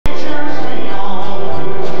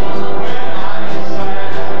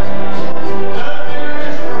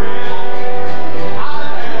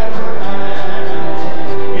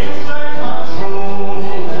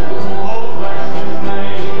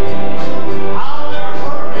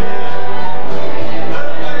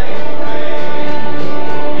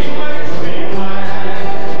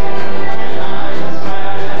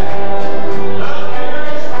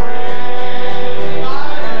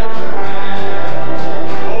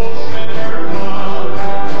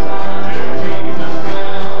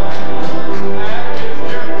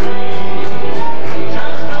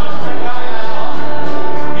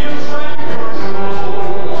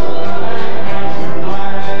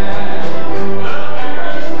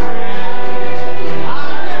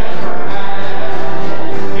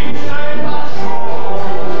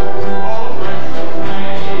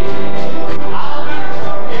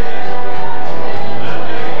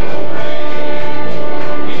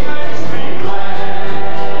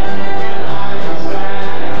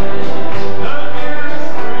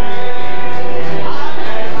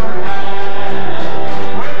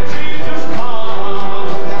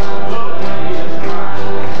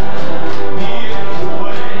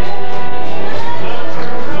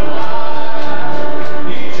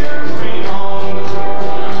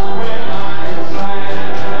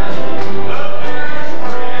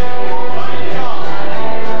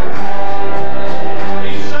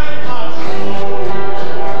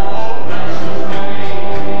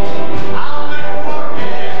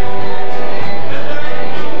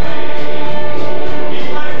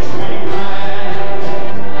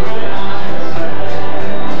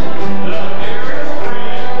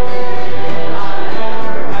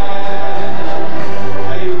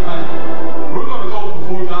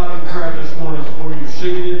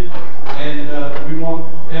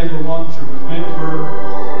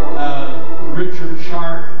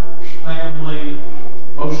family.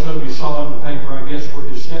 Most of you saw in the paper, I guess, where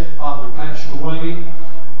his stepfather passed away,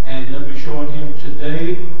 and they'll be showing him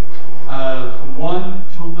today from 1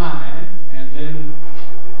 till 9, and then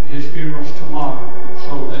his funeral's tomorrow.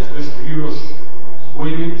 So that's Mr. Euless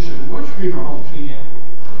Williams. And which funeral home's he in?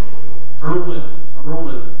 Earl Little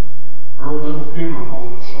Funeral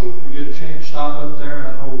Home. So if you get a chance, stop up there. I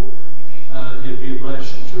know it'd be a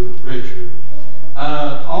blessing to Richard.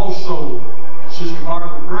 Also, Sister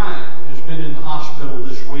Barbara Bryant has been in the hospital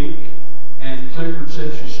this week, and Clifford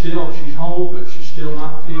said she's home, but she's still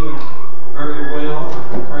not feeling very well.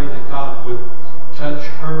 I pray that God would touch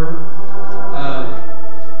her.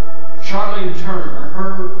 Charlene Turner,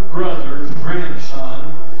 her brother's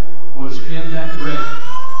grandson, was in that wreck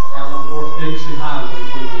out on North Dixie Highway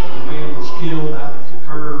where the man was killed out at the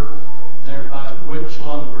curb there by Wicks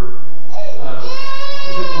Lumber.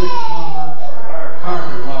 Is it Wicks Lumber?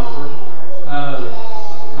 Carter Lumber.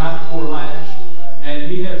 Night before last. And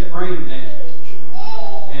he has brain damage.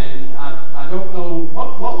 And I don't know,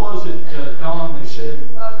 what was it, Dawn, they said?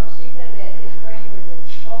 Well, she said that his brain was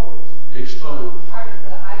exposed. Exposed. Part of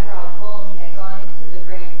the eyebrow bone had gone into the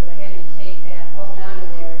brain, so they had to take that bone out of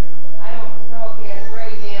there. I don't know if he has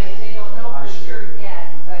brain damage. They don't know for sure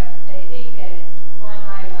yet, but they think that his one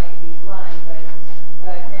eye might be blind, but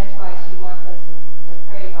that's why she wants us to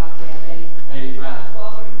pray about that. He's about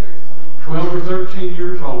 12 or 13. 12 or 13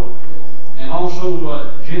 years old. And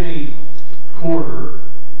also Jenny Porter,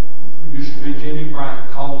 used to be Jenny Bryant,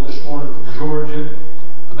 called this morning from Georgia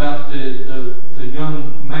about the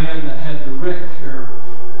young man that had the wreck here a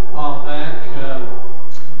while back,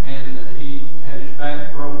 and he had his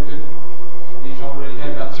back broken. He's already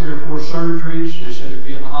had about 3 or 4 surgeries. They said he'd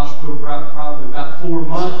be in the hospital probably about 4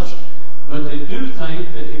 months, but they do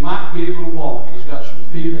think that he might be able to walk. He's got some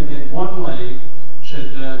feeling in one leg,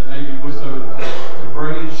 said maybe with a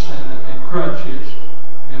brace and crutches,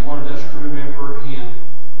 and wanted us to remember him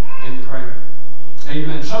in prayer.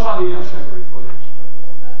 Amen. Somebody else have a request?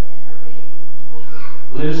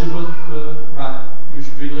 Elizabeth, right. Used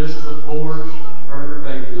to be Elizabeth Boards, her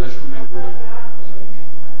baby. Let's remember that.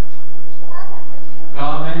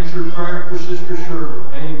 God answered prayer for Sister Shirley.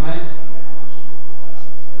 Amen.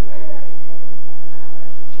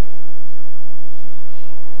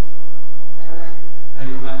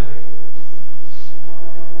 Amen.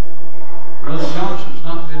 Brother Johnson's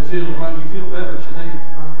not been feeling well. You feel better today.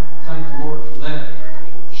 Thank the Lord for that.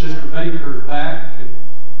 Sister Baker's back and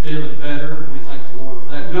feeling better. We thank the Lord for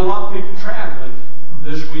that. We've got a lot of people traveling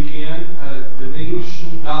this weekend. Denise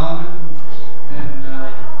and Donna and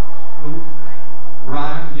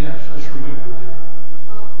Ryan. Yes, let's remember them.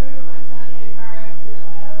 My son had a car accident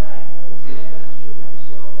last night. He said about 2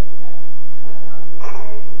 windshield. He's got cut down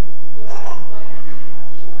the brakes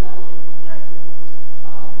and still has plans in the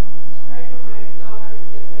hospital. Pray for my daughter to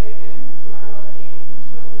get taken to our looking. He's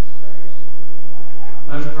so discouraged.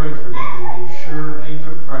 Let's pray for them. He sure needs a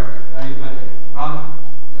prayer. Amen. Roger?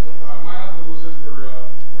 My uncle was in for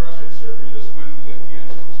prostate surgery this Wednesday.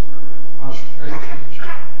 Got cancer.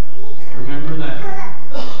 Just remember that.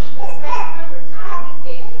 Prostate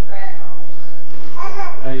cancer. Remember that.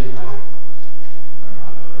 Amen.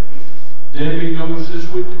 Debbie goes this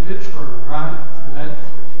week to Pittsburgh, right? For that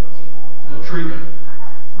treatment.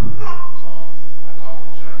 I talked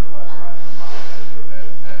to Jennifer last night. Her mom has her bad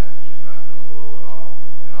attack. She's not doing well at all.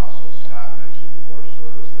 And also Scott mentioned before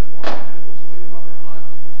service that one of them was leading him up a hunt.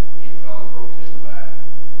 He fell and broke his back.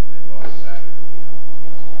 They brought him back.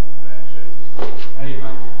 He's in bad shape.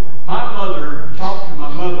 Amen. My mother, I talked to my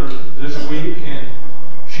mother this week, and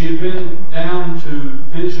she had been down to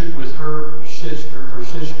visit with her sister. Her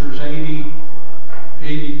sister's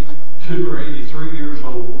 82 or 83 years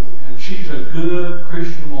old, and she's a good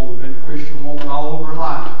Christian woman, been a Christian woman all of her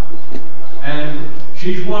life. And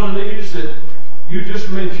she's one of these that you just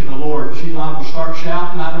mention the Lord, she's liable to start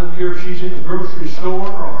shouting. I don't care if she's in the grocery store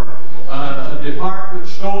or a department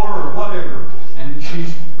store or whatever. And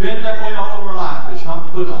she's been that way all of her life. It's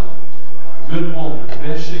not put on. Good woman,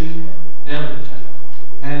 Bessie Ellington.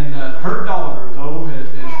 And her daughter, though, as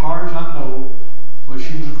far as I know,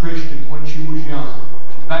 she was a Christian when she was young.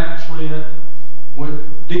 She backslid, went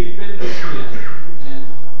deep into sin, and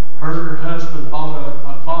her husband bought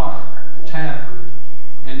a bar, a tavern,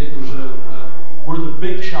 and it was where the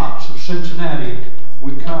big shots of Cincinnati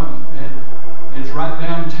would come, and it's right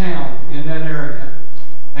downtown in that area.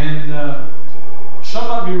 And some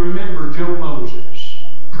of you remember Joe Moses,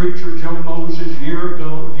 preacher Joe Moses,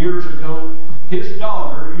 years ago. His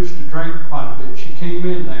daughter used to drink quite a bit. She came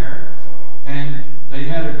in there, and they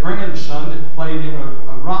had a grandson that played in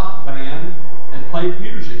a rock band and played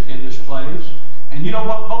music in this place. And you know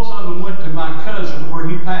what? Both of them went to my cousin where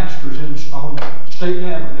he pastors on State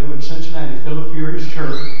Avenue in Cincinnati, Philip Furious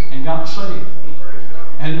Church, and got saved.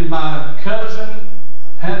 And my cousin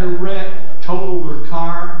had a wreck, totaled her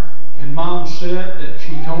car, and Mom said that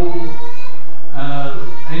she told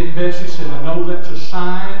Aunt Bessie, said, I know that's a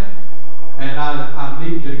sign, and I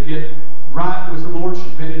need to get right with the Lord.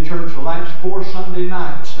 She's been in church the last 4 Sunday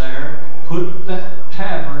nights there, put that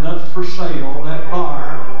tavern up for sale, that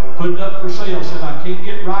bar, put it up for sale, said, I can't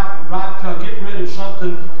get right till I get rid of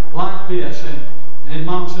something like this. And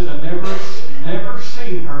Mom said, I never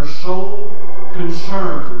seen her so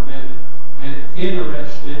concerned and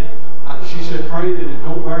interested. She said, pray that it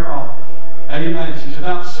don't wear off. Amen. She's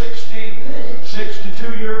about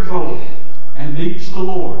 62 years old and needs the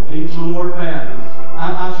Lord bad. And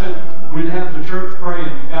I said, we'd have the church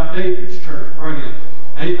praying. We got David's church praying.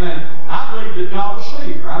 Amen. I believe that God will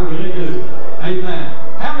save her. I really do. Amen.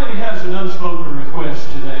 How many has an unspoken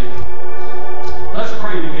request today? Let's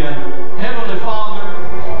pray together. Heavenly Father,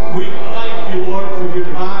 we thank you, Lord, for your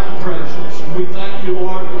divine presence. And we thank you,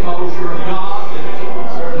 Lord, because you're a God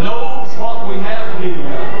that knows what we have need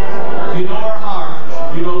of. You know our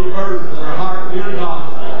hearts. You know the burden of our heart, dear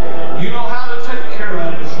God. You know how to take care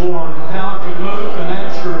of us, Lord, and how to move and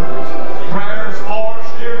answer prayers for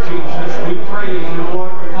us, dear Jesus. We praise you,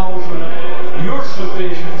 Lord, because of your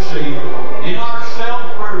sufficiency. In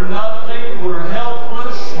ourselves, we're nothing. We're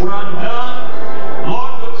helpless. We're undone.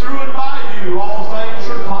 Lord, but through and by you, all things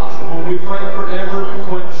are possible. We pray for every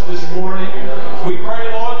request this morning. We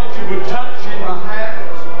pray, Lord, that you would touch in the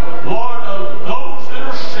hands, Lord, of those that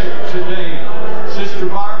are sick today. Sister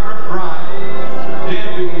Barbara Bryant,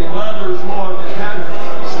 Debbie, and others, Lord, that have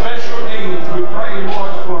special needs. We pray,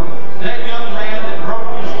 Lord, for that young man that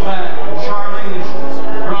broke his back, and Charlene's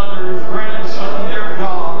brother, his grandson, dear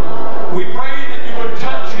God. We pray that you would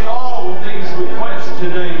touch in all of these requests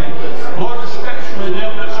today. Lord, especially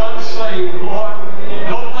them that's unsaved, Lord.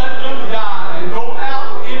 Don't let them die and go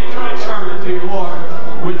out into eternity, Lord,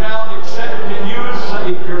 without accepting you as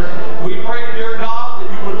Savior. We pray, dear God,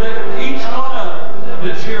 that you would lift each one up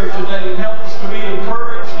that's here today and help us to be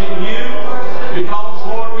encouraged in you, because,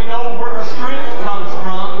 Lord, we know where our strength comes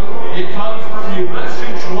from. It comes from you. Bless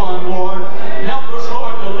each one, Lord. Help us,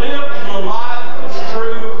 Lord, to live the life that's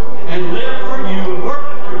true and live for you and work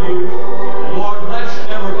for you. Lord, bless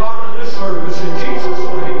every part of this service in Jesus'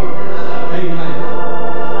 name. Amen.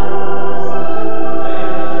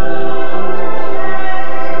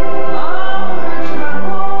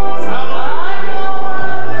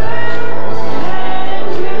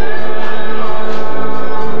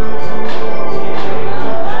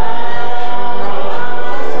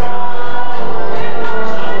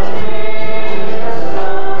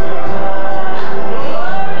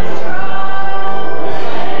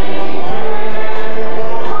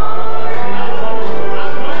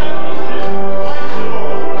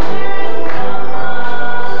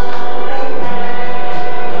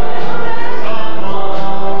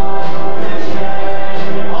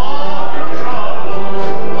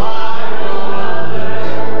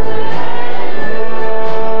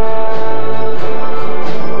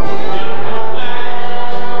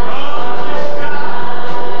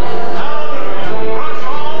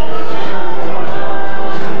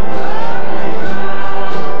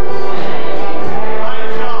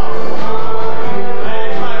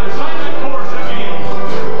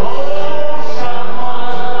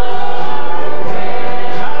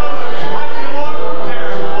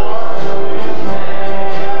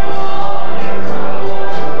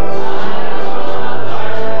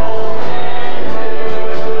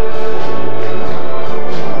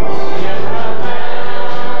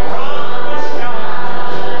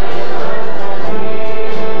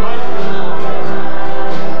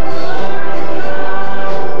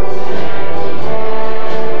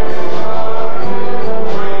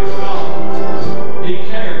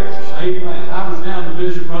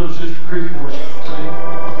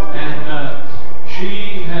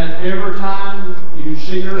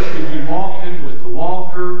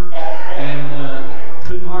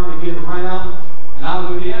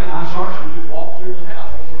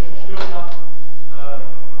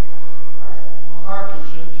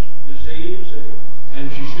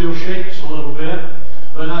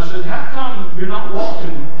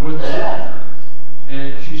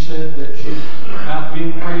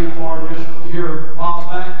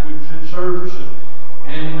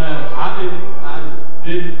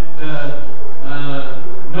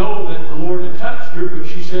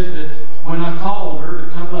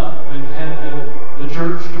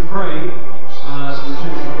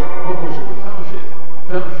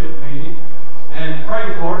 Fellowship meeting and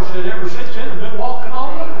prayed for her. Said ever since then I've been walking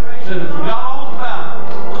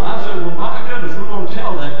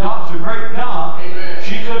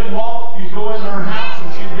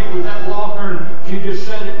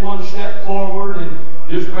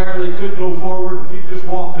could go forward, and she just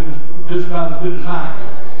walking just about as good as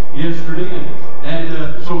I am yesterday.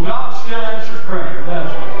 And so God still answers prayer,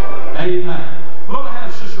 doesn't He? Amen. We're going to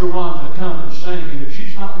have Sister Wanda come and sing, and if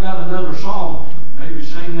she's not got another song, maybe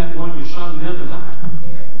sing that one you sung the other night.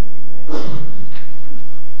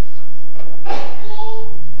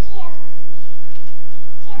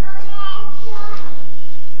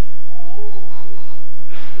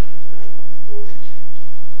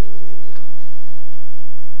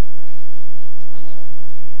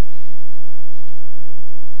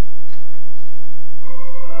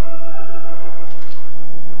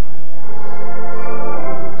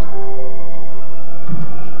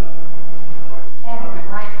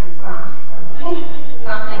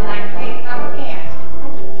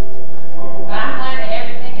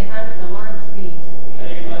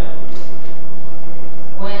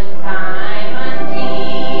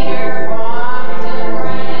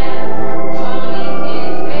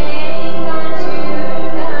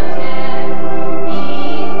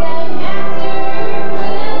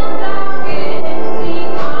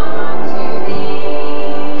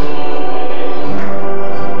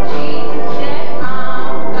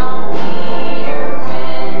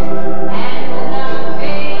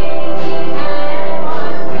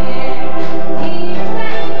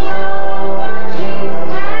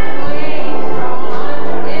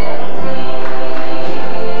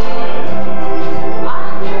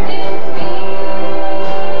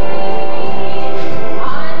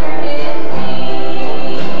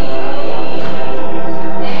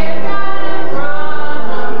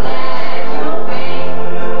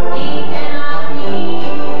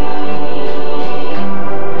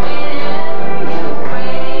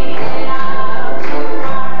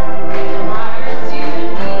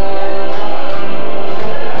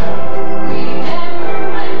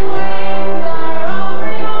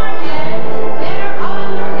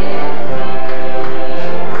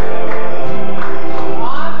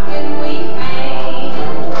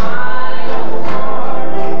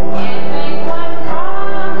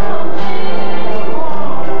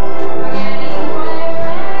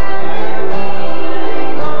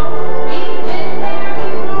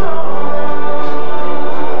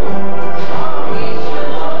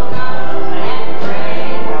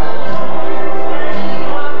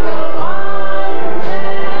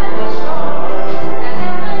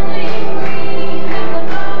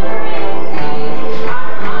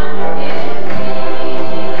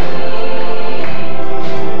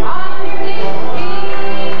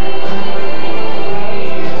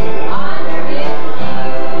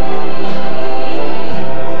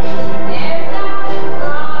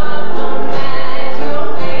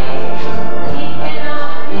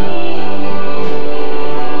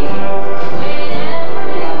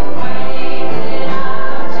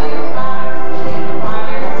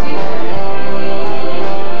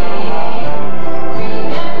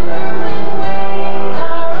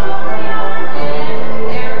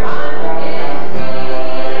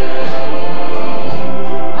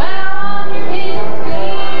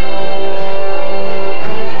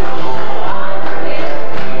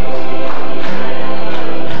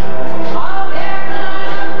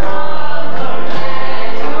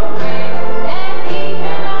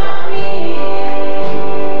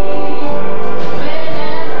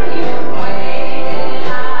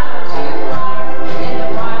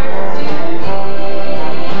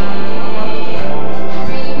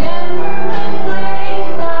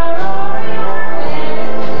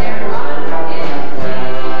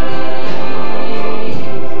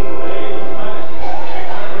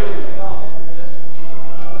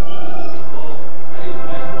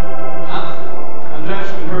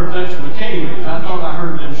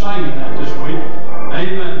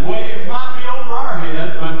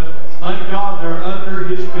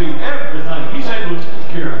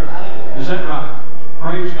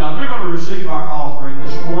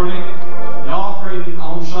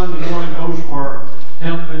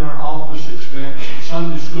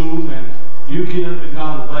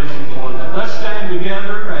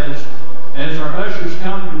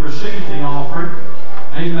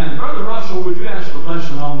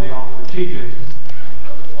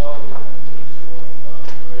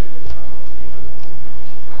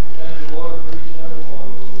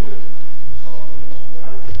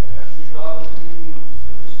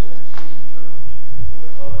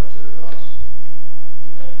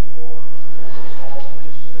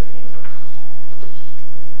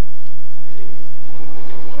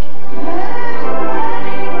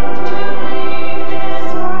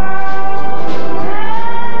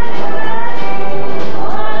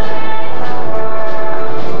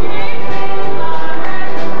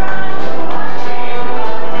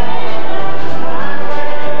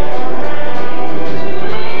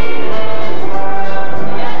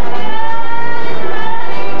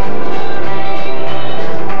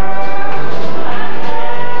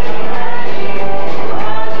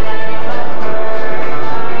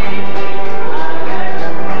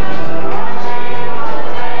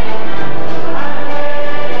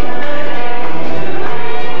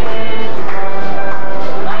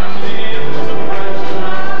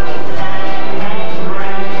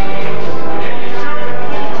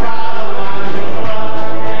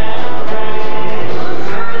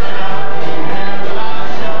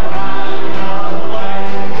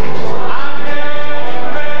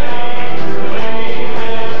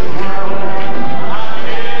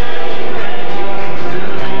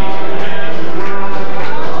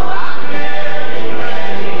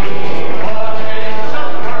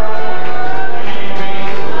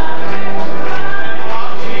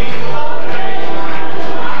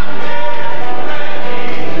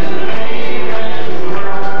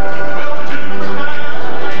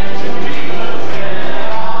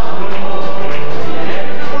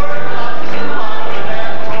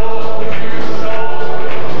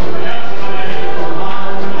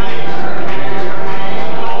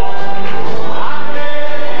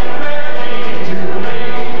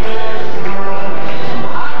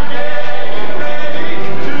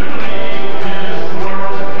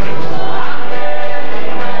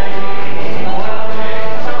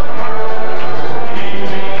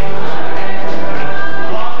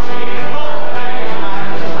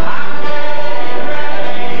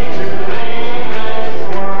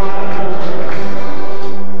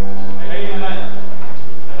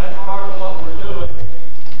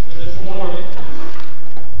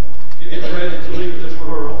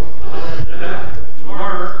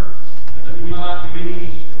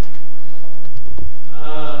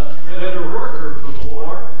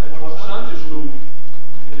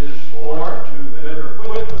 for to better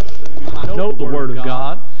equip us that we might know the Word of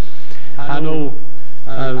God. I know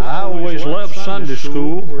I always loved Sunday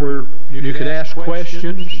school where you could ask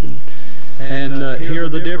questions and hear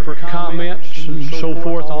the different comments and so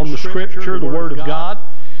forth on the Scripture, the Word of God.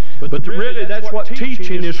 But really that's what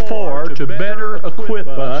teaching is for, to better equip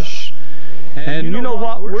us. And you know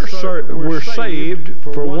what? We're saved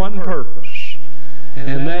for one purpose,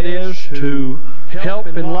 and that is to help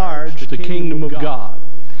enlarge the kingdom of God.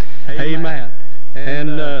 Amen.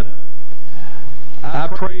 And I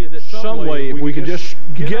pray that some way if we could just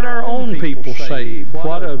get our own people saved,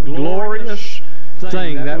 what a glorious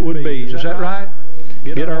thing that would be. Is that right?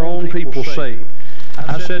 Get our own people saved.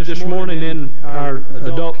 I said this morning in our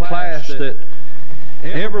adult class that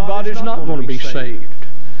everybody's not going to be saved.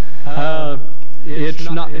 It's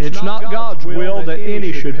not God's will that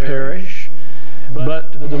any should perish,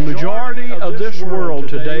 but the majority of this world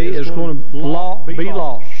today is going to be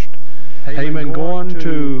lost. Amen. Going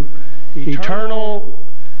to eternal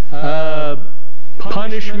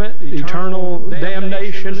punishment, eternal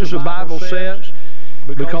damnation, as the Bible says,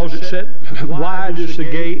 because it said, wide is the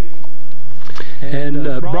gate, and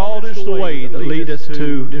broad is the way that leadeth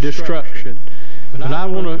to destruction. But I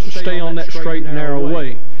want to stay on that straight and narrow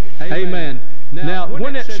way. Amen. Now,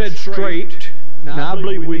 when it said straight, now I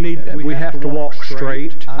believe we have to walk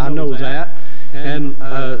straight. I know that. And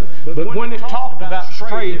but when it talked about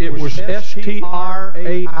straight, it was S-T-R-A-I-T,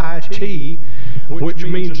 which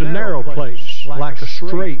means a narrow place, like a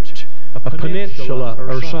strait, a peninsula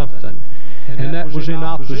or something. And that was in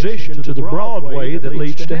opposition to the broad way that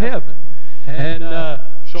leads to heaven. And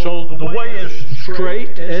so the way is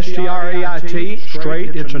straight, S-T-R-A-I-T,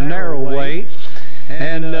 straight. It's a narrow way.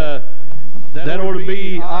 And that ought to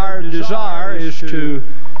be our desire, is to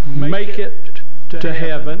make it to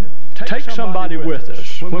heaven. Take somebody with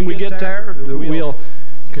us. When we get there, we'll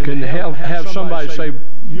can have somebody say,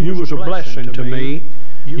 you was a blessing to me.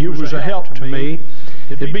 You was a help to me.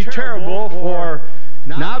 It'd be terrible for,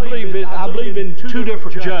 now I believe in two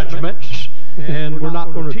different judgments, and we're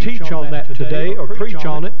not going to teach on that today or preach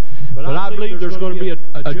on it, but I believe there's going to be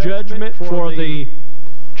a judgment for the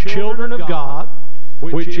children of God,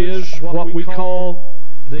 which is what we call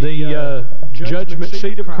the judgment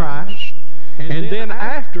seat of Christ. And then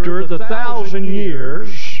after the 1,000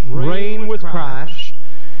 years reign with Christ,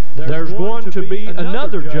 there's going to be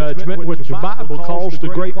another judgment, which the Bible calls the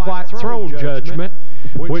Great White Throne Judgment,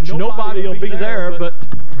 which nobody will be there but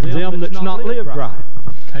them that's not lived right.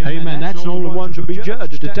 Amen. That's the only ones that will be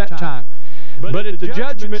judged at that time. But at the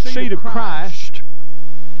judgment seat of Christ,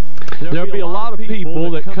 there'll be a lot of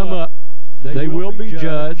people that come up. They will be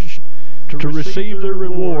judged to receive their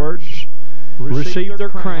rewards, receive their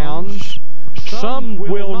crowns. Some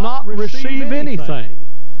will not receive anything,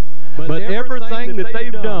 but everything that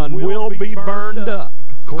they've done will be burned up,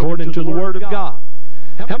 according to the Word of God.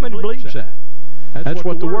 How many believes that? That's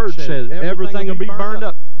what the Word says. Everything will be burned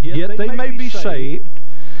up, yet they may be saved.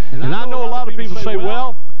 And I know a lot of people say,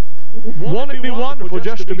 well, won't it be wonderful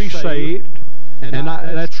just to be saved? And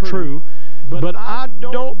that's true. But I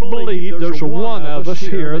don't believe there's a one of us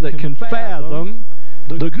here that can fathom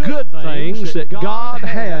the good things that God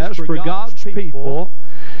has for God's people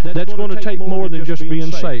that's going to take more than just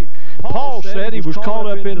being saved. Paul said he was caught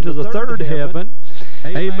up into the third heaven,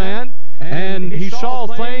 amen, and he saw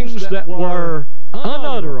things that were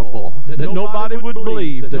unutterable, that nobody would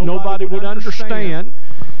believe, that nobody would understand.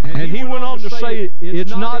 And he went on to say,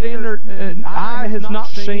 it's not entered, eye has not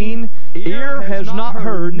seen, ear has not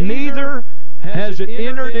heard, neither has it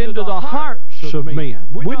entered into the hearts of men.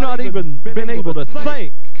 We've not even been able to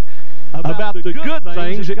think about the good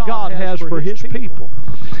things that God has for His people.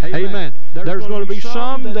 Amen. There's going to be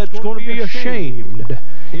some that's going to be ashamed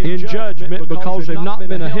in judgment because they've not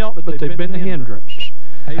been a help, but they've been a hindrance.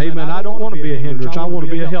 Amen. I don't want to be a hindrance. I want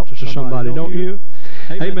to be a help to somebody, don't you?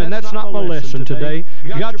 Amen. That's not my lesson today.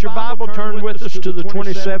 You got your Bible, turned with us to the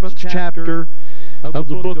 27th chapter of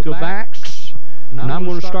the book of Acts. And I'm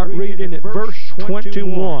going to start reading at verse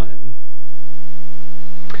 21.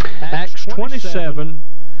 Acts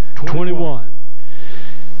 27:21.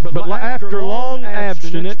 But after long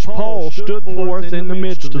abstinence, Paul stood forth in the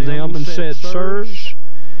midst of them and said, Sirs,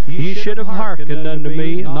 ye should have hearkened unto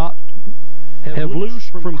me, and not have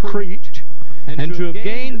loosed from Crete, and to have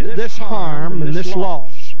gained this harm and this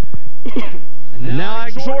loss. And now I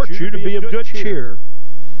exhort you to be of good cheer,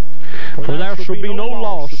 for there shall be no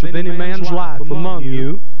loss of any man's life among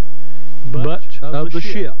you, but of the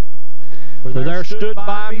ship. For there stood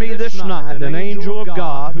by me this night an angel of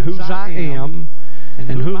God, whose I am,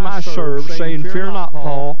 and whom I serve, saying, Fear not,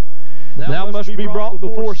 Paul, thou must be brought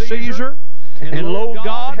before Caesar, And lo,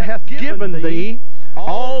 God hath given thee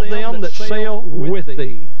all them that sail with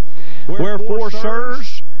thee. Wherefore,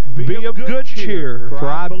 sirs, be of good cheer, for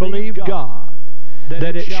I believe God,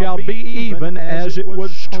 that it shall be even as it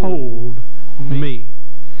was told me.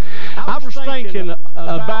 I was thinking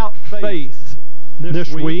about faith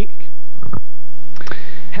this week.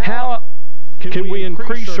 How can we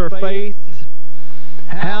increase our faith?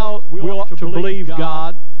 How we ought to believe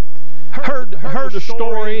God. Heard a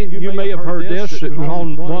story, you may have heard this, it was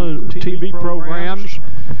on one of the TV programs,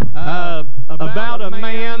 about a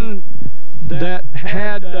man that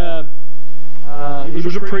had, he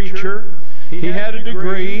was a preacher, he had a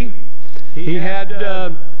degree, he had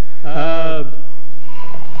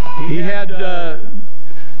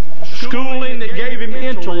schooling that gave him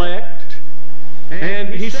intellect,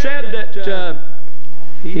 and he said that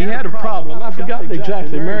he had a problem. I forgot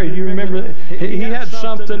exactly. Mary, do you remember? He had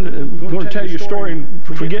something. I'm going to tell you a story and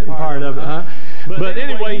forgetting part of it, huh? But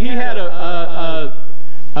anyway, he had a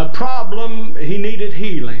problem. He needed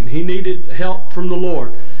healing. He needed help from the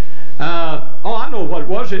Lord. Oh, I know what it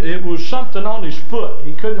was. It was something on his foot.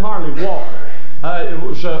 He couldn't hardly walk. It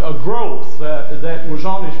was a growth that was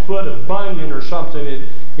on his foot, a bunion or something.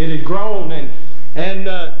 It had grown, and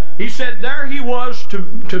he said there he was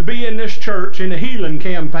to be in this church in a healing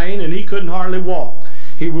campaign, and he couldn't hardly walk.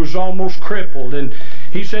 He was almost crippled, and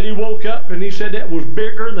he said he woke up and he said it was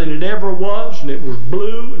bigger than it ever was, and it was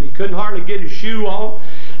blue, and he couldn't hardly get his shoe on.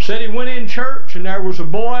 Said he went in church, and there was a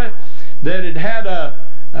boy that had a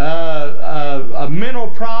mental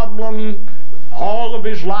problem all of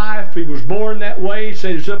his life. He was born that way. He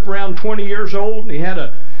said he was up around 20 years old, and he had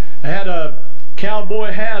a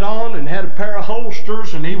cowboy hat on and had a pair of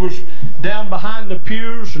holsters, and he was down behind the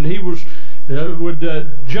pews, and he would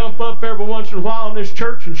jump up every once in a while in this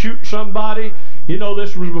church and shoot somebody. You know,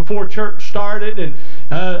 this was before church started, and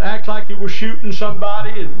act like he was shooting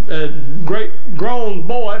somebody. A great grown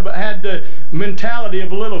boy, but had the mentality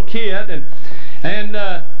of a little kid.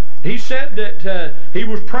 And he said that he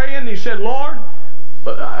was praying. He said, "Lord,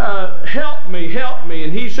 help me,"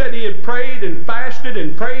 and he said he had prayed and fasted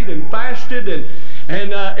and prayed and fasted and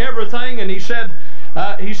everything, and he said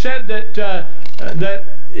that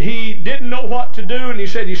he didn't know what to do, and he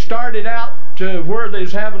said he started out to where they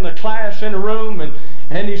was having a class in a room,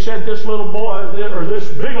 and he said this little boy, or this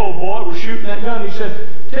big old boy, was shooting that gun. He said,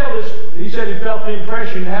 he said he felt the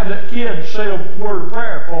impression to have that kid say a word of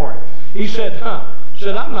prayer for him. He said,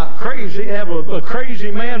 said, "I'm not crazy. Have a crazy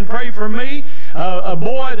man pray for me, a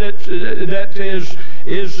boy that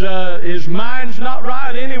his mind's not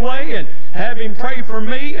right anyway, and have him pray for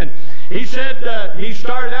me." And he said he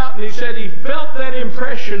started out, and he said he felt that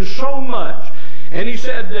impression so much, and he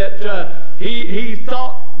said that he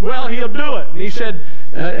thought, well, he'll do it. And he said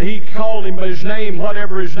he called him by his name,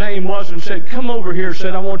 whatever his name was, and said, "Come over here."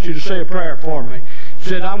 Said, "I want you to say a prayer for me." He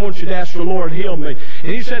said, "I want you to ask the Lord heal me."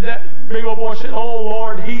 And he said that big old boy said, "Oh,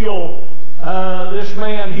 Lord, heal this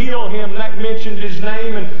man, heal him." And that mentioned his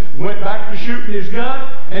name, and went back to shooting his gun.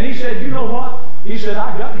 And he said, "You know what?" He said,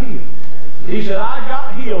 "I got healed." He said, "I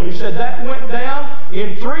got healed." He said, "That went down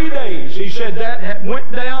in 3 days." He said, "That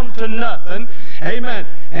went down to nothing." Amen.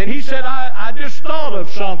 And he said, I just thought of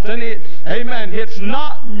something. Amen. It's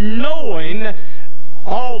not knowing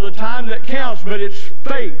all the time that counts, but it's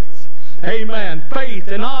faith. Amen. Faith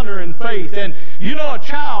and honor and faith. And you know, a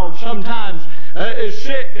child sometimes is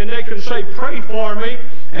sick, and they can say, "Pray for me."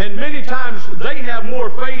 And many times they have more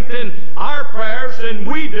faith in our prayers than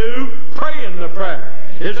we do praying the prayer.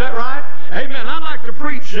 Is that right? Amen. I'd like to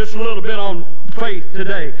preach just a little bit on faith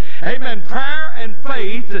today. Amen. Prayer and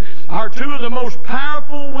faith are two of the most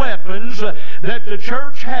powerful weapons that the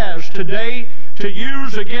church has today to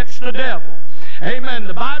use against the devil. Amen.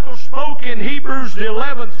 The Bible spoke in Hebrews, the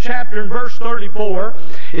 11th chapter, and verse 34.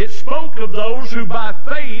 It spoke of those who by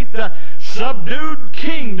faith subdued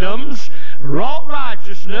kingdoms, wrought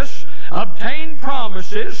righteousness, obtained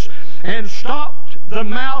promises, and stopped the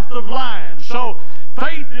mouth of lions. So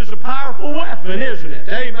faith is a powerful weapon, isn't it?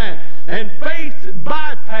 Amen. And faith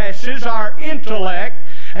bypasses our intellect,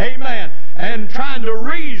 amen, and trying to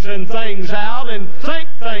reason things out and think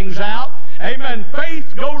things out. Amen.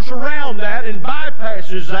 Faith goes around that and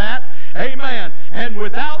bypasses that. Amen. And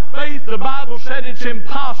without faith, the Bible said it's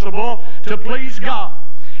impossible to please God.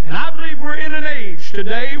 And I believe we're in an age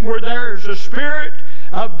today where there's a spirit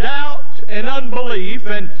of doubt and unbelief,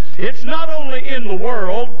 and it's not only in the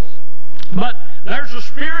world, but there's a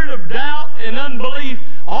spirit of doubt and unbelief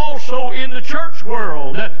also in the church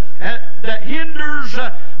world that hinders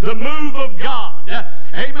the move of God.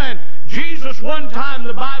 Amen. Jesus Jesus one time,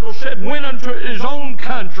 the Bible said, went unto his own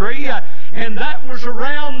country, and that was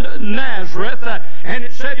around Nazareth, and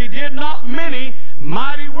it said he did not many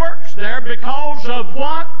mighty works there because of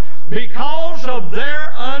what? Because of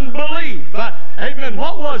their unbelief. Amen.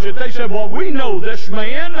 What was it? They said, well, we know this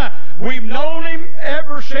man. We've known him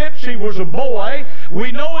ever since he was a boy.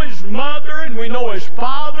 We know his mother, and we know his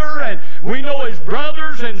father, and we know his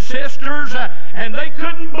brothers and sisters, and they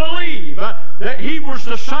couldn't believe that he was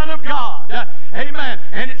the Son of God. Amen.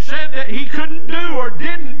 And it said that he couldn't do or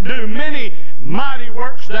didn't do many mighty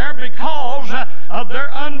works there because of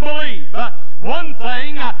their unbelief. One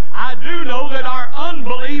thing I do know, that our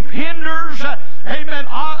unbelief hinders, amen,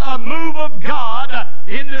 a move of God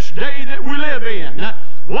in this day that we live in.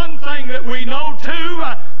 One thing that we know too,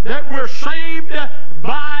 that we're saved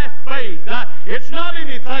by faith. It's not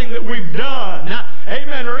anything that we've done,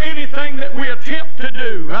 amen, or anything that we attempt to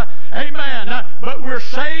do, amen, but we're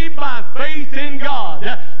saved by faith in God.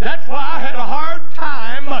 That's why I had a hard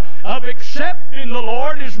time of accepting the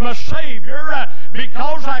Lord as my Savior,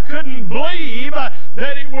 because I couldn't believe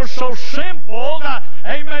that it was so simple,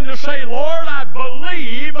 amen, to say, Lord, I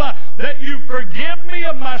believe that you forgive me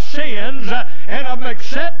of my sins, and I'm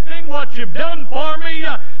accepting what you've done for me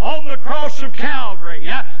on the cross of Calvary.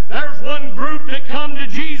 There's one group that come to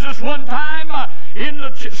Jesus one time in the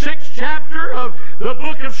 6th chapter of the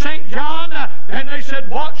book of St. John, and they said,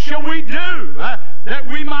 what shall we do that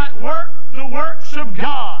we might work the works of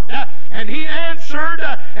God? And he answered,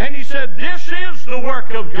 and he said, this is the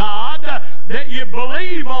work of God, that you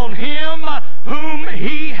believe on him whom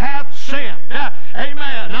he hath sent.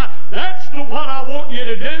 Amen. That's what I want you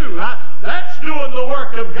to do. That's doing the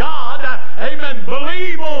work of God. Amen.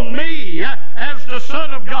 Believe on me as the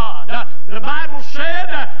Son of God. The Bible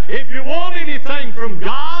said, if you want anything from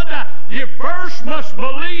God, you first must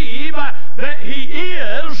believe that he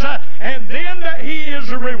is, and then that he is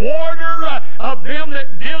a rewarder of them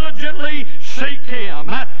that diligently seek him.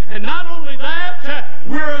 And not only that,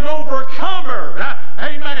 we're an overcomer,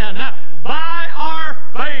 amen, by our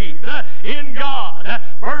faith in God.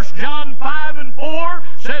 1 John 5 and 4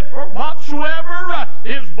 said, for whatsoever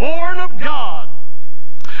is born of God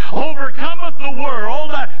overcometh the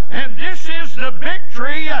world, and this is the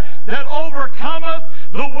victory that overcometh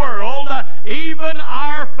the world, even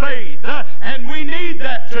our faith. And we need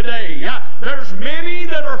that today. There's many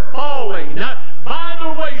that are falling by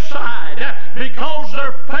the wayside because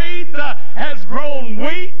their faith has grown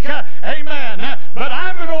weak. Amen. But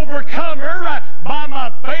I'm an overcomer by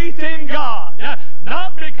my faith in God.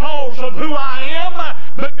 Not because of who I am,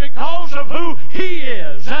 but because of who he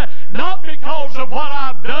is. Not because of what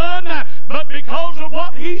I've done, but because of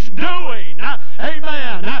what he's doing.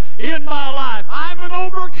 Amen. In my life, I'm an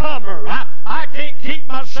overcomer. I can't keep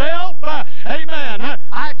myself. Amen.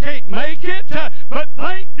 I can't make it. But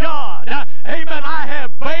thank God. Amen. I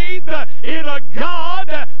have faith in a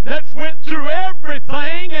God that's went through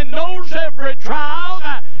everything and knows every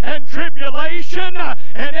trial and tribulation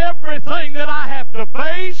and everything that I have to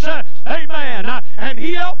face. Amen. And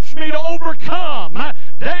he helps me to overcome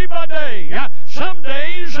day by day. Some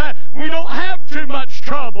days we don't have too much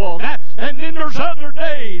trouble. And then there's other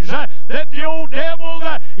days that the old devil,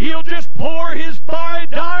 he'll just pour his fiery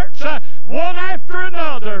darts one after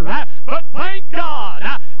another. But thank God,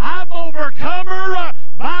 I'm overcomer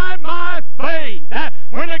by my faith.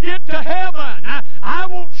 When I get to heaven, I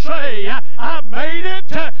won't say I made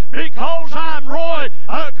it because I'm Roy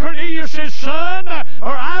Cornelius' son,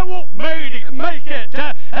 or I won't make it.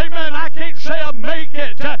 Amen. I can't say I make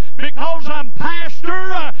it because I'm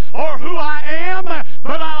pastor or who I am,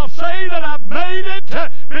 but I'll say that I've made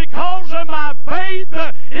it because of my faith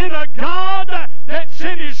in a God that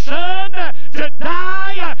sent his son to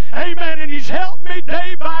die. Amen. And he's helped me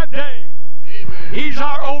day by day. Amen. He's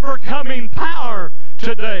our overcoming power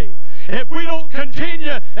today. If we don't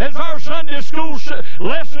continue, as our Sunday school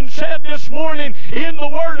lesson said this morning, in the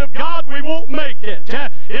Word of God, we won't make it.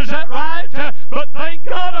 Is that right? But thank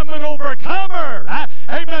God I'm an overcomer.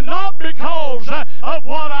 Amen. Not because of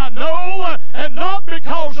what I know, and not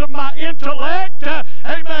because of my intellect.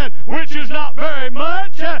 Amen. Which is not very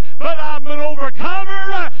much. But I'm an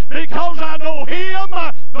overcomer because I know him,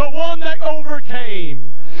 the one that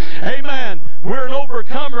overcame. Amen. We're an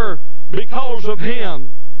overcomer because of him.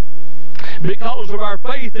 Because of our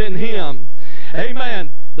faith in him.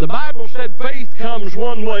 Amen. The Bible said faith comes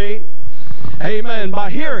one way. Amen.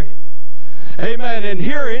 By hearing. Amen. And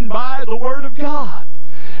hearing by the Word of God.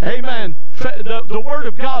 Amen. The Word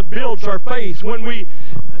of God builds our faith. When we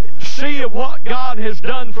see of what God has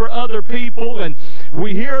done for other people, and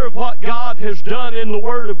we hear of what God has done in the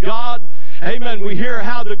Word of God, amen, we hear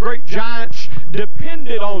how the great giants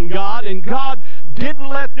depended on God, and God didn't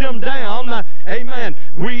let them down. Amen.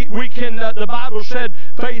 We can, the Bible said,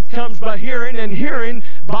 faith comes by hearing, and hearing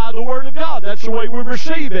by the Word of God. That's the way we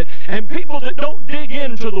receive it. And people that don't dig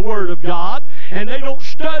into the Word of God, and they don't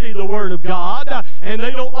study the Word of God, and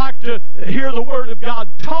they don't like to hear the Word of God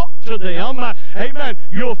talk to them, amen,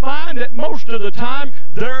 you'll find that most of the time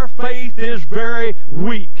their faith is very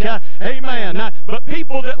weak. Amen. But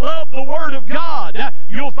people that love the Word of God,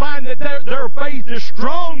 you'll find that their faith is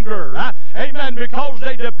stronger. Amen. Because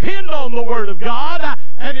they depend on the Word of God,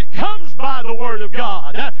 and it comes by the Word of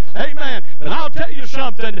God. Amen. But I'll tell you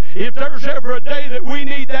something, if there's ever a day that we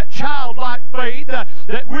need that childlike faith,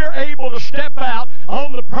 that we're able to step out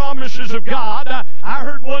on the promises of God. I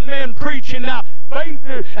heard one man preaching now, faith,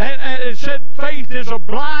 and it said faith is a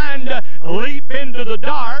blind leap into the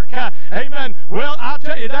dark. Amen. Well, I'll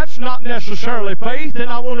tell you, that's not necessarily faith, and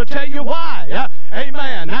I want to tell you why.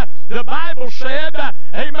 Amen. The Bible said,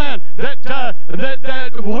 amen,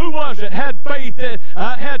 that who was it had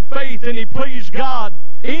faith and he pleased God.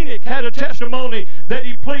 Enoch had a testimony that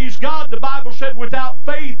he pleased God. The Bible said without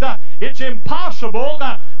faith it's impossible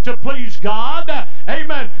to please God.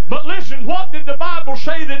 Amen. But listen, what did the Bible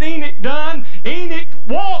say that Enoch done? Enoch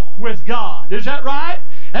walked with God. Is that right?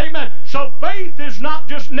 Amen. So faith is not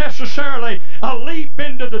just necessarily a leap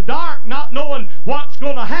into the dark, not knowing what's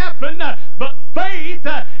going to happen, but faith,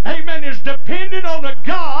 amen, is dependent on a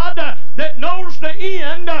God that knows the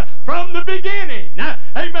end from the beginning.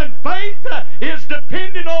 Amen. Faith is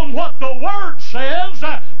dependent on what the Word says,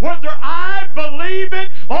 whether I believe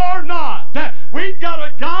it or not. We've got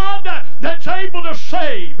a God that's able to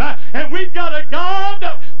save, and we've got a God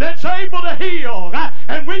that's able to heal,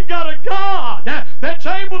 and we've got a God that's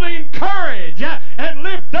able to encourage and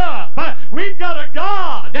lift up. We've got a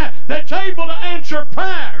God that's able to answer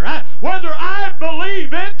prayer, whether I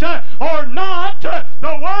believe it or not.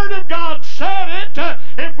 The Word of God said it.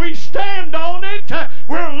 If we stand on it,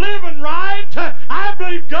 we're living right. I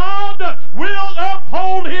believe God will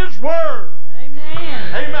uphold His Word.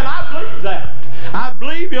 Amen. Amen. I believe that. I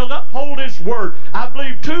believe He'll uphold His Word. I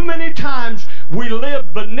believe too many times we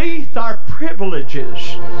live beneath our privileges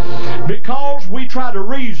because we try to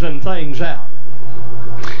reason things out.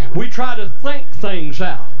 We try to think things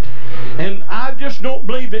out. And I just don't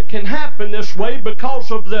believe it can happen this way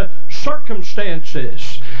because of the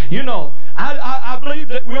circumstances. You know, I believe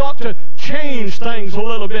that we ought to change things a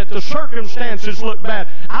little bit. The circumstances look bad.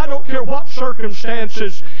 I don't care what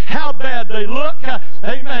circumstances, how bad they look.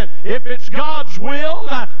 Amen. If it's God's will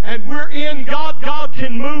and we're in God, God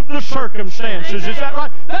can move the circumstances. Is that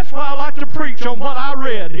right? That's why I like to preach on what I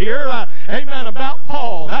read here. Amen. About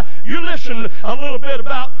Paul. You listen a little bit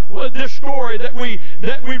about this story that we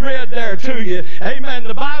read there to you. Amen.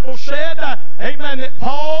 The Bible said, amen, that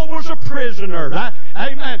Paul was a prisoner.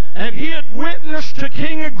 Amen. And he had witnessed to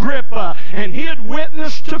King Agrippa, and he had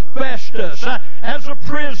witnessed to Festus as a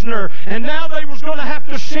prisoner. And now they was going to have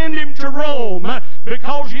to send him to Rome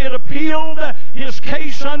because he had appealed his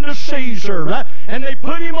case unto Caesar. And they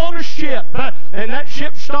put him on a ship, and that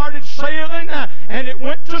ship started sailing, and it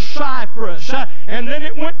went to Cyprus, and then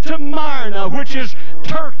it went to Myrna, which is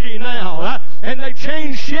Turkey now. And they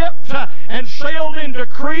changed ships and sailed into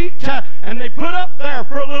Crete, and they put up there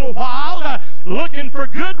for a little while looking for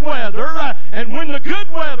good weather. And when the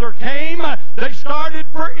good weather came, they started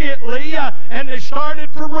for Italy, and they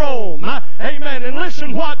started for Rome. Amen. And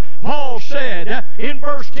listen what Paul said in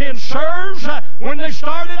verse 10. Sirs, when they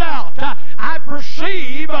started out, I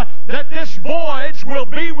perceive that this voyage will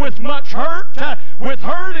be with much hurt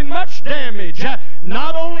and much damage,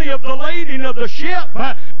 not only of the lading of the ship,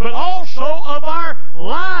 but also of our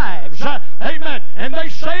lives. Amen. And they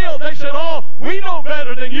sailed. They said, oh, we know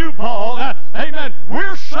better than you, Paul. Amen.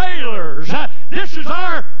 We're sailors. This is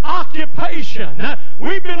our occupation.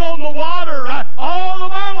 We've been on the water all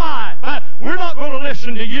of our life. We're not going to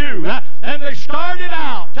listen to you. And they started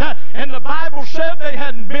out, and the Bible said they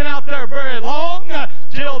hadn't been out there very long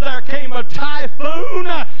till there came a typhoon,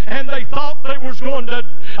 and they thought they was going to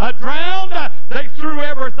drown. They threw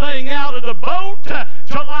everything out of the boat to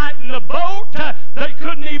lighten the boat. They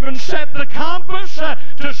couldn't even set the compass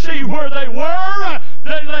to see where they were.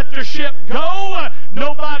 They let the ship go.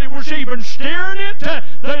 Nobody was even steering it.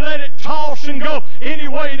 They let it toss and go any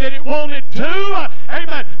way that it wanted to.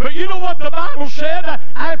 Amen. But you know what the Bible said?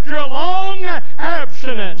 After a long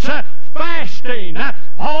abstinence, fasting,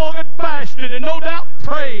 Paul had fasted and no doubt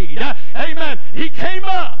prayed. Amen. He came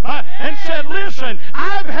up and said, listen,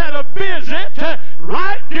 I've had a visit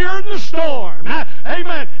right during the storm.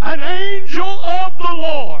 Amen. An angel of the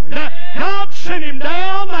Lord. God sent him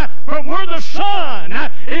down from where the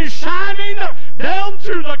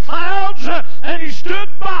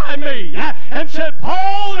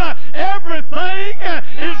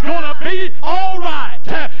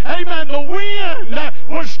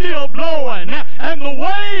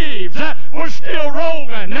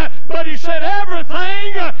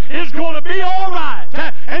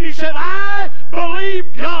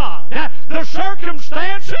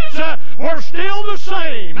circumstances were still the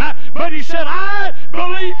same. But he said, I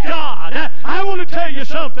believe God. I want to tell you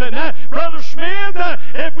something, Brother Smith,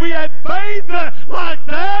 if we had faith like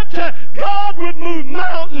that, God would move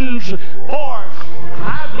mountains for us.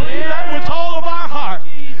 I believe that with all of our heart.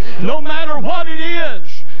 No matter what it is,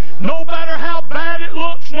 no matter how bad it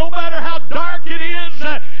looks, no matter how dark it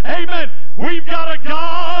is, amen, we've got a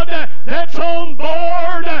God that's on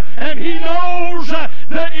board, and He knows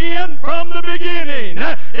the end from the beginning.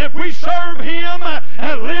 If we serve Him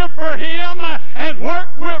and live for Him and work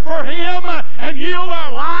for Him and yield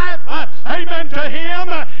our life, amen, to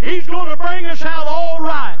Him, He's going to bring us out all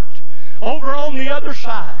right over on the other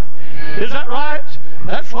side. Is that right?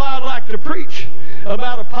 That's why I like to preach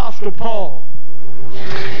about Apostle Paul.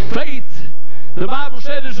 Faith, the Bible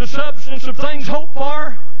said, is the substance of things hoped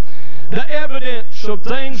for, the evidence of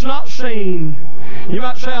things not seen. You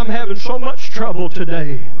might say, I'm having so much trouble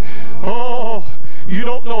today. Oh, you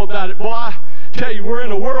don't know about it. Boy, I tell you, we're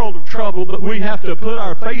in a world of trouble, but we have to put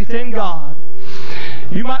our faith in God.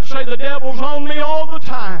 You might say, the devil's on me all the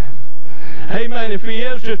time. Amen. If he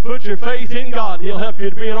is, just put your faith in God. He'll help you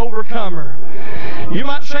to be an overcomer. You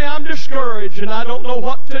might say, I'm discouraged and I don't know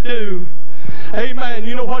what to do. Amen.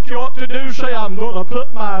 You know what you ought to do? Say, I'm going to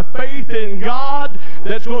put my faith in God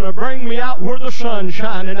that's going to bring me out where the sun's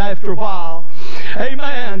shining after a while.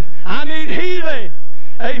 Amen. I need healing.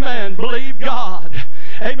 Amen. Believe God.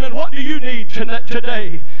 Amen. What do you need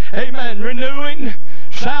today? Amen. Renewing,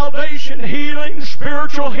 salvation, healing,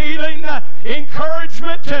 spiritual healing,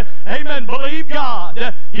 encouragement. Amen. Believe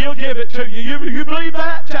God. He'll give it to you. You believe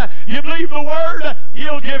that? You believe the Word?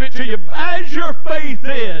 He'll give it to you. As your faith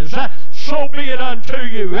is, so be it unto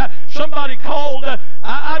you. Somebody called,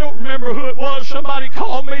 I don't remember who it was, somebody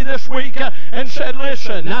called me this week and said,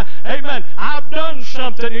 listen, amen, I've done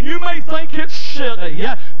something, and you may think it's silly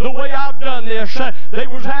the way I've done this. They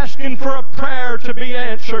was asking for a prayer to be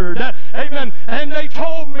answered. Amen. And they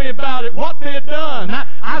told me about it, what they had done.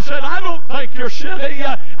 I said, I don't think you're silly.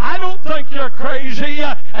 I don't think you're crazy.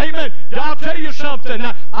 Amen. I'll tell you something.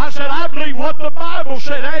 I said, I believe what the Bible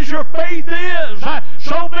said. As your faith is,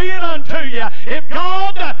 so be it unto you. If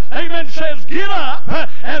God, amen, says get up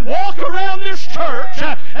and walk around this church,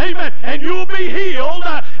 amen, and you'll be healed,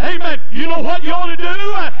 amen, you know what you ought to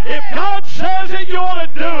do? If God says it, you ought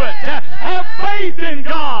to do it. Have faith in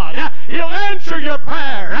God. He'll answer your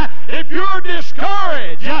prayer. If you're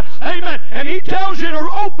discouraged, amen, and He tells you to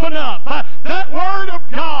open up that Word of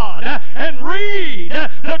God and read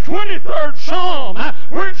the 23rd Psalm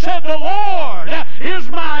where it said, the Lord is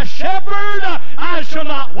my shepherd, I shall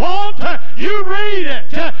not want. You read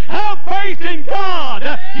it. Have faith in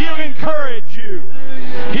God. He'll encourage you.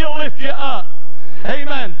 He'll lift you up.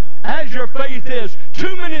 Amen. As your faith is.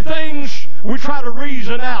 Too many things we try to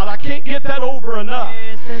reason out. I can't get that over enough.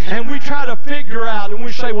 And we try to figure out, and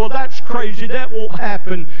we say, well, that's crazy. That won't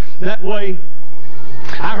happen that way.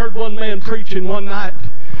 I heard one man preaching one night.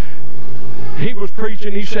 He was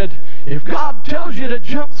preaching. He said, if God tells you to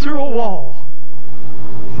jump through a wall,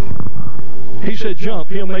 he said, jump,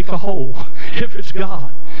 He'll make a hole. If it's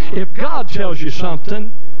God. If God tells you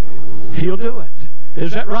something, He'll do it.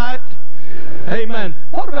 Is that right? Amen.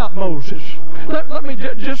 What about Moses? Let me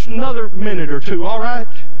just another minute or two, all right?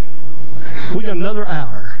 We got another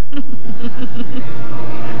hour.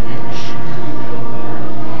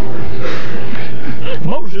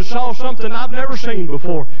 Moses saw something I've never seen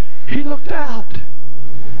before. He looked out.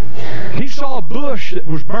 He saw a bush that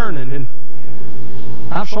was burning, and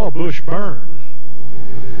I saw a bush burn.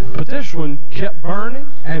 But this one kept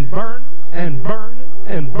burning and burning and burning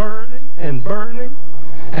and burning and burning,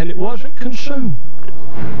 and it wasn't consumed.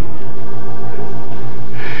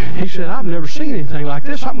 He said, I've never seen anything like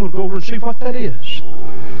this. I'm going to go over and see what that is.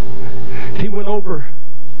 He went over.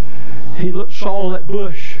 He saw that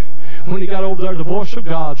bush. When he got over there, the voice of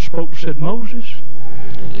God spoke and said, Moses,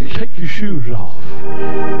 take your shoes off.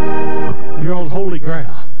 You're on holy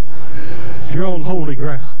ground. You're on holy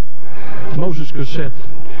ground. Moses could have said,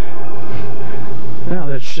 now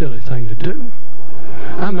that's a silly thing to do.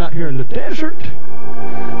 I'm out here in the desert.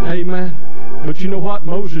 Amen. But you know what?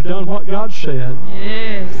 Moses done what God said.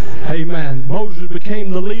 Yes. Amen. Moses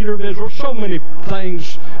became the leader of Israel. So many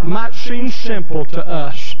things might seem simple to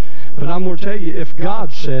us. But I'm going to tell you, if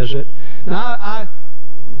God says it. Now,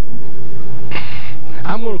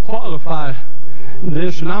 I'm going to qualify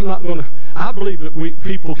this, and I'm not going to. I believe that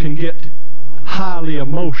people can get highly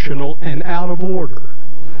emotional and out of order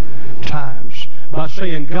times by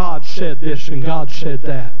saying God said this and God said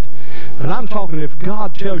that. But I'm talking, if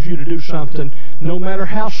God tells you to do something, no matter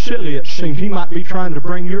how silly it seems, He might be trying to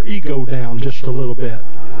bring your ego down just a little bit.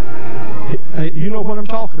 You know what I'm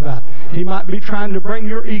talking about. He might be trying to bring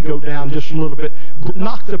your ego down just a little bit,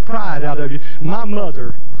 knock the pride out of you. My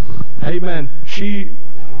mother, amen, she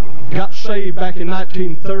got saved back in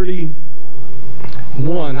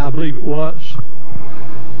 1931, I believe it was.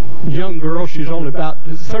 Young girl, she's only about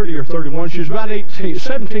 30 or 31. She's about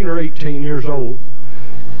 17 or 18 years old.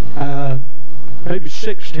 Maybe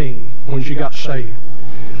 16 when she got saved.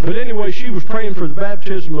 But anyway, she was praying for the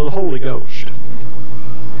baptism of the Holy Ghost.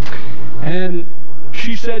 And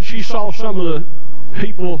she said she saw some of the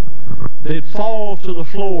people, they'd fall to the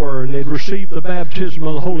floor and they'd receive the baptism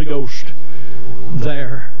of the Holy Ghost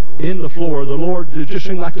there in the floor. The Lord, it just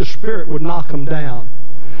seemed like the Spirit would knock them down.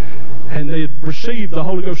 And they'd receive the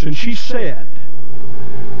Holy Ghost. And she said,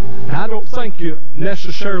 I don't think you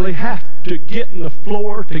necessarily have to get in the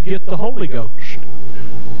floor to get the Holy Ghost.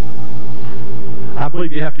 I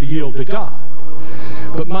believe you have to yield to God.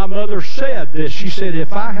 But my mother said this. She said,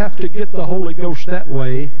 if I have to get the Holy Ghost that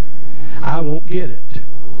way, I won't get it.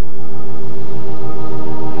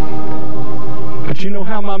 But you know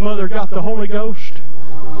how my mother got the Holy Ghost?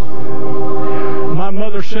 My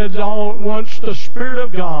mother said all at once the Spirit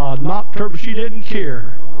of God knocked her, but she didn't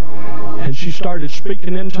care. And she started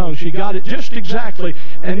speaking in tongues. She got it just exactly.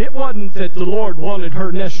 And it wasn't that the Lord wanted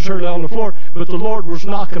her necessarily on the floor, but the Lord was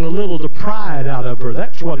knocking a little of the pride out of her.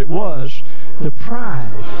 That's what it was. The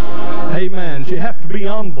pride. Amen. You have to be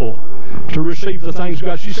humble to receive the things of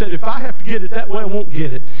God. She said, if I have to get it that way, I won't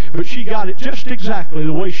get it. But she got it just exactly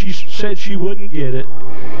the way she said she wouldn't get it.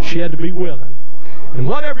 She had to be willing. And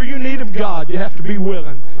whatever you need of God, you have to be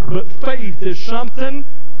willing. But faith is something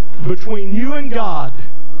between you and God.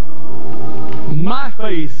 My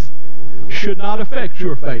faith should not affect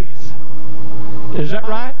your faith. Is that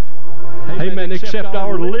right? Amen. Except I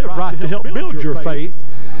ought to live right to help build your faith.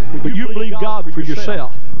 But you believe God for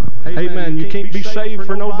yourself. Amen. You can't be saved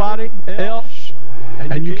for nobody else.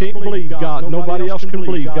 And you can't believe God. Nobody else can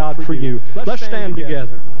believe God for you. Let's stand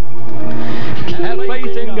together. Have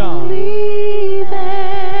faith in God. Believe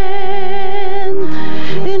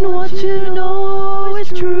in what you know is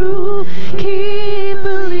true. Keep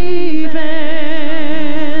believing.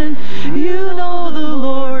 You know the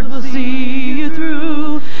Lord will see you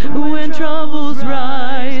through when troubles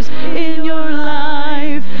rise in your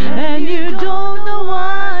life and you don't know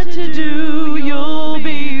what to do. You'll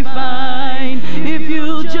be fine if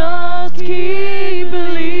you just keep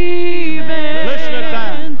believing. Listen at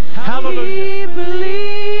that. Hallelujah. Keep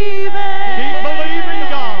believing. Keep believing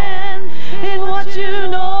God. In what you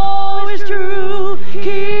know is true.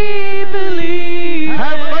 Keep believing.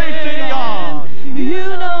 Have faith in God. You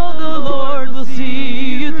know the Lord will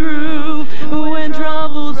see you through when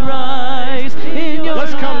troubles rise in your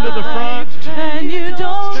Let's come to the front. and you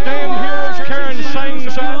don't Stand here as Karen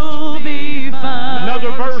sings that. you'll be fine.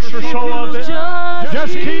 Another verse or so of it.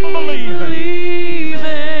 Just keep believing.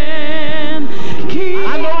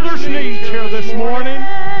 I know there's needs here this morning.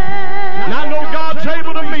 And I know God's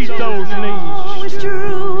able to meet those needs. It's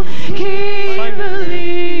true. Keep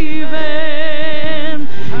believing.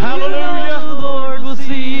 Hallelujah. The Lord will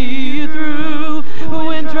see you through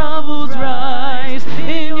when troubles rise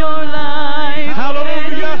in your life. Hallelujah.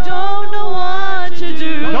 And you don't know what to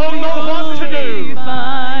do. Don't know what to do. You'll be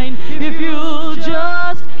fine if you'll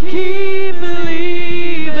just keep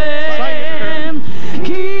believing.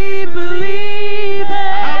 Keep believing.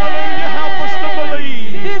 Hallelujah. Help us to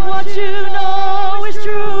believe. In what you know is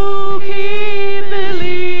true, keep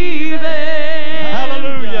believing.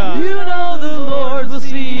 Hallelujah. You know the Lord will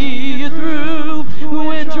see you through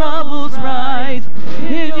when troubles rise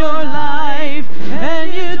in your life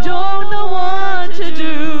and you don't know what to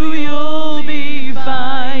do. You'll be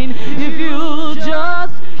fine if you'll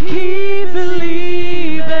just keep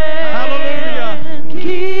believing. Hallelujah.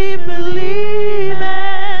 Keep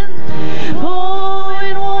believing. Oh,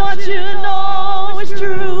 in what you know is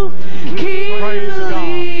true. Keep Praise God.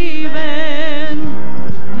 believing.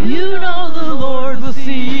 You know the Lord will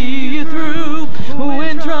see you through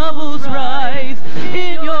when troubles rise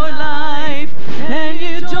in your life and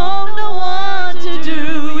you don't know what to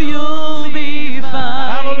do. You'll be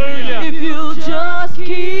fine. Hallelujah. If you'll just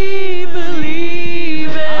keep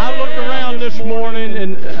believing. I look around this morning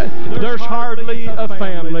and there's hardly a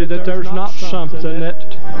family that there's not something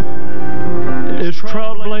that is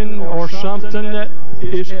troubling or something that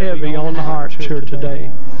is heavy on the hearts here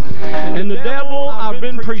today. And the devil, I've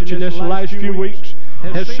been preaching this the last few weeks,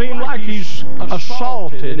 has seemed like he's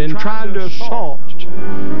assaulted and trying to assault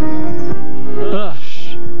us.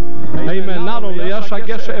 Amen. Not only us, I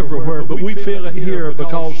guess everywhere, but we feel it here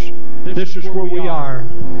because this is where we are,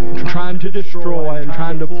 trying to destroy and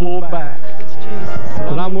trying to pull back. Jesus.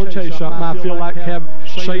 But I'm going to tell you something. I feel like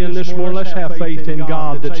saying this morning, let's have faith in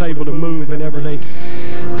God that's able to move and everything.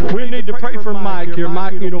 We need to pray for Mike here.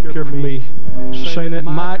 Mike, you don't care for me saying that.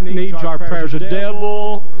 Mike needs our prayers. The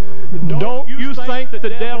devil, don't you think that the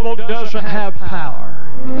devil doesn't have power?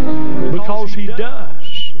 Because he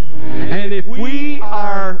does. And if we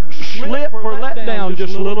are slip or let down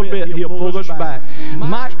just a little bit, he'll pull us back.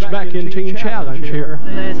 Mike's back in Teen Challenge here.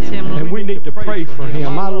 And we need to pray for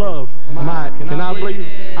him. I love Mike. And I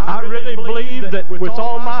really believe that with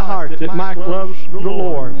all my heart that Mike loves the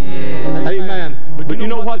Lord. Amen. But you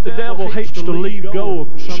know what? The devil hates to leave go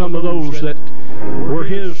of some of those that were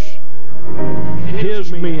his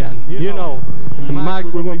men. You know. And Mike,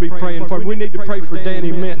 we're going to be praying for him. We need to pray for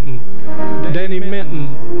Danny Minton. Danny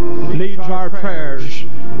Minton needs our prayers.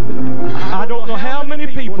 I don't know how many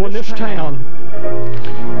people in this town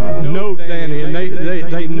know Danny, and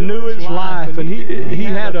they knew his life, and he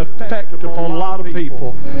had an effect upon a lot of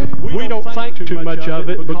people. We don't think too much of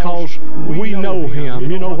it because we know him.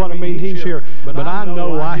 You know what I mean? He's here. But I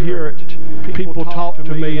know, I hear it. People talk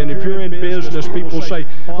to me, and if you're in business, people say,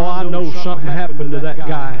 oh, I know something happened to that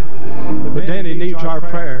guy. But Danny needs our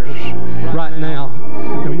prayers right now.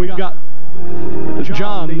 And we've got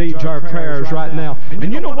John needs our prayers right now.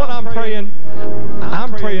 And you know what I'm praying?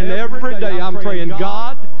 I'm praying every day. I'm praying,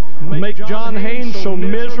 God, make John Haynes so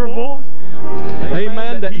miserable,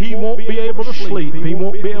 amen, that he won't be able to sleep. He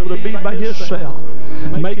won't be able to be by himself.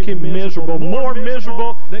 Make him miserable, more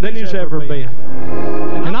miserable than he's ever been.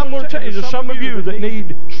 And I'm going to tell you, to some of you that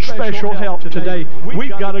need special help today,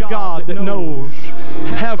 we've got a God that knows.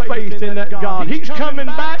 Have faith in that God. He's coming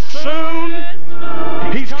back soon.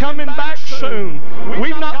 He's coming back soon.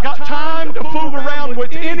 We've not got time to fool around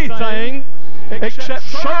with anything except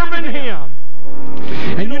serving Him.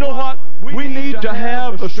 And you know what? We need to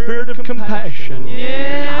have a spirit of compassion.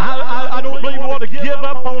 I don't believe we want to give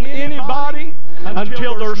up on anybody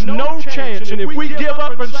until there's no chance. And if we give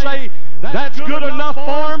up and say, that's good enough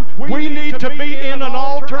for him, we need to be in an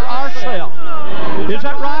altar ourselves. Is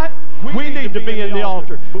that right? We need to be in the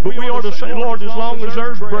altar. But we ought to say, Lord, as long as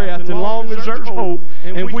there's breath and long as there's hope,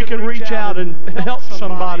 and we can reach out and help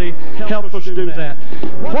somebody, help us do that.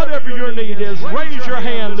 Whatever your need is, raise your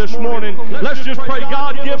hand this morning. Let's just pray,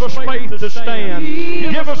 God, give us faith to stand.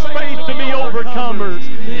 Give us faith to be overcomers.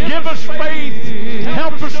 Give us faith.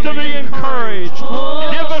 Help us to be encouraged.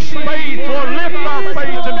 Give us faith, Lord. Lift our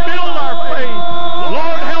faith and build our faith.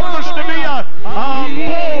 Lord, help us to be a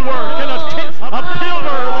bulwark and a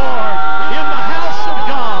pillar, Lord, in the house of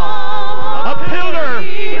God. A pillar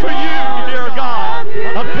for you, dear God.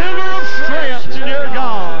 A pillar of strength, dear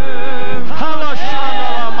God.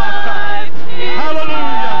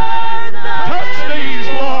 Hallelujah. Touch these,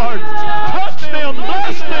 Lord. Touch them.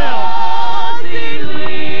 Bless them.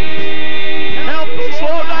 Help us,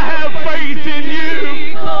 Lord, to have faith in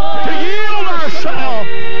you.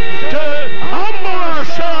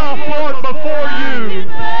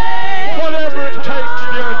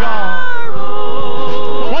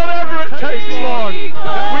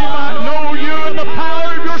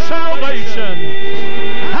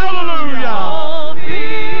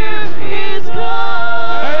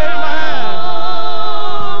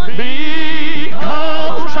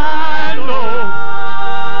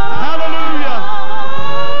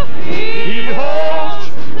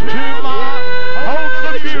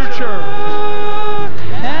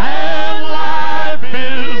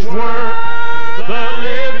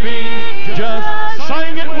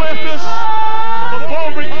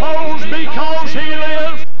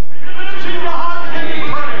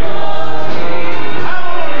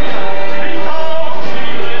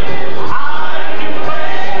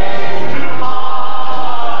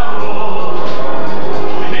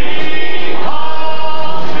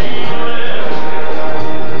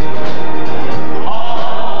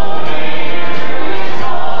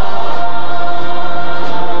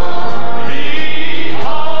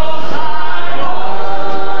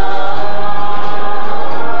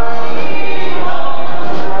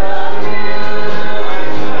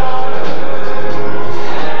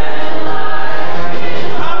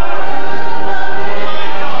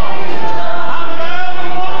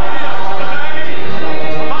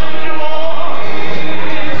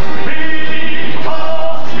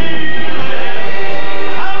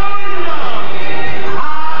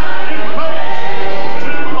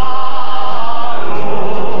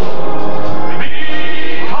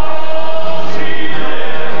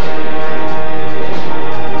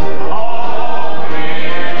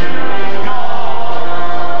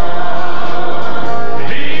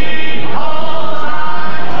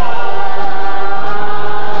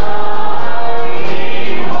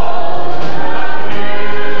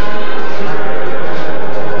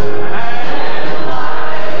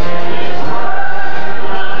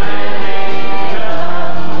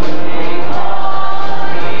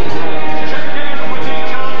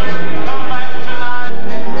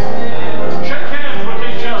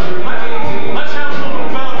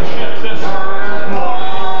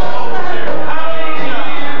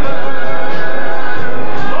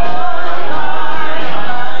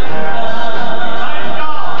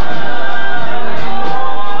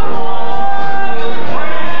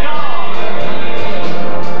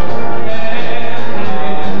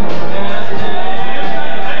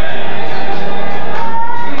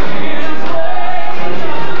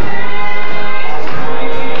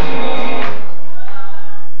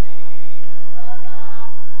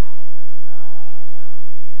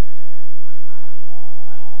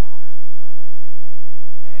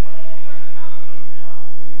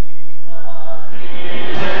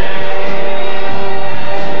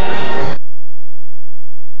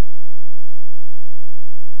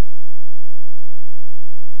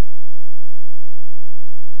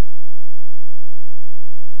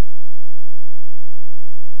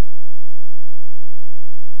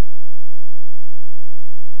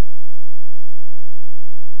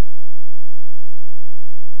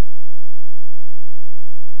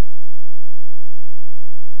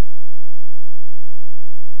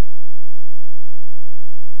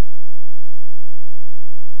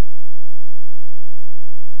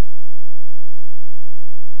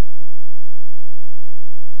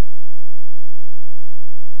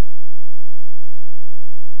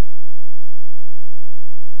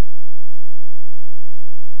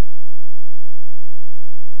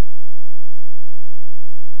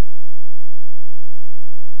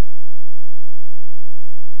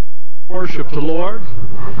 worship the Lord.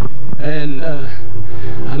 And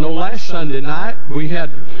I know last Sunday night we had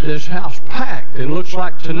this house packed, and it looks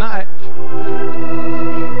like tonight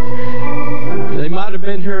they might have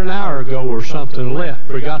been here an hour ago or something, left.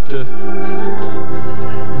 Forgot to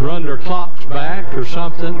run their clocks back or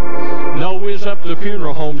something. No, we was up to the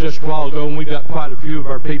funeral home just a while ago, and we got quite a few of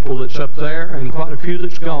our people that's up there and quite a few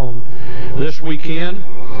that's gone this weekend.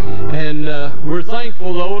 And we're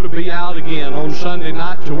thankful, though, to be out again on Sunday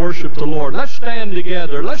night to worship the Lord. Let's stand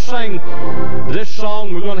together. Let's sing this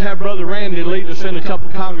song. We're going to have Brother Randy lead us in a couple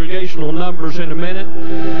congregational numbers in a minute.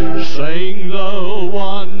 Sing the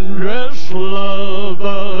wondrous love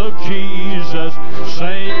of Jesus.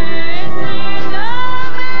 Sing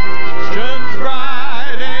nations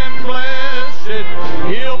bright and blessed.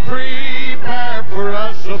 He'll prepare for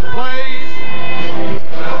us a place.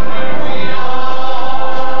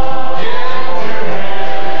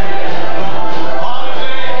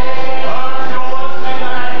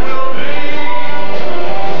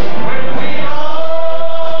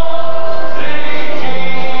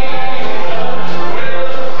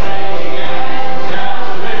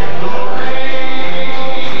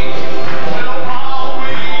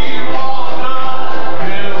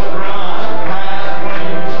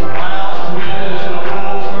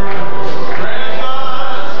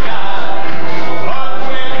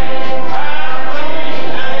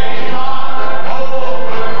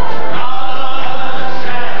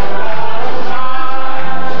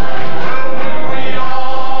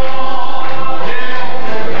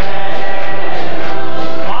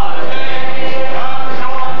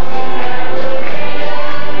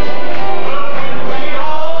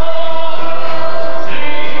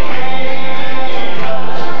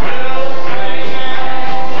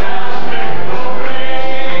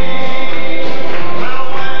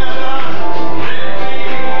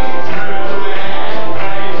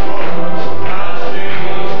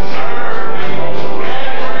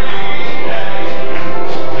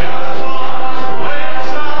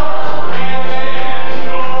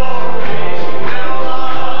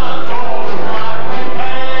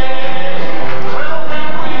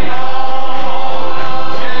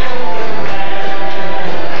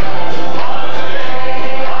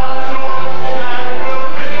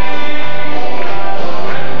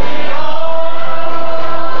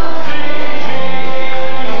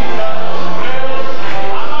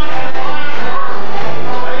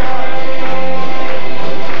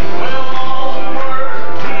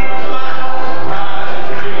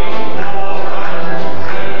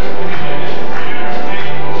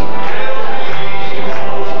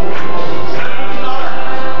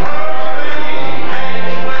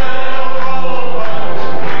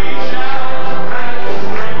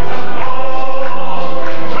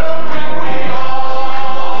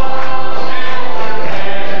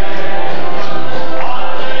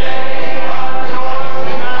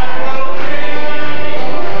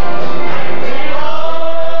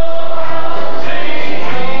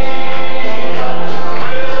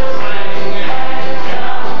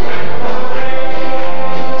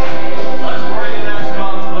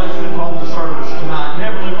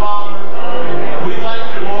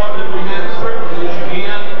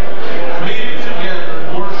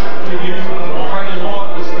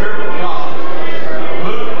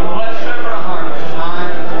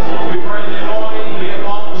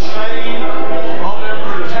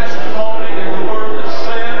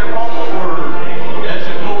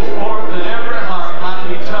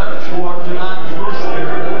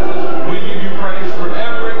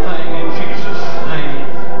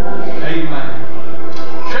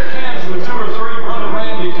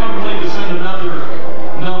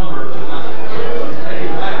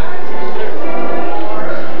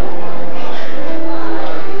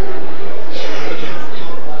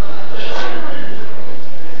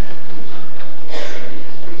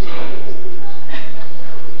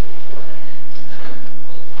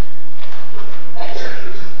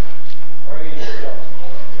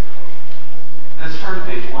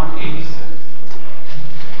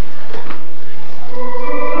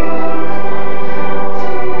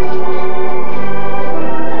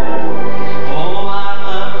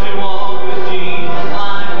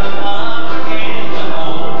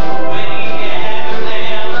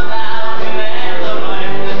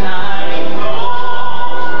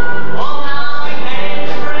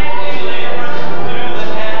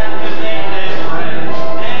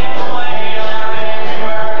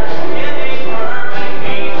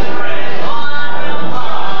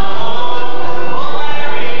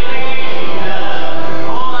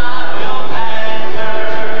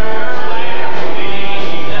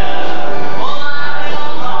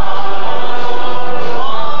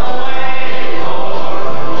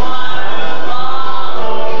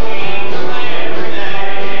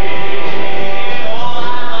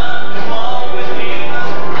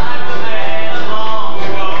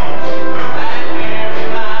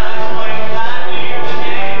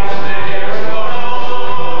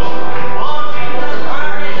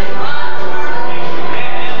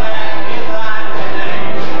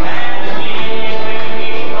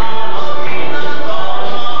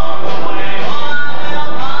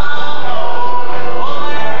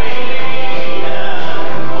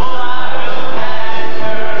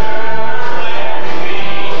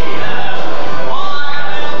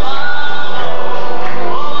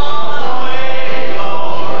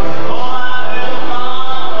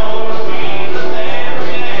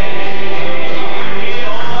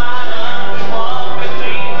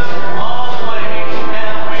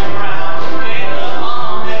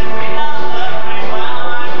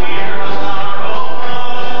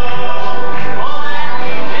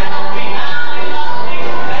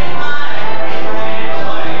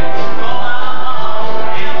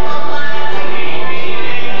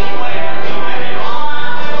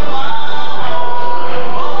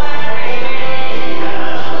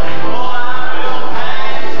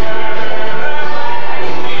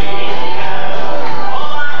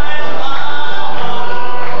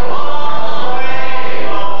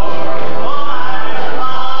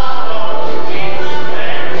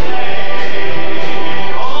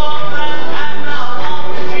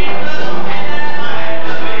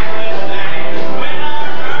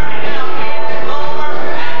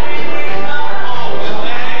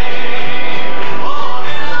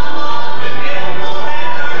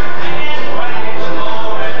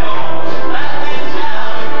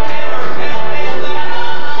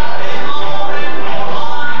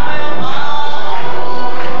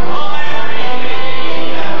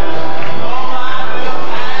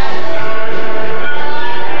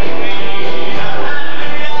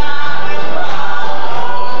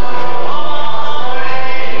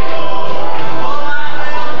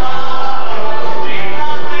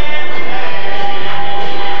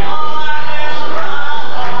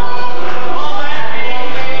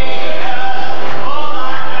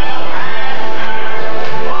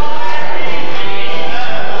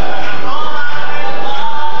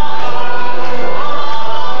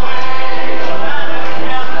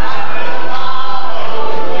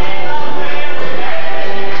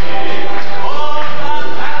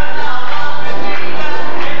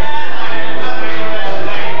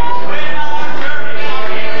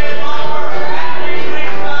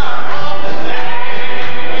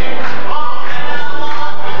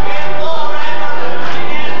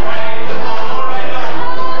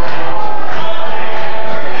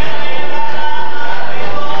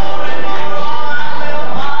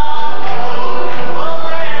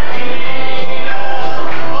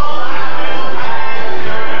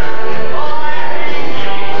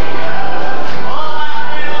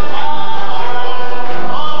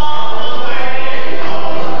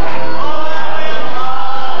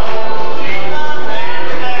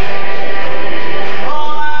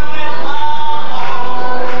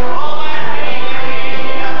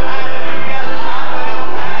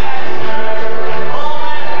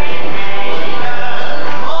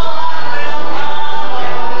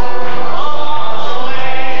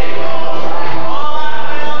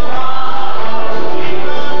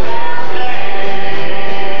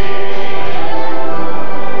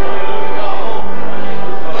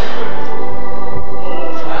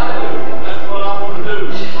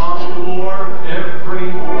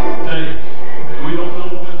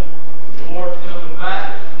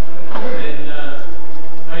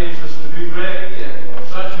 be ready at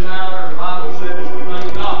such an hour, the Bible says, to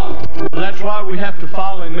thank God. That's why we have to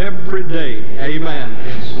follow Him every day.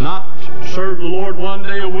 Amen. Not serve the Lord one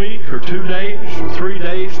day a week or 2 days or 3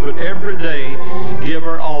 days, but every day give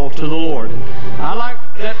our all to the Lord. I like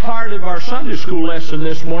that part of our Sunday school lesson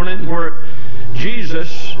this morning where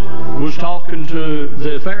Jesus was talking to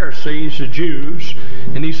the Pharisees, the Jews,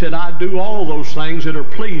 and He said, I do all those things that are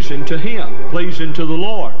pleasing to Him, pleasing to the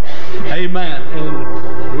Lord. Amen.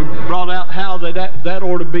 And we brought out how that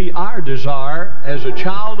ought to be our desire as a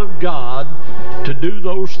child of God, to do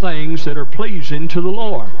those things that are pleasing to the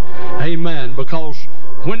Lord. Amen. Because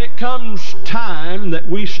when it comes time that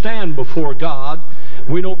we stand before God,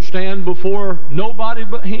 we don't stand before nobody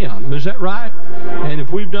but Him. Is that right? And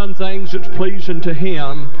if we've done things that's pleasing to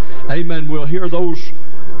Him, amen, we'll hear those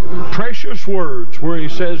precious words where He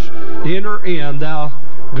says, enter in, thou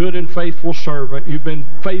good and faithful servant. You've been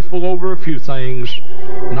faithful over a few things,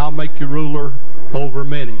 and I'll make you ruler over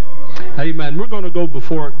many. Amen. We're going to go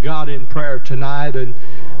before God in prayer tonight and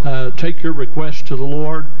take your request to the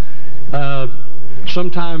Lord.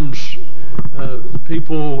 Sometimes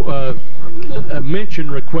people mention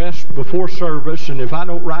requests before service, and if I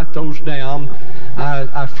don't write those down,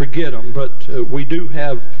 I forget them. But we do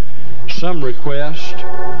have some requests,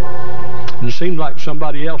 and it seemed like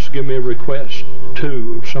somebody else gave me a request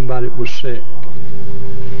too, if somebody was sick.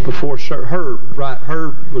 Before Herb, right?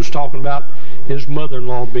 Herb was talking about his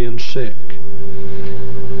mother-in-law being sick.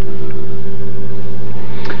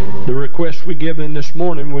 The request we give in this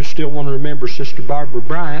morning, we still want to remember Sister Barbara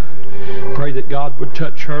Bryant. Pray that God would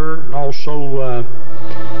touch her, and also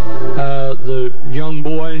the young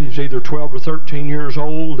boy, he's either 12 or 13 years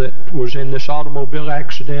old, that was in this automobile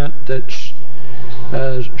accident. That's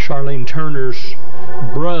Charlene Turner's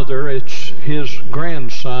brother. It's his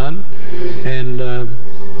grandson, and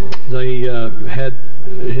they had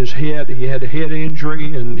his head, he had a head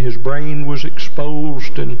injury, and his brain was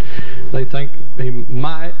exposed, and they think he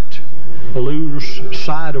might lose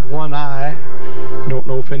sight of one eye. Don't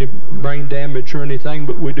know if any brain damage or anything,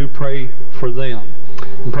 but we do pray for them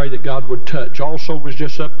and pray that God would touch. Also was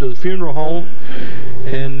just up to the funeral home,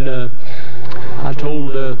 and I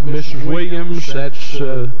told Mrs. Williams, that's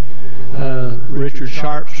Richard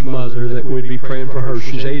Sharp's mother, that we'd be praying for her.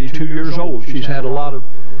 She's 82 years old. She's had a lot of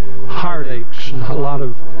heartaches and a lot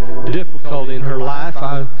of difficulty in her life.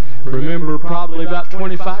 I remember probably about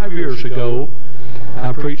 25 years ago,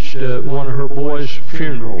 I preached one of her boys'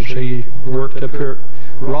 funerals. He worked up here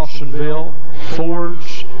at Rawsonville,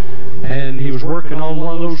 Ford's, and he was working on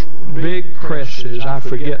one of those big presses. I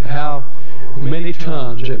forget how many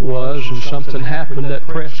tons it was, and something happened. That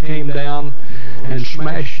press came down and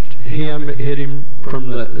smashed him. It hit him from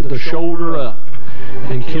the shoulder up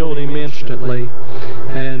and killed him instantly.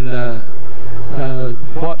 And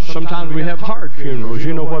sometimes we have hard funerals.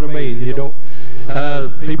 You know what I mean? You don't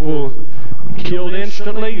people killed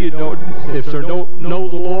instantly. You don't, if they don't know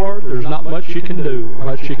the Lord, there's not much you can do,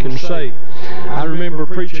 much you can say. I remember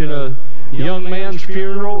preaching a young man's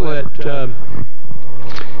funeral that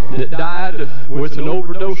died with an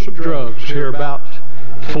overdose of drugs here about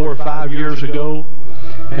 4 or 5 years ago,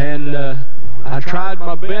 and I tried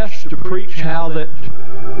my best to preach how that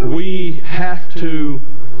we have to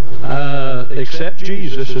accept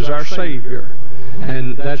Jesus as our Savior.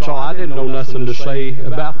 And that's all. I didn't know nothing to say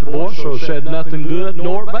about the boy, so I said nothing good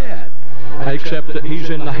nor bad, except that he's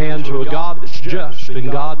in the hands of a God that's just,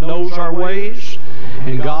 and God knows our ways,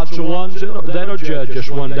 and God's the ones that'll judge us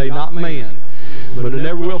one day, not man. But I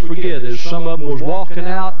never will forget, as some of them was walking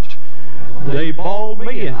out, they bawled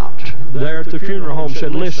me out there at the funeral home,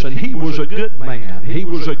 said, listen, he was a good man, he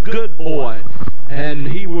was a good boy, and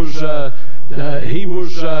he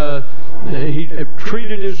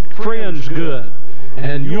treated his friends good,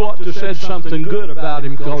 and you ought to have said something good about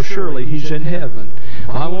him, because surely he's in heaven.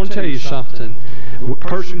 I want to tell you something. A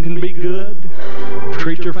person can be good,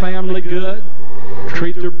 treat their family good,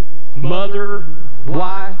 treat their mother,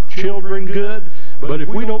 wife, children good, but if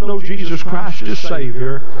we don't know Jesus Christ as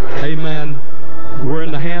Savior, amen, we're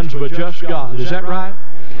in the hands of a just God. Is that right?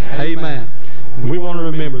 Amen. We want to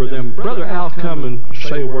remember them. Brother Al, come and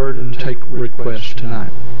say a word and take requests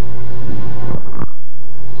tonight.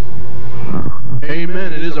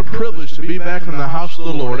 Amen. It is a privilege to be back in the house of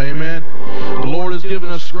the Lord. Amen. The Lord has given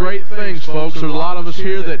us great things, folks. There's a lot of us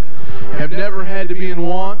here that have never had to be in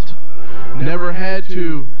want, never had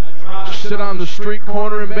to sit on the street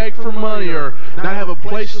corner and beg for money, or not have a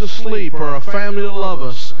place to sleep, or a family to love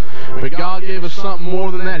us. But God gave us something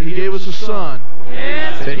more than that. He gave us a Son,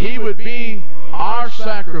 that He would be our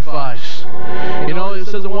sacrifice. You know, it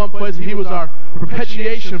says in one place that He was our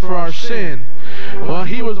propitiation for our sin. Well,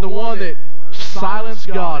 He was the one that silence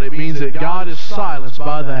God, it means that God is silenced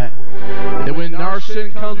by that. And when our sin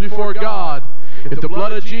comes before God, if the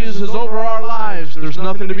blood of Jesus is over our lives, there's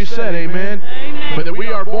nothing to be said, amen? But that we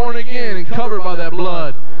are born again and covered by that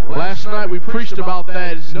blood. Last night we preached about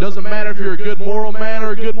that. It doesn't matter if you're a good moral man or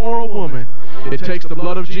a good moral woman. It takes the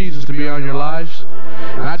blood of Jesus to be on your lives.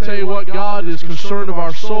 And I tell you what, God is concerned of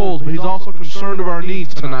our souls, but He's also concerned of our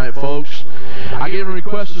needs tonight, folks. I gave a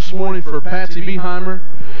request this morning for Patsy Beheimer.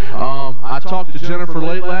 I talked to Jennifer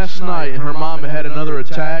late last night, and her mom had another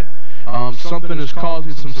attack. Something is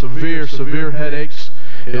causing some severe headaches.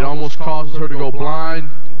 It almost causes her to go blind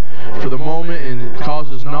for the moment, and it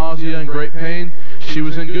causes nausea and great pain. She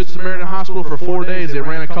was in Good Samaritan Hospital for 4 days. They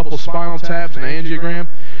ran a couple spinal taps and an angiogram.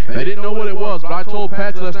 They didn't know what it was, but I told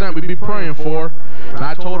Patsy last night we'd be praying for her. And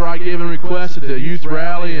I told her I gave a request at the youth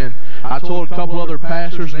rally, and I told a couple other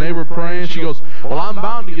pastors, and they were praying. She goes, well, I'm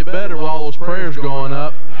bound to get better with all those prayers going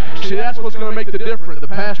up. See, that's what's going to make the difference. The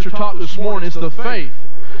pastor talked this morning. It's the faith.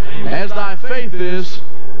 As thy faith is,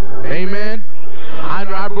 amen.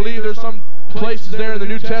 I believe there's some places there in the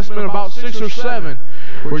New Testament, about 6 or 7,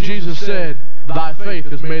 where Jesus said, thy faith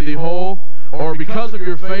has made thee whole, or because of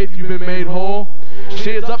your faith you've been made whole.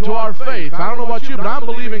 See, it's up to our faith. I don't know about you, but I'm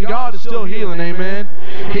believing God is still healing, amen.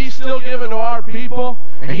 He's still giving to our people,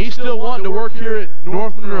 and He's still wanting to work here at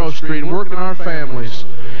North Monroe Street and work in our families.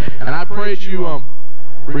 And I pray that you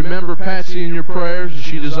remember Patsy in your prayers, and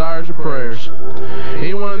she desires your prayers.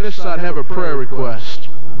 Anyone on this side have a prayer request?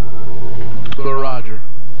 Brother Roger.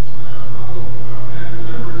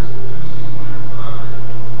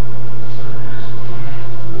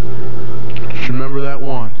 Just remember that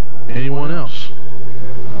one. Anyone else?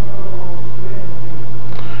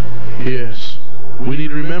 Yes. We need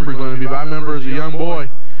to remember Glenn. I remember as a young boy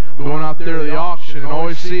going out there to the auction and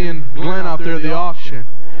always seeing Glenn out there at the auction.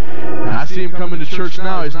 And I see him coming to church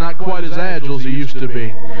now. He's not quite as agile as he used to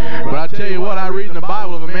be. But I tell you what, I read in the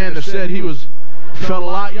Bible of a man that said he felt a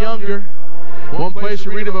lot younger. One place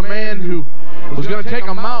we read of a man who was going to take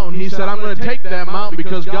a mountain. He said, I'm going to take that mountain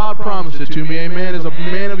because God promised it to me. Amen. As a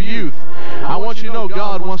man of youth, I want you to know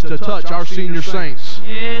God wants to touch our senior saints.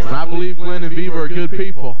 And I believe Glenn and Viva are good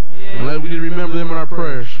people. And we need to remember them in our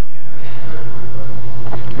prayers.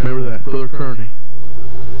 Remember that. Brother Kearney.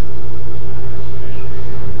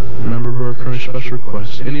 Remember Brother Kearney's special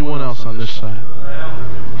request. Anyone else on this side?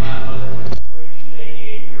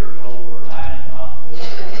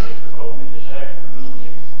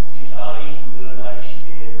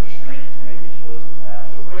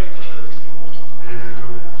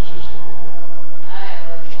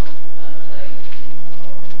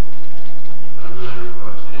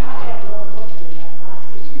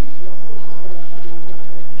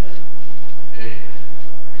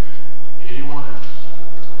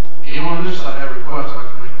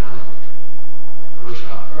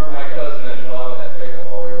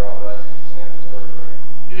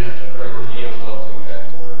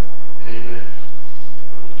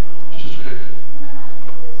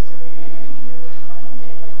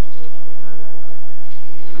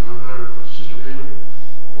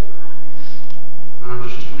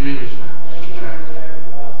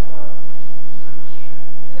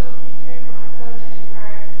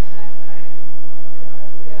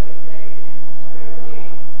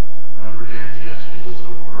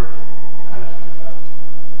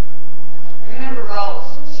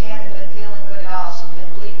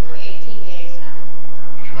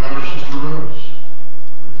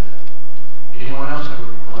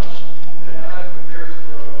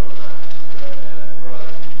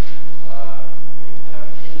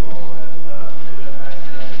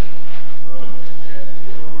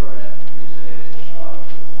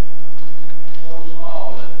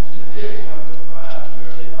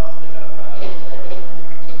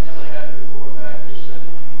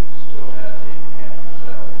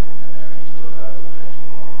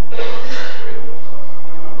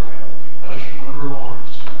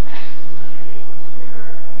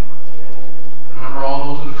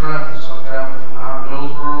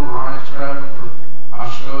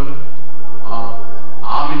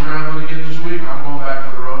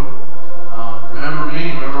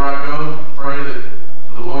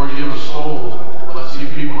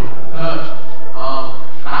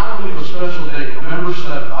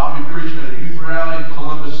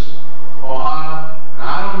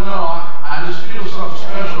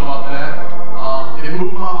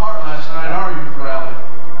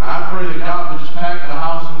 Pack the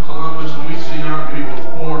house in Columbus.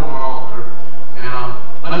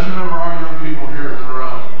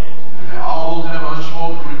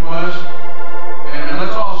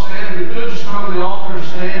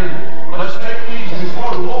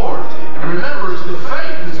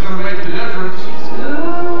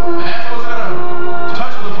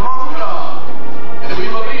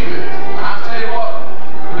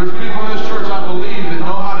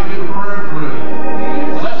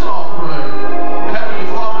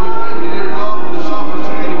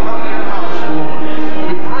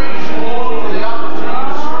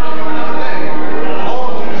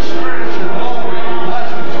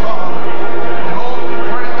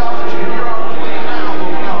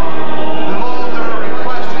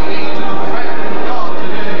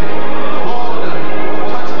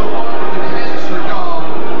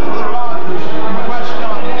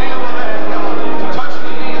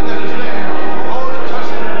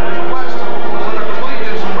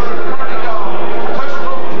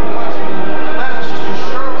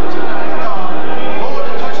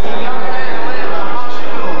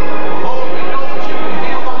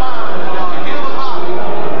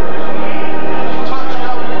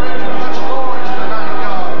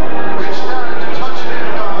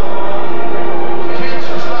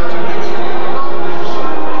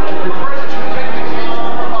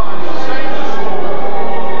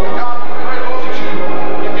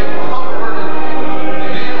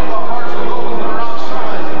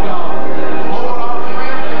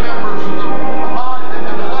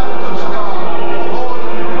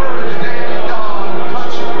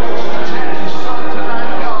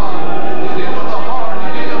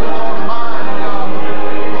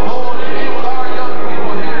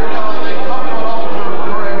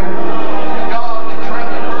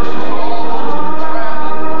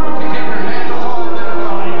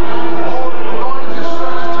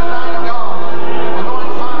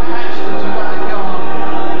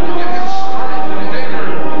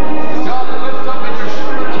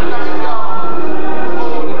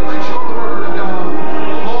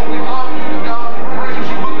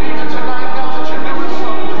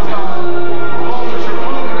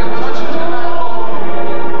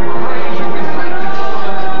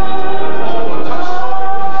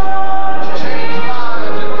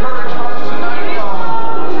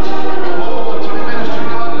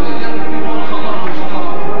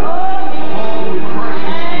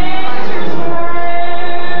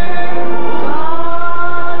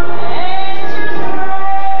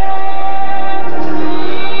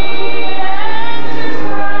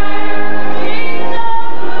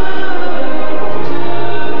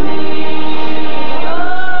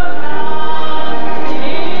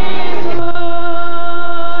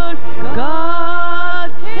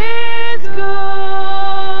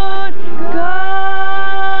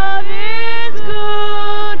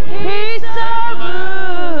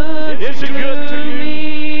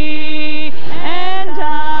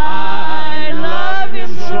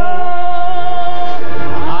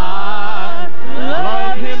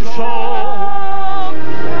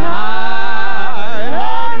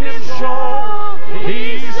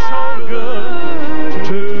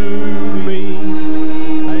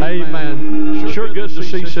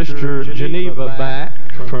 see Sister Geneva back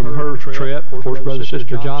from her trip. Of course, Brother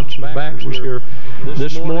Sister Johnson Bax was here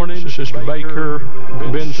this morning. Sister Baker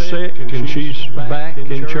been sick, and she's back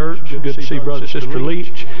in church. Good to see Brother Sister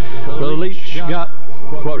Leach. Brother Leach got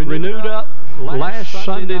renewed up last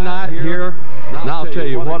Sunday night here. And I'll tell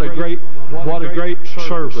you what a great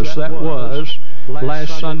service that was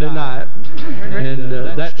last Sunday night.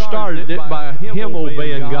 And that started it by him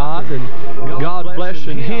obeying God and God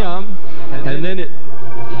blessing him, and then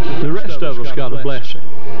the rest of us got a blessing.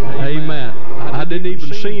 Amen. I didn't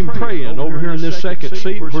even see him praying over here in this second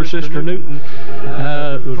seat where Sister Newton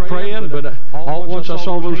was praying, but all once I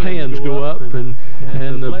saw those hands go up and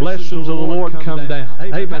the blessings of the Lord come down.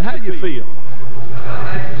 Amen. How do you feel?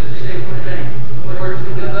 I have to say one thing. The Lord's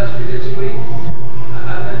been good us this week.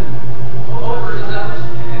 I've been overzealous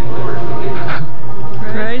and the Lord's been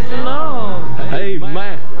good. Praise the Lord.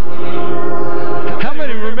 Amen. How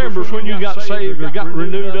many remembers when you got saved or got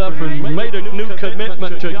renewed up and made a new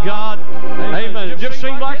commitment to God? Amen. It just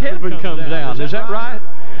seemed like heaven come down. Is that right?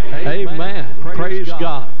 Amen. Praise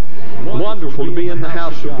God. Wonderful to be in the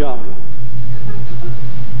house of God.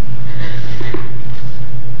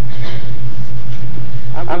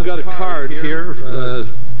 I've got a card here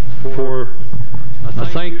for a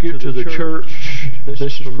thank you to the church. This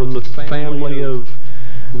is from the family of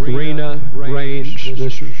Rena Raines.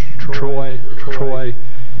 This is Troy. Troy,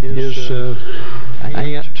 his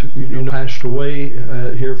aunt, passed away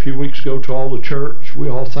here a few weeks ago. To all the church, we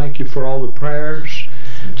all thank you for all the prayers.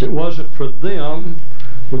 If it wasn't for them,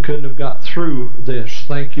 we couldn't have got through this.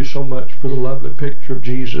 Thank you so much for the lovely picture of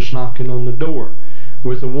Jesus knocking on the door.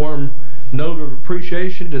 With a warm note of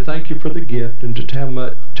appreciation, to thank you for the gift and to tell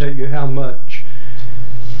you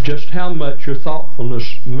just how much your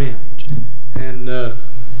thoughtfulness meant. And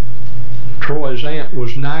Troy's aunt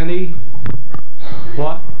was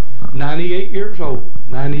 98 years old.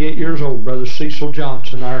 98 years old. Brother Cecil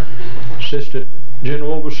Johnson, our assistant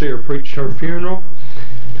general overseer, preached her funeral.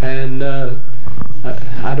 And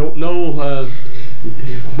I don't know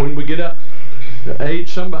when we get up to age,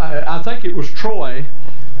 somebody, I think it was Troy,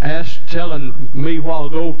 telling me a while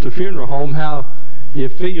ago at the funeral home how you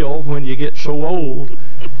feel when you get so old,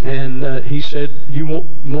 and he said, you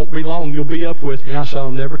won't be long, you'll be up with me. I said, I'll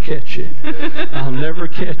never catch you. I'll never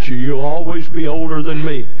catch you. You'll always be older than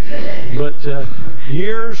me. But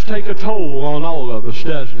years take a toll on all of us,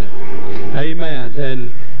 doesn't it? Amen.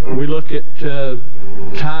 And we look at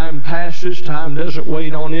time passes, time doesn't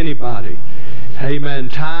wait on anybody. Amen.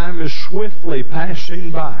 Time is swiftly passing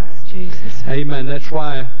by. Jesus. Amen. That's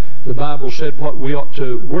why the Bible said what we ought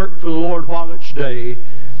to work for the Lord while it's day.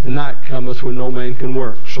 The night cometh when no man can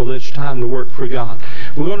work. So it's time to work for God.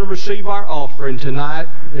 We're going to receive our offering tonight.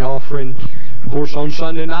 The offering, of course, on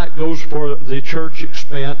Sunday night goes for the church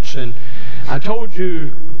expense. And I told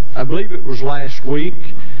you, I believe it was last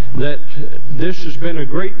week, that this has been a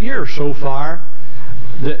great year so far.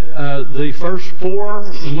 The first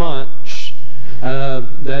 4 months,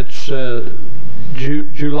 that's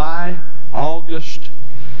July, August,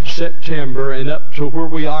 September, and up to where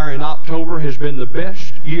we are in October, has been the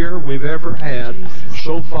best year we've ever had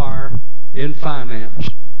so far in finance,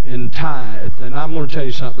 in tithe. And I'm going to tell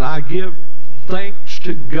you something. I give thanks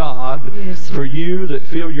to God for you that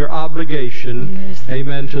feel your obligation,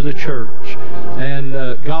 amen, to the church. And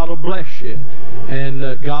God will bless you. And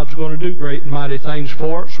God's going to do great and mighty things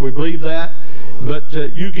for us. We believe that. But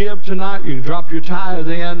you give tonight. You can drop your tithe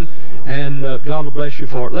in, and God will bless you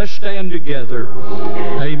for it. Let's stand together.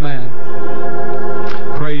 Amen.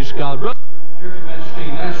 Praise God. Brother Jerry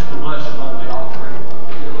Benstein, that's the blessing on the offering.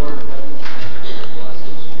 Dear Lord,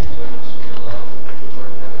 blessings, goodness, and love. Lord,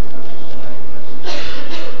 heaven, touch us tonight.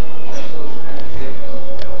 Bless those who have to give, those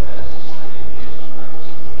who don't have. In Jesus Christ.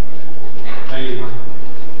 Amen.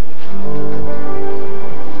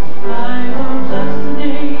 I will bless the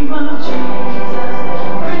name of Jesus.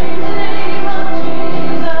 Praise the name of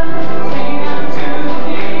Jesus. Sing unto the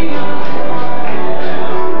King of Israel.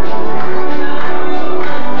 I will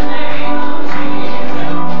bless the name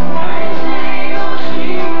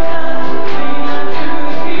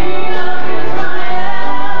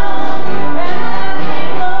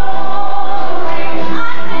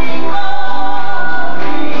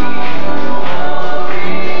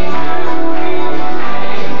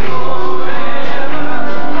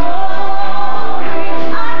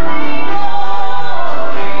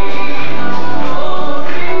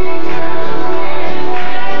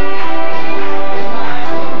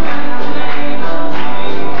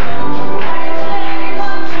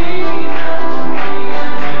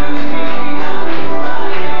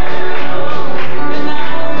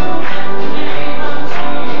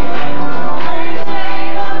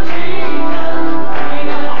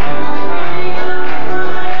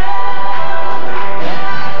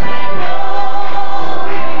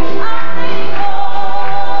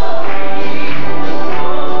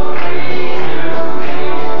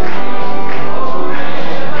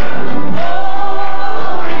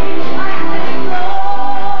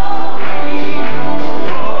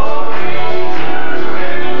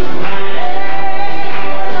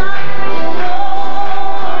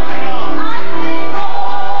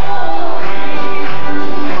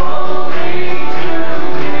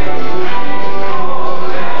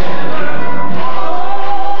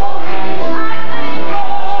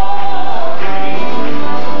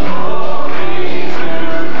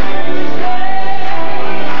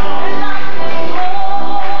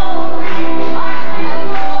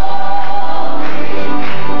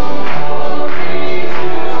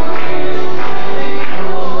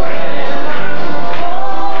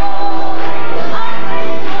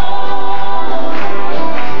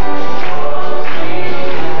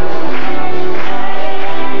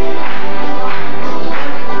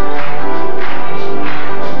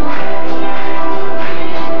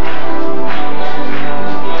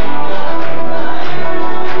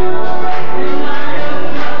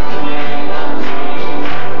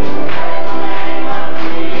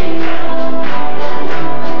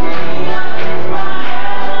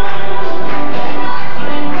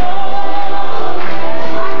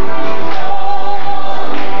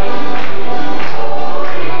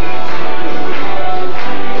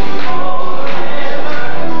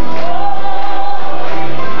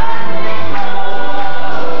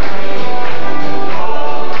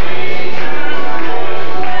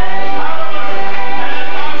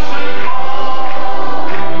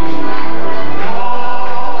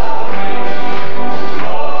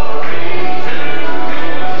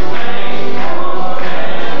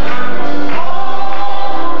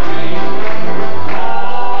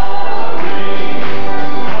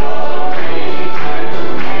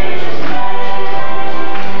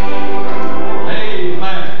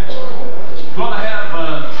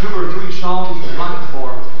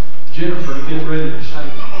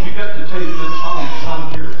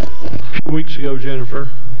ago, Jennifer?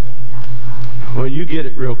 Well, you get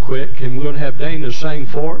it real quick, and we're going to have Dana sing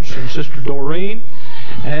for us, and Sister Doreen.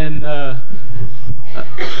 And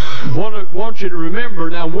want you to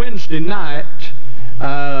remember now, Wednesday night,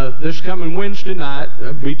 this coming Wednesday night,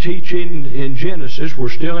 I'll be teaching in Genesis. We're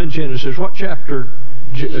still in Genesis. What chapter,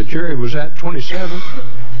 Jerry, was that? 27th?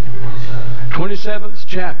 27th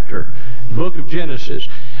chapter, book of Genesis.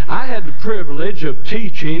 I had the privilege of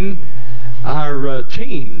teaching our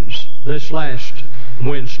teens this last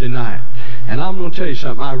Wednesday night. And I'm going to tell you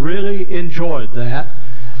something. I really enjoyed that.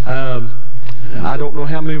 I don't know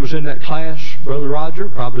how many was in that class, Brother Roger,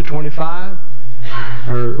 probably 25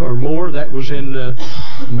 or more. That was in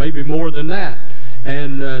maybe more than that.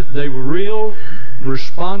 And they were real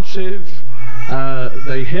responsive.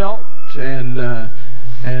 They helped, and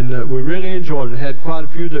we really enjoyed it. Had quite a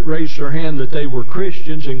few that raised their hand that they were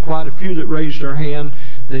Christians, and quite a few that raised their hand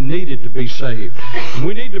they needed to be saved. And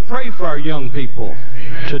we need to pray for our young people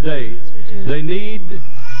today. They need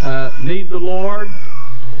the Lord.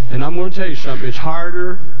 And I'm going to tell you something. It's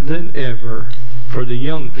harder than ever for the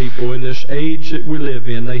young people in this age that we live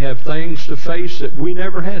in. They have things to face that we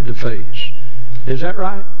never had to face. Is that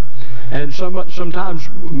right? And sometimes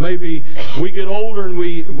maybe we get older and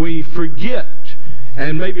we forget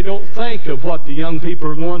and maybe don't think of what the young people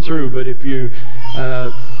are going through. But if you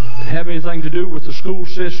have anything to do with the school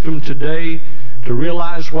system today, to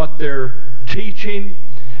realize what they're teaching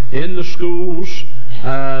in the schools,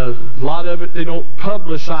 a lot of it, they don't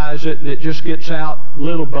publicize it, and it just gets out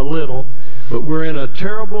little by little. But we're in a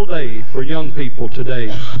terrible day for young people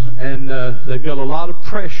today, and they've got a lot of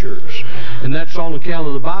pressures, and that's on account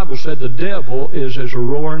of the Bible said the devil is as a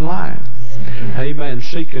roaring lion. Amen.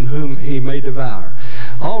 Seeking whom he may devour.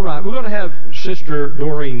 All right, we're going to have Sister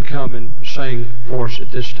Doreen come and sing for us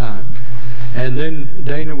at this time, and then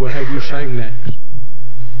Dana will have you sing next.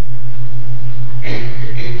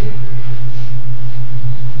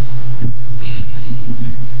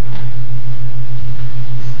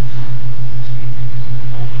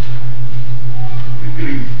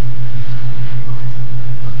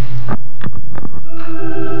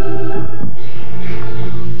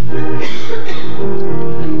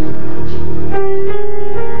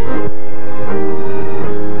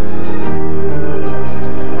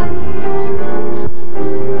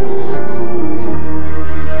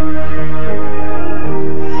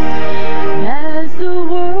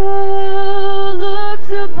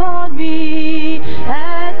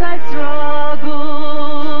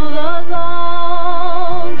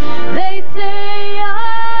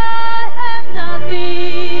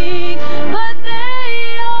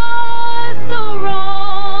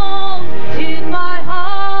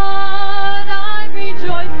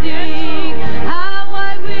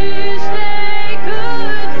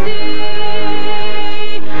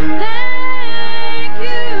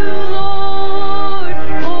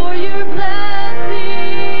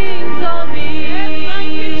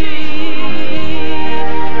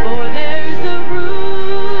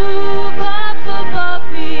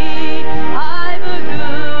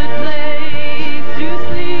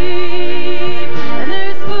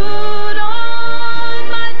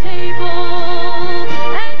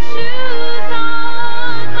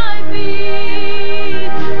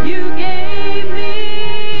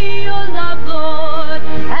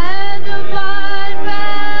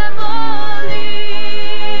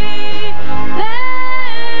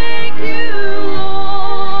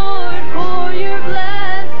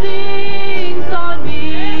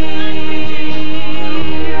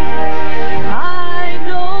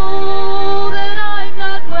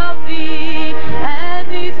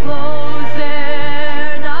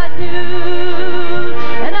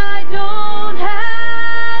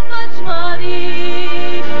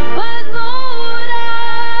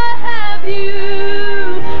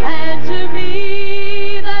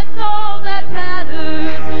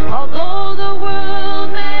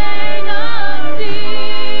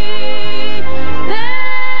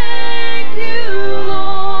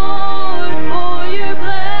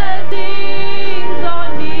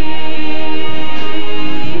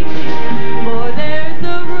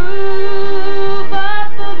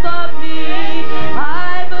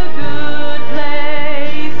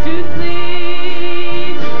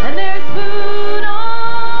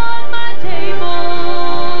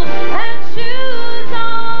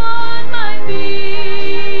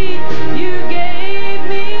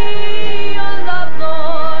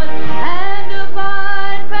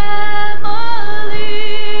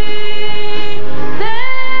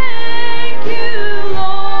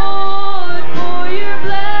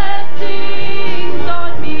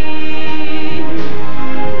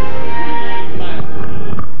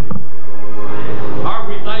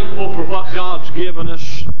 given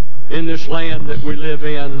us in this land that we live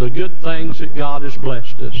in, the good things that God has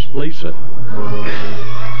blessed us. Lisa? I want to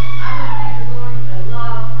thank the Lord for the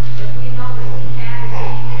love that we know that we have in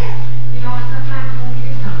Jesus. You know, and sometimes when we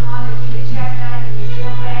do something wrong and we get chastised and we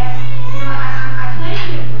feel bad, you know, I thank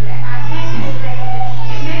Him for that. I thank Him for that.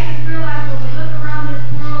 It makes us realize when we look around this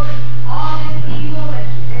world and all this evil and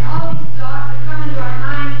all these thoughts that come into our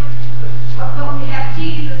minds, but we have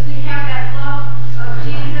Jesus, we have that love of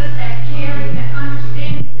Jesus, that caring, that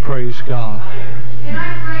understanding. Praise God. And I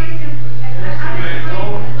praise Him. I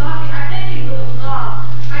thank Him for the love.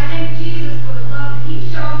 I thank Jesus for the love that He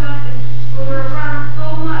shows us, and when we're around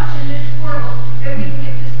so much in this world that we can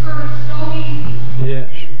get discouraged so easy. Yes.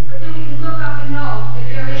 But then we can look up and know that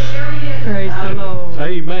there He is. Praise the Lord.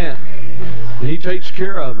 Amen. And He takes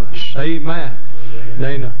care of us. Amen.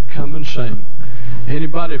 Dana, come and sing.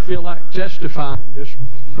 Anybody feel like testifying? Just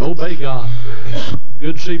obey God.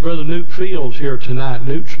 Good to see Brother Newt Fields here tonight.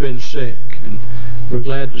 Newt's been sick, and we're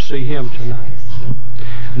glad to see him tonight.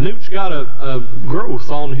 Newt's got a growth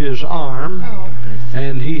on his arm,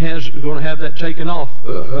 and he has going to have that taken off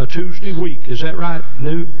Tuesday week. Is that right,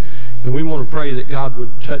 Newt? And we want to pray that God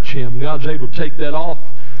would touch him. God's able to take that off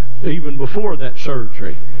even before that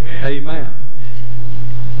surgery. Amen.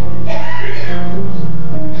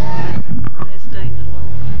 Bless Dana,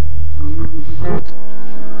 Lord.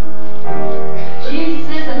 Jesus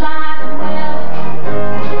is alive and well.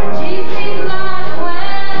 Jesus is alive and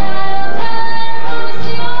well. Tell everyone to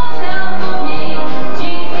sing on, tell for me.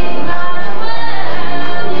 Jesus is alive and well.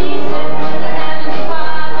 He said with the Heavenly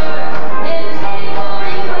Father, there's waiting for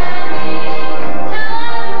you and me. Tell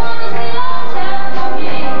everyone to sing on, tell for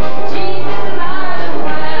me. Jesus is alive and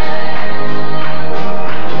well.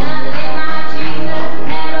 Now that in my Jesus,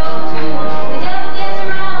 head over to the devil gets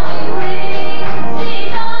around with wings.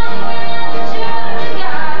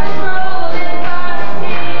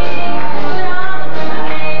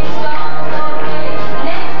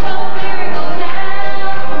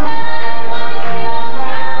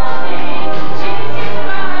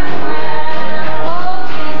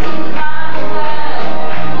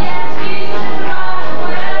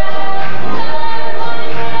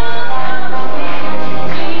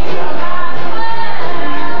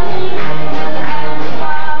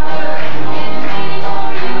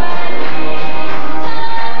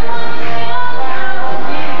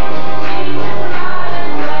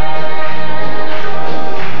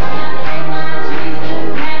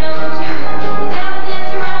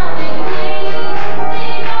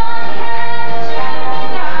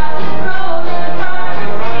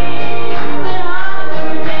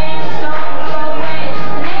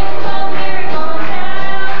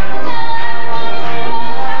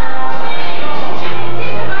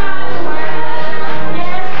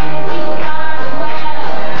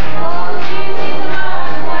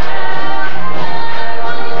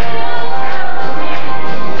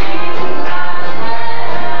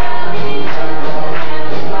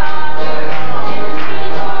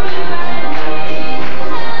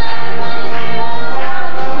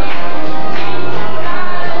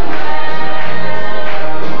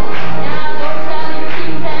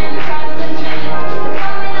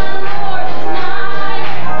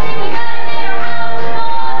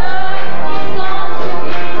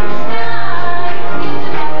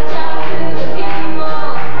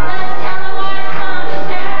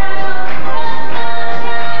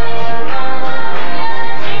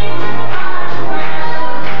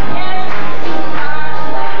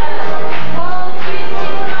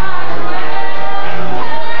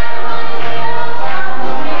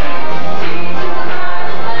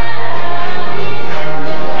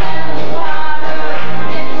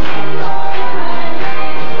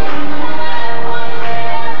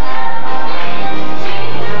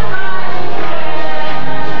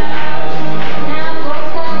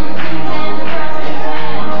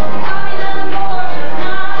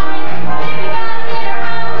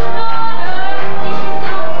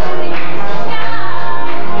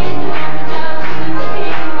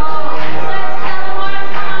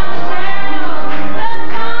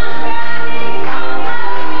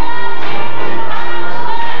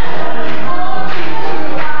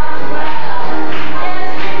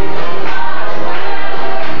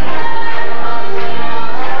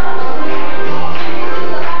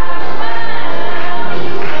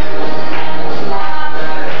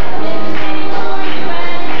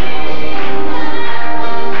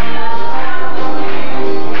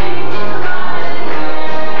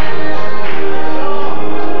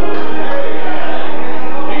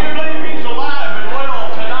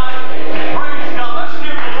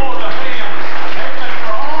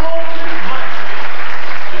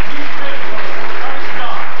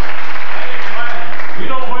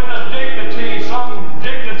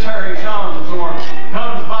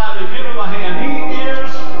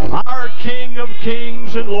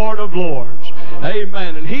 of Lords.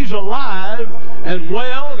 Amen. And He's alive and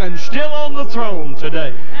well and still on the throne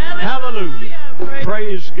today. Hallelujah.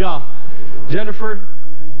 Praise God. Jennifer,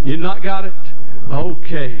 you not got it?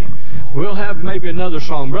 Okay. We'll have maybe another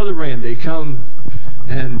song. Brother Randy, come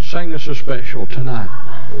and sing us a special tonight.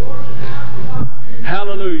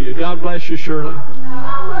 Hallelujah. God bless you, Shirley.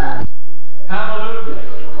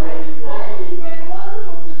 Hallelujah.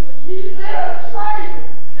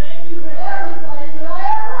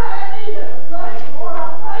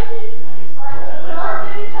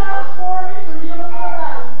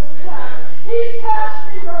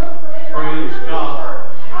 Praise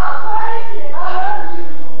God.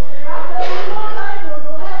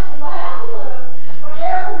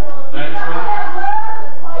 That's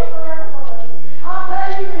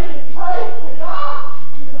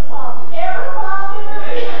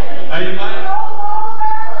Amen.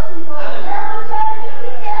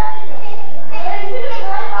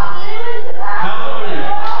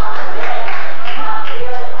 Hallelujah.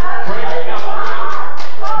 Praise God.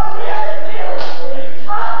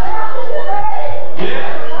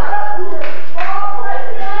 Yeah.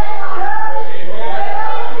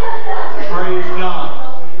 Praise God.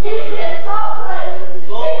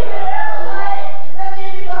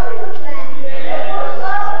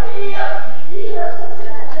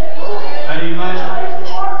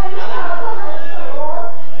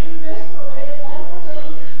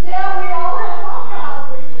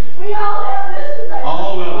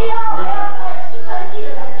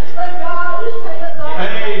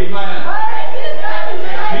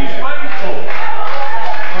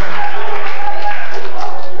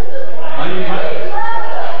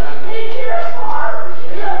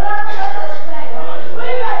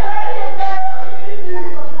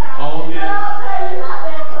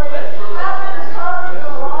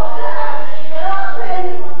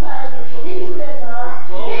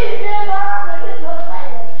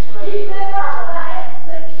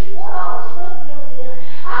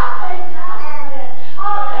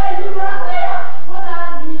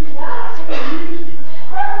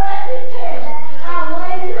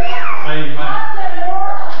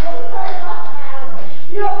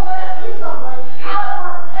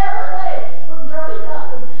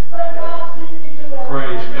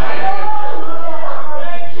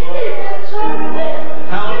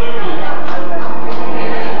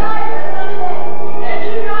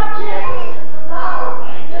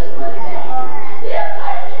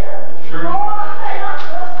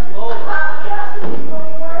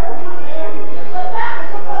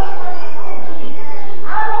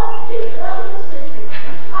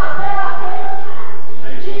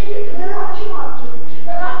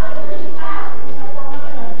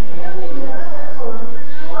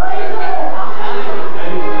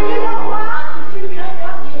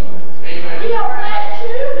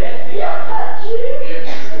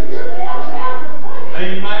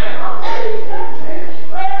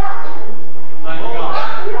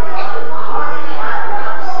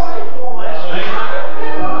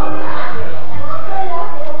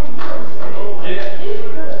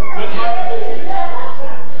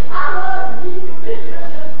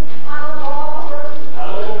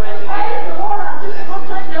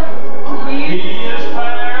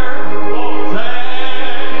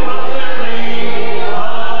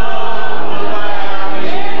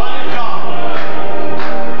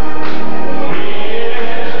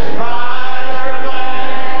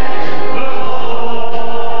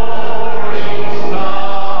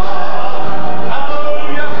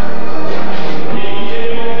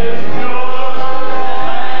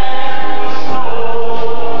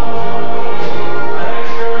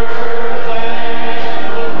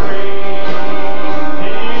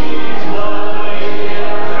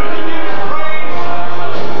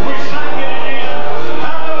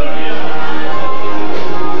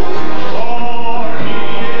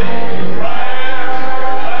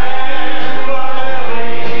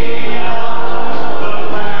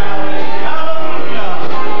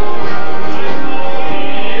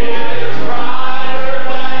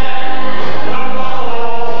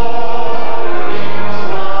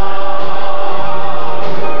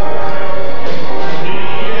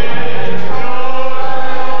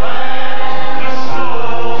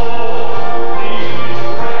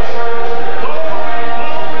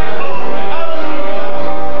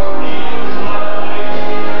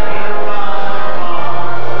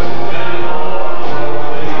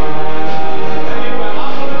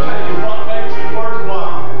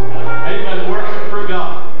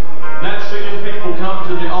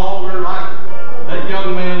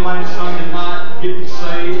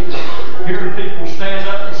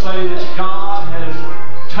 say that God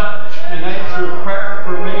has touched and answered prayer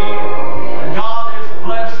for me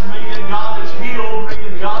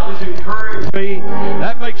encourage me,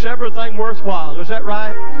 that makes everything worthwhile. Is that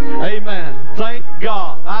right? Amen. Thank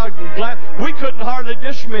God. I'm glad. We couldn't hardly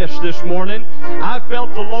dismiss this morning. I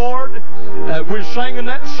felt the Lord. We're singing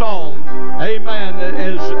that song. Amen.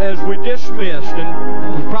 As we dismissed,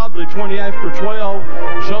 and probably 20 after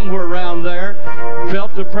 12, somewhere around there,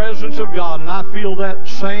 felt the presence of God, and I feel that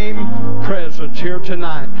same presence here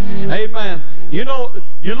tonight. Amen. You know,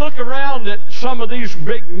 you look around at some of these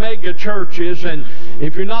big mega churches, and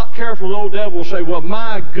if you're not careful, the old devil will say, well,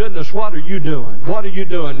 my goodness, what are you doing? What are you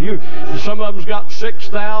doing? Some of them's got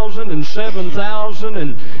 6,000 and 7,000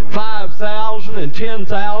 and 5,000 and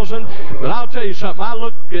 10,000. But I'll tell you something. I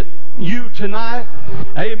look at you tonight,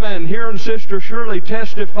 amen, hearing Sister Shirley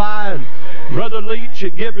testify, and Brother Leach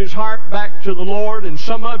had give his heart back to the Lord, and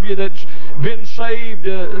some of you that's been saved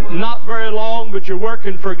not very long, but you're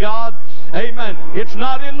working for God. Amen. It's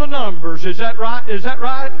not in the numbers. Is that right? Is that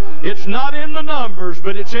right? It's not in the numbers,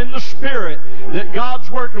 but it's in the Spirit that God's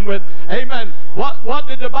working with. Amen. What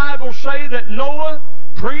did the Bible say that Noah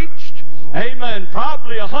preached? Amen.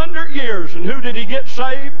 Probably 100 years. And who did he get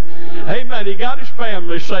saved? Amen. He got his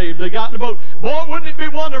family saved. They got in the boat. Boy, wouldn't it be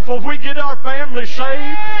wonderful if we get our family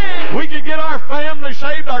saved? We could get our family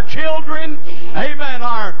saved, our children, amen,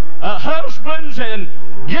 our husbands, and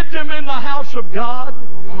get them in the house of God.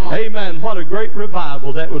 Amen. What a great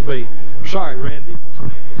revival that would be. Sorry, Randy.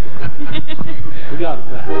 We got it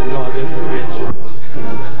back. No, I didn't forget you.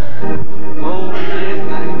 Oh, E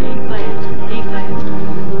flat. E flat.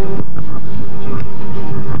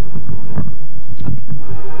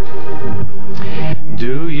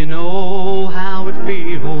 Do you know how it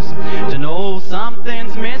feels to know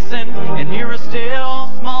something's missing and hear a still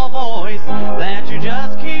small voice that you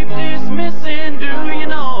just keep dismissing? Do you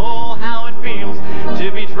know how it feels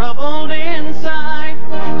to be troubled inside,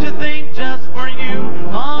 to think just for you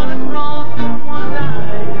on a cross one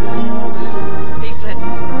night? Big flip.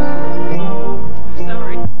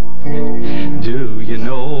 Sorry. Do you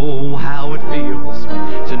know how it feels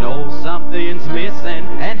to know something's missing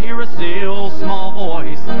and hear a still small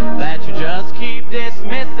voice that you just keep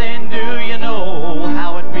dismissing? Do you know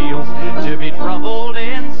how it feels to be troubled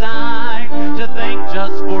inside, to think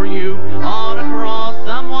just for you on a cross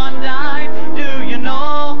someone died? Do you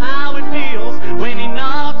know how it feels when he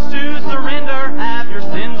knocks to surrender, have your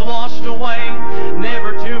sins washed away,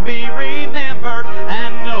 never to be remembered,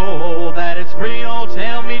 and know that it's real?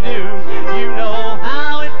 Tell me, do you know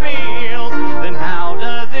how it feels? Then how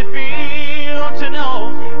does it feel to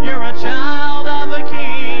know you're a child of a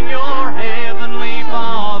king? Your heavenly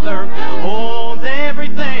Father owns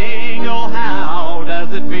everything. Oh, how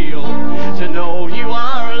does it feel to know you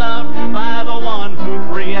are loved by the one who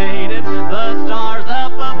created the stars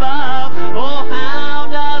up above? Oh, how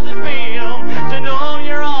does it feel to know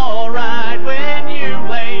you're alright when you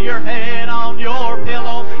lay your head on your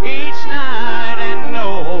pillow each night and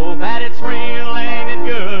know that it's real? Ain't it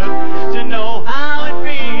good to know how it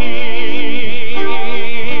feels?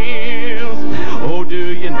 Oh,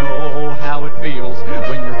 do you know how it feels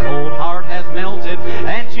when your cold heart has melted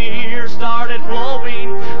and tears started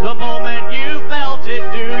flowing the moment you felt it?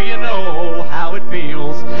 Do you know how it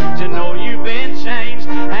feels to know you've been changed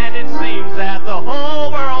and it seems that the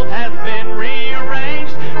whole world has been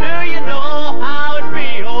rearranged? Do you know how it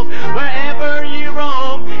feels wherever you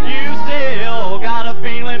roam, you still got a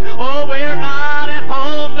feeling, oh, we're not at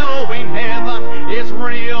home, knowing heaven is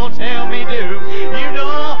real? Tell me, do you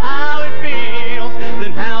know how it feels?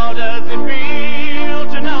 Then how does it feel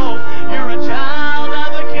to know you're a child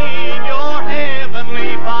of a king? Your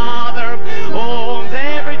heavenly Father owns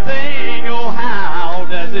everything. Oh, how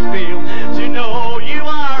does it feel to know you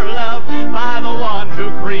are loved by the one who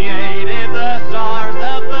created the stars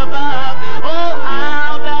up above? Oh,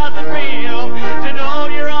 how does it feel to know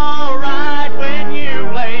you're alright when you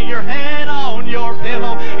lay your head on your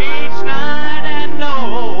pillow each night and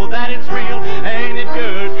know that it's real? Ain't it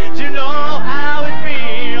good to know how it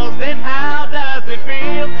feels? Then how does it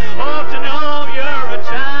feel, oh, to know you're a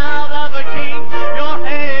child of a king? Your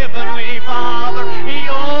heavenly Father, he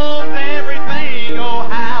owns everything. Oh,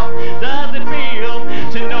 how does it feel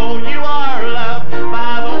to know you are loved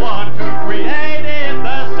by the one who created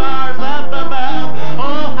the stars up above?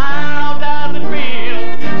 Oh, how does it feel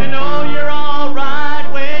to know you're alright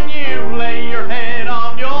when you lay your head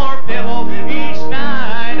on your pillow each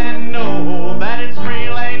night and know that it's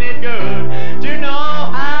real? Ain't it good to know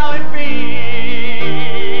how it feels?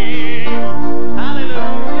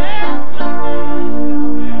 Hallelujah.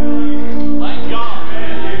 Thank God.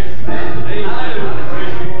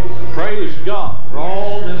 Amen. Praise God for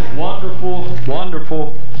all this wonderful,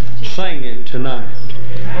 wonderful singing tonight.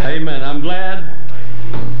 Amen. I'm glad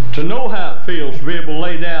to to know how it feels to be able to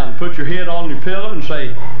lay down, put your head on your pillow and say,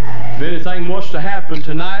 if anything was to happen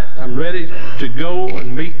tonight, I'm ready to go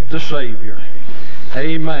and meet the Savior.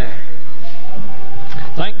 Amen.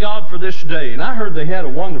 Thank God for this day. And I heard they had a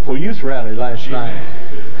wonderful youth rally last night.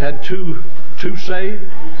 Had two saved.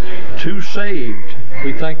 Two saved.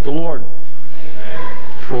 We thank the Lord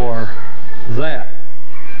for that.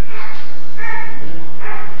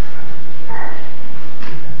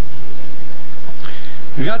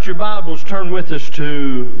 You got your Bibles, turn with us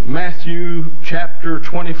to Matthew chapter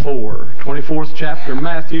 24. 24th chapter of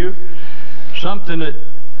Matthew. Something that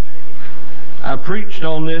I preached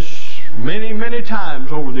on this many, many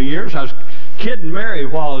times over the years. I was kidding Mary a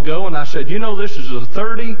while ago, and I said, you know, this is the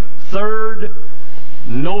 33rd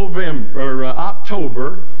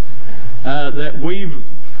October that we've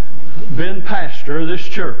been pastor of this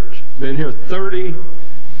church. Been here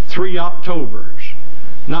 33 Octobers.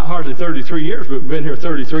 Not hardly 33 years, but we've been here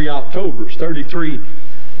 33 Octobers. 33,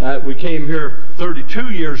 we came here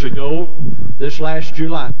 32 years ago, this last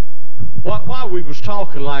July. While we was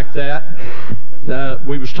talking like that,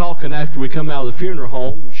 we was talking after we come out of the funeral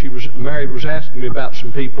home. Mary was asking me about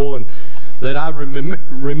some people, and that I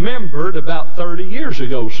remembered about 30 years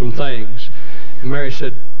ago some things. And Mary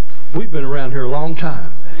said, we've been around here a long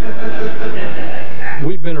time.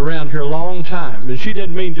 We've been around here a long time. And she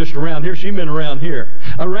didn't mean just around here, she meant around here.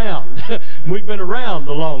 Around. We've been around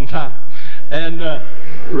a long time. And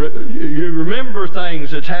you remember things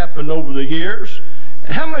that's happened over the years.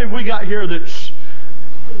 How many have we got here that's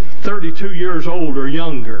 32 years old or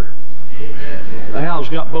younger? Amen. Al's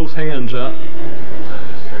got both hands up.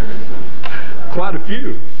 Quite a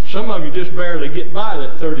few. Some of you just barely get by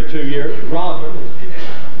that 32 years. Robin,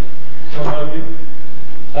 some of you.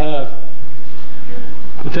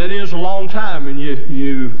 But that is a long time, and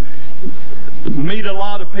you meet a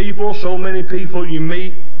lot of people, so many people you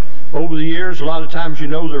meet over the years. A lot of times you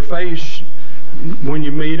know their face when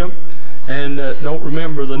you meet them, and don't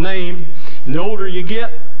remember the name. And the older you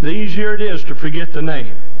get, the easier it is to forget the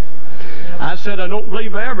name. I said I don't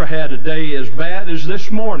believe I ever had a day as bad as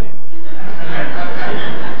this morning.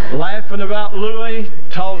 Laughing about Louis.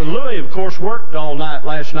 Louis, of course, worked all night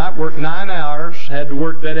last night, worked 9 hours, had to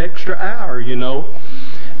work that extra hour, you know.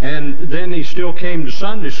 And then he still came to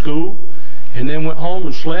Sunday school, and then went home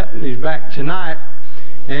and slept, and he's back tonight.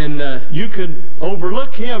 And you could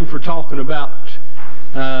overlook him for talking about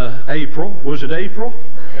April. Was it April?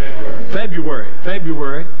 February.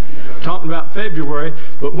 Talking about February.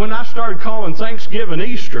 But when I started calling Thanksgiving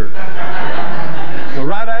Easter,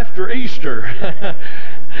 right after Easter,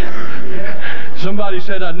 somebody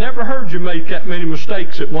said, I'd never heard you make that many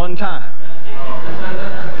mistakes at one time.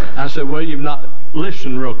 I said, well, you've not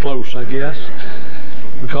listened real close, I guess,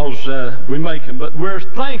 because we make them. But we're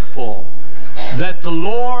thankful that the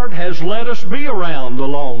Lord has let us be around a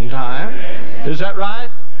long time. Is that right?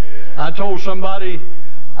 I told somebody,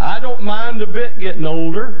 I don't mind a bit getting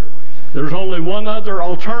older. There's only one other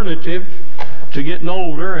alternative to getting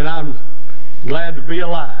older, and I'm glad to be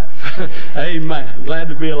alive. Amen. Glad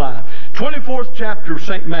to be alive. 24th chapter of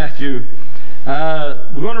St. Matthew. We're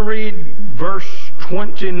going to read verse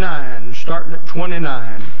 29, starting at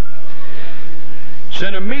 29. It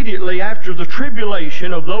said, immediately after the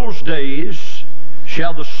tribulation of those days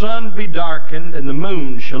shall the sun be darkened, and the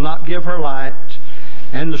moon shall not give her light,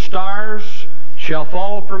 and the stars shall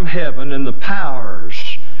fall from heaven, and the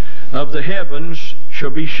powers of the heavens shall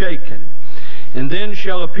be shaken. And then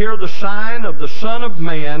shall appear the sign of the Son of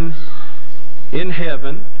Man in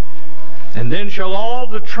heaven. And then shall all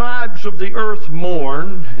the tribes of the earth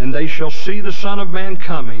mourn, and they shall see the Son of Man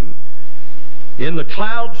coming in the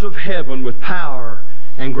clouds of heaven with power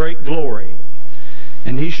and great glory.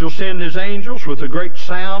 And he shall send his angels with a great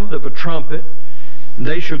sound of a trumpet, and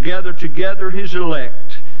they shall gather together his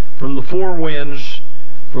elect from the four winds,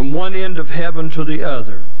 from one end of heaven to the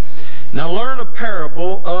other. Now learn a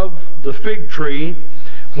parable of the fig tree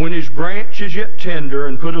when his branch is yet tender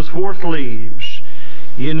and putteth forth leaves.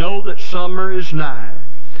 Ye know that summer is nigh.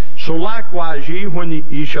 So likewise ye, when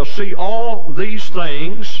ye shall see all these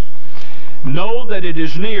things, know that it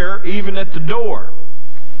is near, even at the door.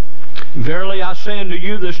 Verily I say unto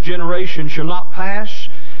you, this generation shall not pass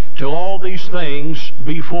till all these things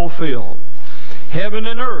be fulfilled. Heaven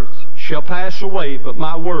and earth shall pass away, but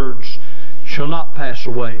my words shall not pass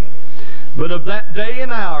away. But of that day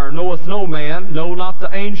and hour knoweth no man, no, not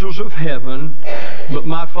the angels of heaven, but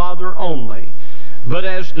my Father only. But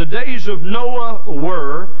as the days of Noah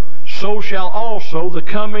were, so shall also the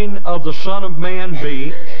coming of the Son of Man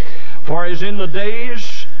be. For as in the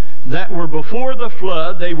days that were before the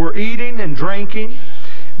flood, they were eating and drinking,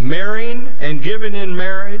 marrying and giving in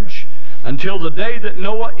marriage until the day that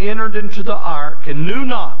Noah entered into the ark, and knew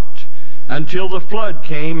not until the flood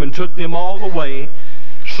came and took them all away,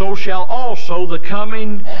 so shall also the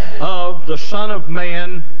coming of the Son of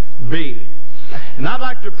Man be. And I'd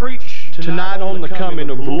like to preach tonight on the coming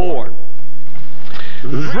of the Lord. I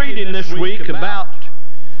was reading this week about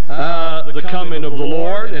the coming of the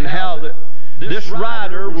Lord, and how this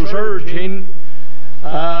writer was urging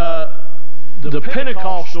the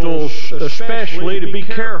Pentecostals especially to be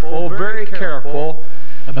careful, very careful,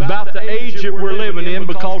 about the age that we're living in,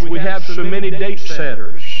 because we have so many date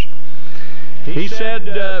setters. He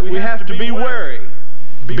said we have to be wary,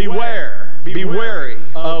 beware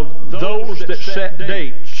of those that set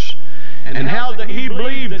dates, and how that he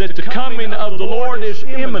believed that the coming of the Lord is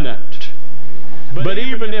imminent. But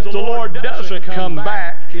even if the Lord doesn't come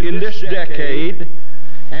back in this decade,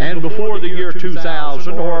 and before the year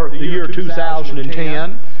 2000, or the year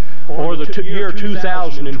 2010, or the year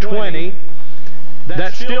 2020,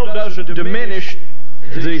 that still doesn't diminish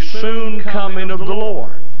the soon coming of the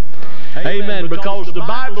Lord. Amen. Because the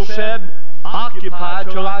Bible said, occupy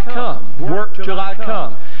till I come, work till I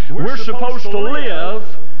come. We're supposed to live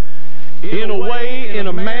in a way, in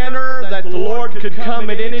a manner that the Lord could come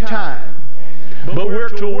at any time. But we're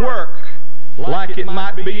to work like it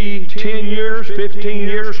might be 10 years, 15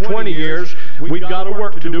 years, 20 years. We've got a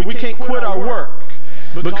work to do. We can't quit our work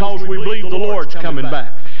because we believe the Lord's coming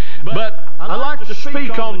back. But I'd like to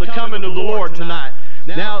speak on the coming of the Lord tonight.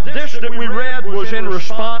 Now, this that we read was in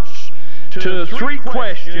response to 3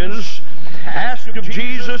 questions asked of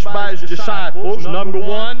Jesus by his disciples. Number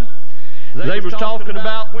 1, they was talking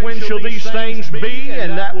about when shall these things be,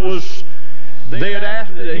 and that was, they had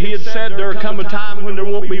asked, he had said there'll come a time when there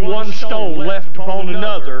won't be one stone left upon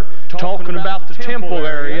another, talking about the temple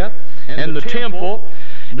area and the temple.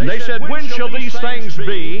 They said, when shall these things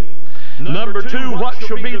be? Number 2, what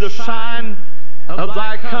shall be the sign of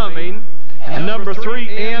thy coming? And number 3,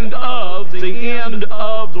 the end of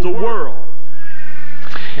the world.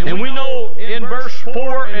 And we know in verse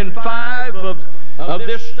 4 and 5 of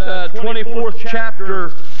this 24th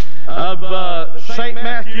chapter of St.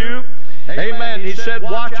 Matthew, amen, he said,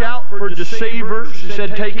 watch out for deceivers. He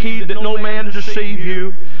said, take heed that no man deceive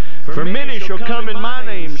you. For many shall come in my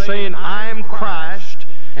name, saying, I am Christ,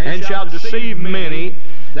 and shall deceive many.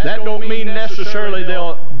 That don't mean necessarily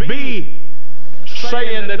they'll be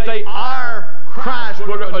saying that they are Christ,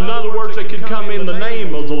 but in other words, they could come in the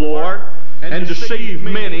name of the Lord and deceive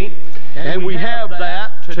many. And we have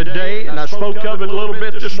that today, and I spoke of it a little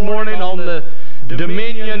bit this morning on the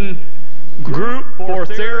Dominion group or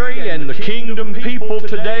theory, and the kingdom people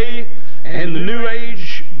today, and the New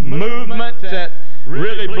Age movement that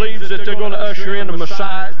really believes that they're going to usher in a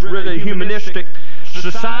Messiah. It's really a humanistic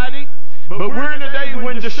society. But we're in a day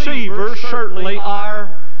when deceivers certainly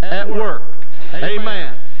are at work.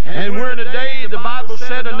 Amen. And we're in a day, the Bible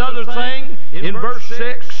said another thing in verse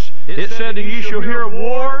 6. It said, and ye shall hear of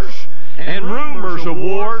wars and rumors of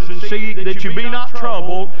wars, and see that you be not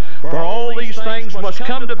troubled, for all these things must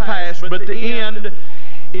come to pass, but the end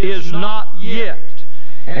is not yet.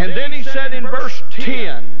 And then he said in verse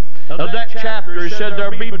 10 of that chapter, he said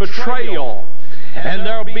there'll be betrayal, and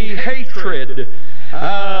there'll be hatred,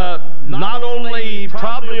 not only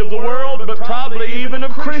probably of the world, but probably even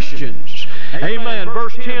of Christians. Amen.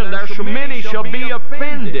 Verse 10, there shall many shall be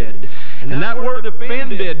offended. And that word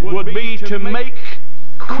offended would be to make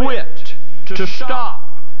quit, to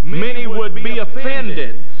stop. Many would be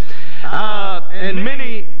offended. And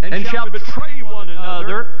many shall betray one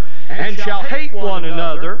another, and shall hate one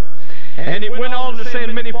another. And it went on to say,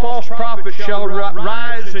 and many false prophets shall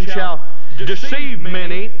rise and shall deceive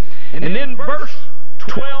many. And then verse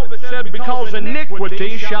 12 it said, because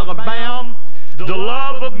iniquity shall abound, the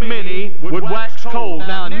love of many would wax cold.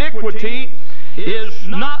 Now iniquity is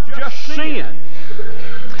not just sin.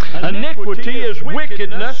 Iniquity is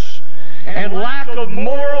wickedness and lack of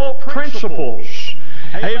moral principles.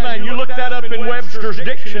 Amen. You look that up in Webster's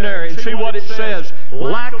dictionary and see what it says.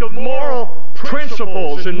 Lack of moral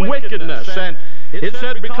principles and wickedness. And it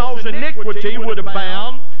said because iniquity would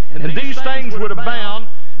abound, and these things would abound,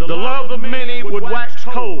 the love of many would wax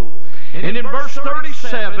cold. And in verse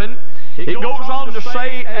 37, it goes on to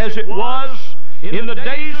say, as it was in the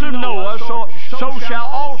days of Noah, so shall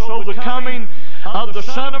also the coming of the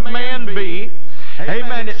Son of Man be.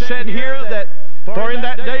 Amen. It said here that, for in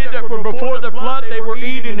that day that were before the flood, they were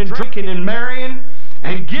eating and drinking and marrying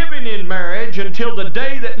and giving in marriage until the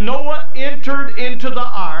day that Noah entered into the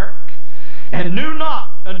ark, and knew not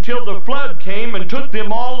until the flood came and took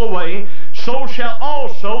them all away. So shall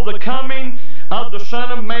also the coming of the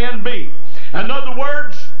Son of Man be. In other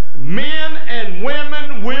words, men and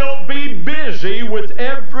women will be busy with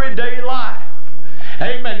everyday life.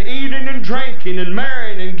 Amen. Eating and drinking and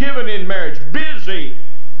marrying and giving in marriage. Busy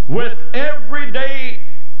with everyday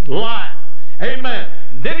life. Amen.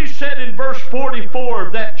 Then he said in verse 44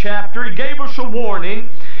 of that chapter, he gave us a warning.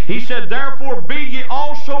 He said, therefore be ye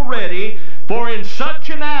also ready, for in such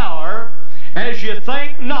an hour as ye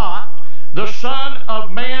think not, the Son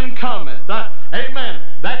of Man cometh. Amen.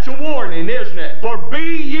 That's a warning, isn't it? For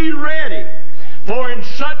be ye ready, for in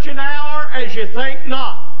such an hour as ye think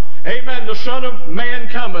not. Amen. The Son of Man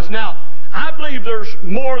cometh. Now, I believe there's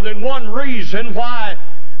more than one reason why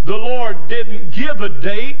the Lord didn't give a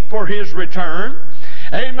date for His return.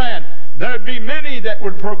 Amen. There'd be many that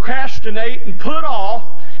would procrastinate and put off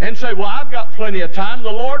and say, well, I've got plenty of time.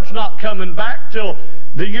 The Lord's not coming back till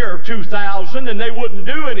the year 2000, and they wouldn't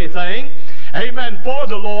do anything, amen, for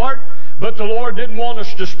the Lord. But the Lord didn't want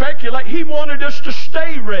us to speculate. He wanted us to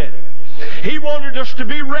stay ready. He wanted us to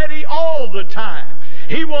be ready all the time.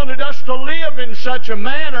 He wanted us to live in such a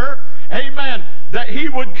manner, amen, that He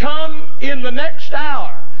would come in the next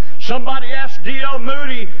hour. Somebody asked D.L.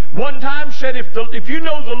 Moody one time, said, if you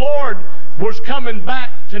know the Lord was coming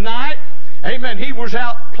back tonight, amen, he was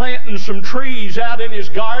out planting some trees out in his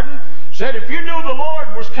garden, said, if you knew the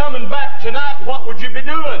Lord was coming back tonight, what would you be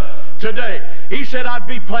doing today? He said, I'd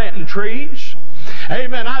be planting trees.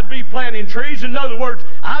 Amen, I'd be planting trees. In other words,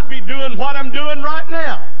 I'd be doing what I'm doing right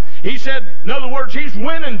now. He said, in other words, he's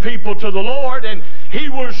winning people to the Lord, and he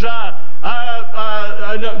was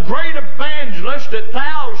a great evangelist that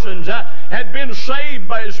thousands had been saved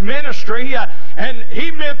by his ministry, and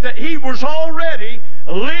he meant that he was already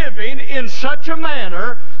living in such a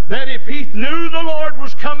manner that if he knew the Lord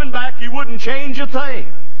was coming back, he wouldn't change a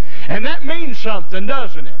thing. And that means something,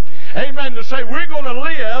 doesn't it? Amen, to say we're going to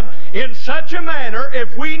live in such a manner,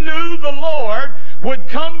 if we knew the Lord would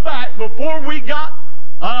come back before we got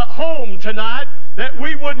home tonight, that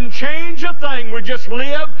we wouldn't change a thing. We just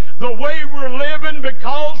live the way we're living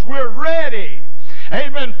because we're ready,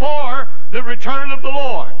 amen, for the return of the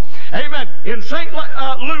Lord. Amen. In St.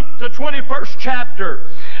 Luke, the 21st chapter,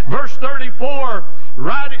 verse 34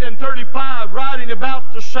 and 35, writing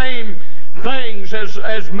about the same things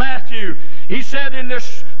as Matthew, he said in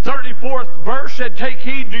this 34th verse, said, take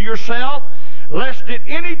heed to yourself, lest at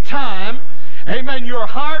any time, amen, your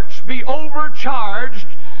hearts be overcharged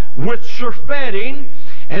with surfeiting.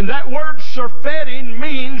 And that word surfeiting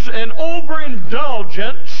means an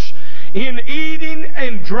overindulgence in eating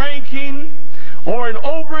and drinking, or an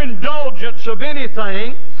overindulgence of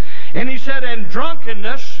anything. And he said, and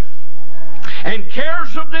drunkenness and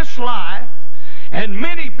cares of this life. And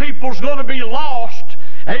many people's going to be lost,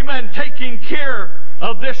 amen, taking care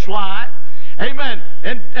of this life. Amen.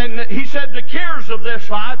 And he said, the cares of this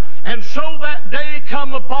life, and so that day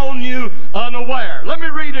come upon you unaware. Let me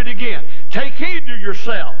read it again. Take heed to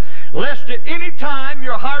yourself, lest at any time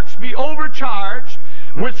your hearts be overcharged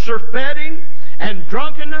with surfeiting and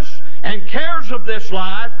drunkenness and cares of this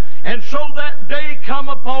life, and so that day come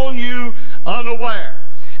upon you unaware.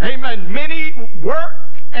 Amen. Many work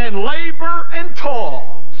and labor and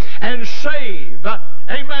toil and save,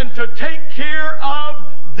 amen, to take care of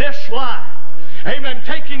this life. Amen.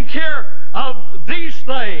 Taking care of these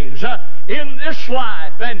things in this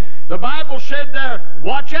life. And the Bible said there,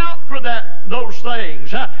 watch out for those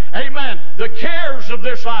things. Amen. The cares of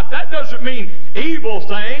this life. That doesn't mean evil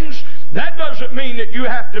things. That doesn't mean that you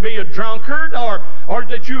have to be a drunkard or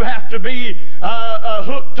that you have to be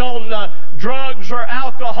hooked on drugs or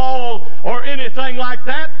alcohol or anything like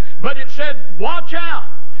that. But it said, watch out.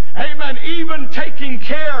 Amen. Even taking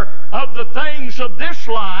care of the things of this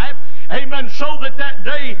life. Amen. So that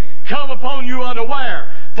day come upon you unaware.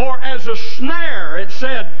 For as a snare, it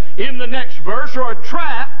said in the next verse, or a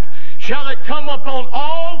trap, shall it come upon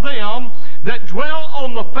all them that dwell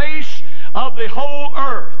on the face of the whole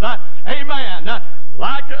earth. Amen.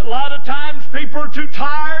 Like a lot of times people are too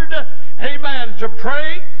tired, amen, to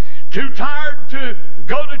pray, too tired to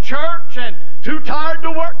go to church, and too tired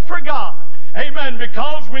to work for God. Amen.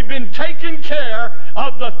 Because we've been taking care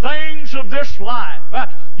of the things of this life.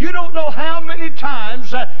 You don't know how many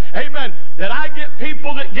times, amen, that I get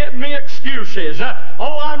people that give me excuses.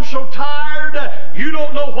 Oh, I'm so tired. You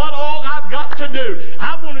don't know what all I've got to do.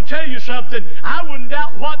 I want to tell you something. I wouldn't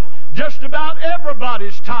doubt what just about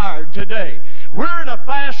everybody's tired today. We're in a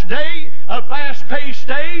fast day, a fast-paced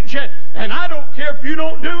age, and I don't care if you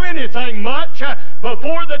don't do anything much.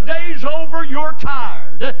 Before the day's over, you're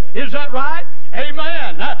tired. Is that right?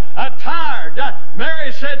 Amen. Tired.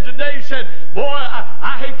 Mary said today, boy,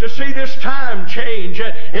 I hate to see this time change.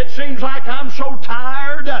 It seems like I'm so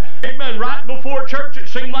tired. Amen. Right before church, it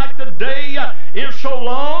seemed like the day is so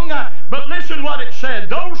long. But listen what it said.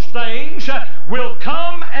 Those things will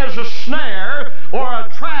come as a snare or a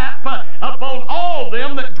trap upon all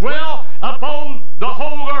them that dwell upon the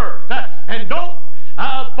whole earth. And don't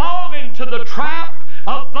fall into the trap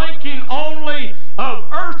of thinking only of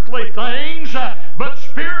earthly things, but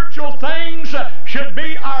spiritual things should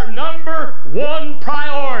be our number one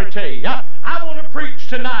priority. I want to preach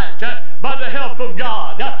tonight by the help of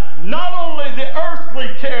God. Not only the earthly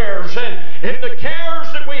cares and the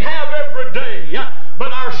cares that we have every day,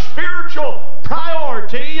 but our spiritual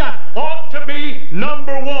priority ought to be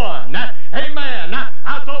number one. Amen.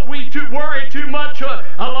 I thought we worry too much a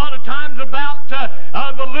lot of times about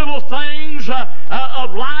the little things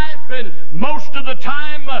of life, and most of the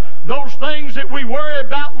time those things that we worry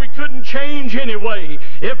about we couldn't change anyway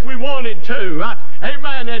if we wanted to.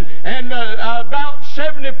 Amen. And about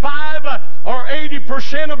 75 or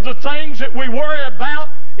 80% of the things that we worry about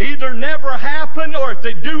either never happen, or if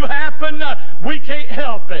they do happen, we can't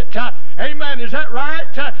help it. Amen. Is that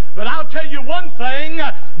right? But I'll tell you one thing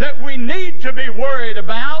that we need to be worried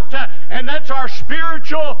about, and that's our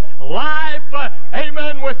spiritual life.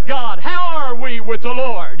 Amen. With God. How are we with the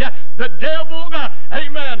Lord? The devil,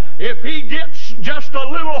 amen, if he gets just a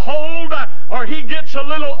little hold or he gets a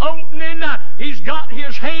little opening, he's got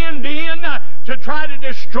his hand in to try to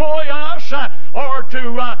destroy us or to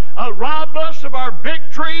rob us of our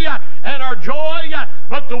victory and our joy.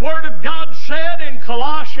 But the Word of God said in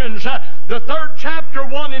Colossians, the 3rd chapter,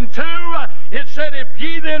 1 and 2, it said, if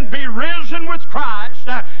ye then be risen with Christ,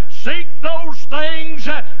 seek those things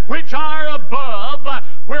which are above,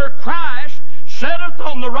 where Christ sitteth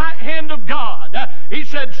on the right hand of God. He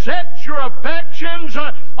said, set your affections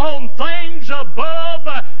on things above,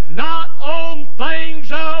 not on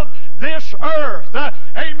things of this earth.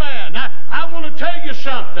 Amen. I want to tell you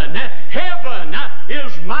something. Heaven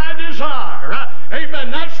is my desire.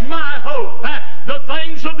 Amen. That's my hope. The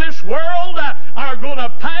things of this world are going to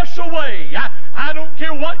pass away. I don't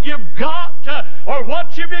care what you've got or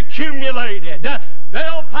what you've accumulated.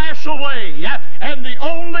 They'll pass away. And the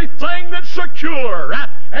only thing that's secure,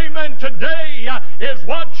 amen, today is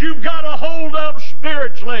what you've got a hold of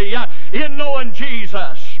spiritually in knowing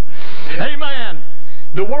Jesus. Amen.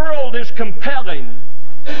 The world is compelling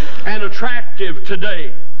and attractive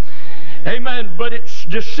today. Amen. But it's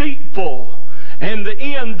deceitful, and the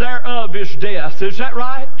end thereof is death. Is that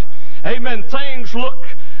right? Amen. Things look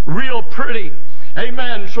real pretty.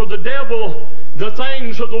 Amen. So the devil, the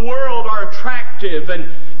things of the world are attractive,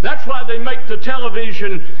 and that's why they make the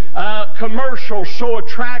television commercials so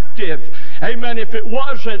attractive. Amen. If it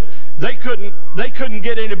wasn't, they couldn't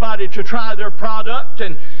get anybody to try their product,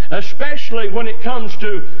 and especially when it comes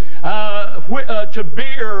to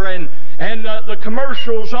beer and the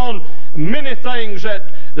commercials on many things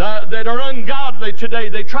that are ungodly today.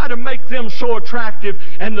 They try to make them so attractive,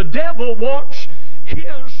 and the devil wants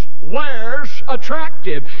his wares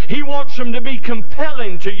attractive. He wants them to be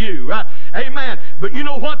compelling to you. Amen. But you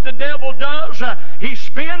know what the devil does? He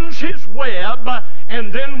spins his web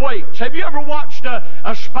and then waits. Have you ever watched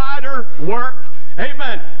a spider work?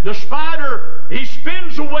 Amen. The spider, he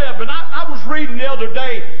spins a web. And I was reading the other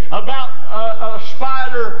day about a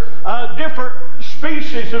spider, different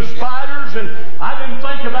species of spiders, and I didn't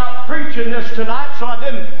think about preaching this tonight, so I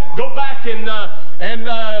didn't go back and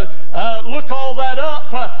look all that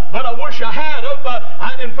up, but I wish I had.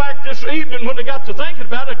 In fact, this evening when I got to thinking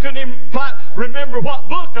about it, I couldn't even remember what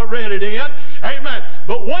book I read it in. Amen.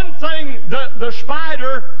 But one thing the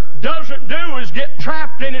spider doesn't do is get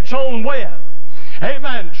trapped in its own web.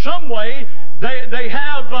 Amen. Some way they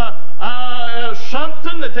have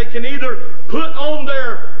something that they can either put on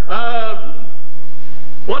their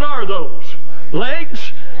what are those?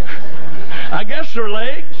 Legs? I guess they're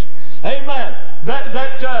legs. Amen.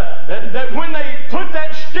 That when they put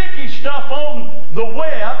that sticky stuff on the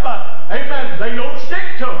web, amen, they don't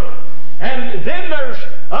stick to it. And then there's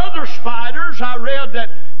other spiders I read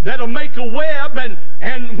that'll make a web,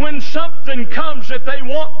 and when something comes that they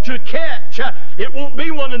want to catch, it won't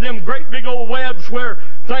be one of them great big old webs where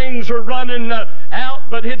things are running out,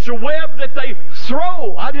 but it's a web that they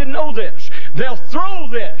throw. I didn't know this. They'll throw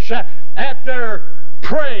this at their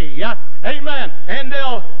prey. Amen. And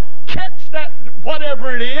they'll catch that,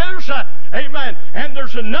 whatever it is. Amen. And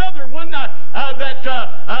there's another one that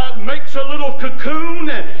makes a little cocoon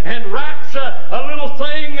and wraps a little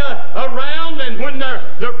thing around, and when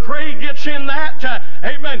their prey gets in that,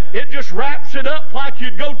 amen, it just wraps it up like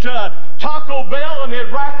you'd go to Taco Bell and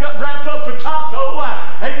it'd wrap up a taco,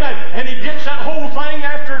 amen, and he gets that whole thing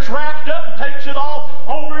after it's wrapped up and takes it all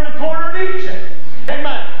over in the corner and eats it.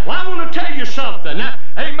 Amen. Well, I want to tell you something.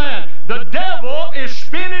 Amen. The devil is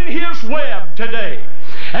spinning his web today.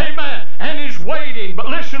 Amen. And he's waiting. But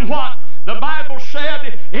listen what the Bible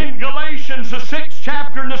said in Galatians, the 6th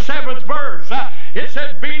chapter and the 7th verse. It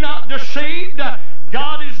said, "Be not deceived.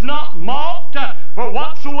 God is not mocked. For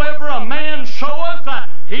whatsoever a man soweth,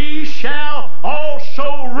 he shall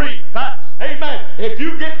also reap." Amen. If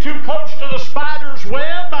you get too close to the spider's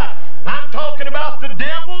web, I'm talking about the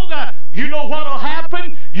devil, you know what will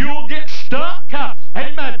happen? You'll get stuck,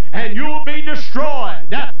 amen, and you'll be destroyed.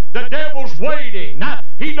 The devil's waiting.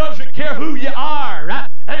 He doesn't care who you are,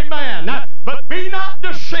 amen. But be not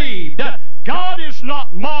deceived. God is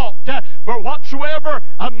not mocked. For whatsoever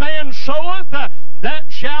a man soweth, that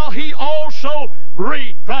shall he also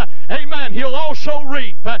reap. Amen. He'll also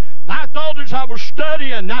reap. I thought as I was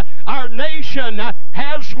studying, our nation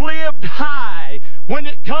has lived high when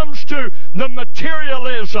it comes to the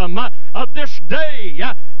materialism of this day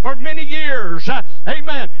for many years.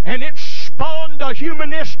 Amen. And it's spawned a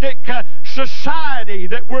humanistic society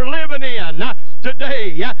that we're living in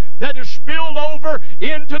today that has spilled over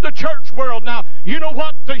into the church world. Now, you know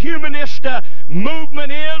what the humanist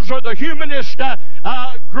movement is, or the humanist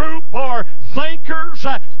group or thinkers,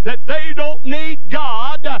 that they don't need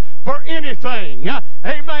God for anything.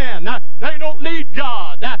 Amen. They don't need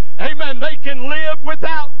God. Amen. They can live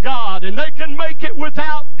without God, and they can make it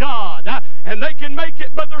without God, and they can make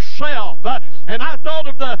it by themselves. And I thought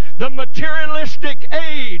of the materialistic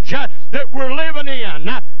age that we're living in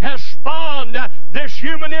has spawned this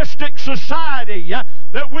humanistic society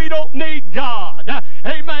that we don't need God.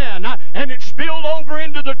 Amen. And it's spilled over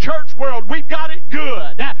into the church world. We've got it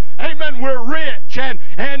good. Amen. We're rich and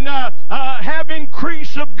have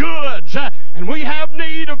increase of goods, and we have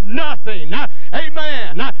need of nothing.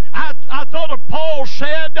 Amen. I thought of Paul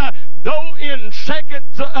said, though in 2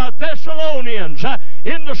 Thessalonians,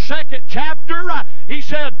 in the 2nd chapter, he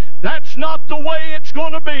said, that's not the way it's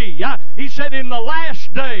going to be. He said, in the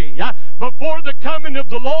last day, before the coming of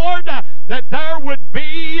the Lord, that there would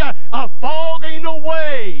be a falling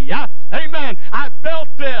away. Amen. I felt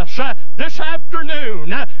this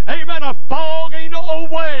afternoon. Amen. A falling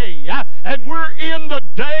away. And we're in the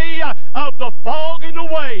day of the falling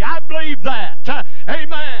away. I believe that.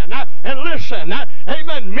 Amen. And listen,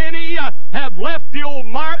 amen, many have left the old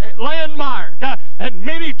landmark, and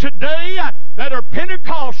many today that are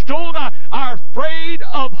Pentecostal are afraid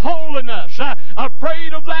of holiness,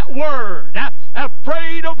 afraid of that word,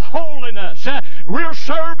 afraid of holiness. We're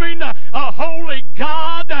serving a holy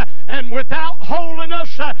God, and without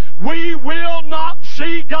holiness we will not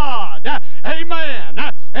see God.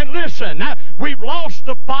 Amen. And listen, we've lost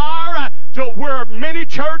the fire to where many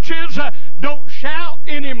churches don't shout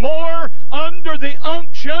anymore under the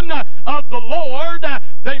unction of the Lord.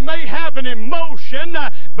 They may have an emotion,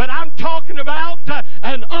 but I'm talking about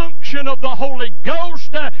an unction of the Holy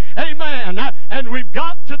Ghost. Amen. And we've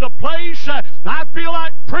got to the place, I feel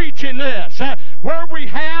like preaching this, where we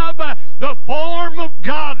have the form of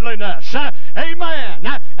godliness.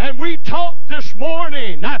 Amen. And we talked this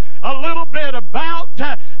morning a little bit about,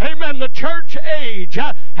 amen, the church age,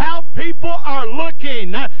 how people are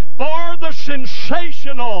looking for the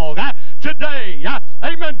sensational today.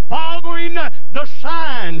 Amen. Following the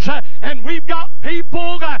signs. And we've got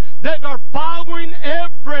people that are following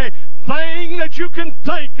everything that you can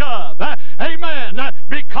think of. Amen.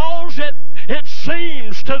 Because it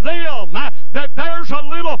seems to them that there's a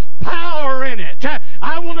little power in it.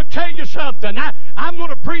 I want to tell you something. I'm going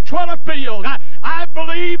to preach what I feel. I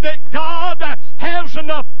believe that God has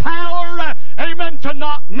enough power, amen, to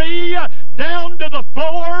knock me down to the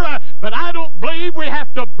floor, but I don't believe we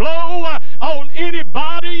have to blow on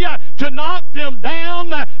anybody to knock them down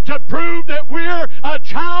to prove that we're a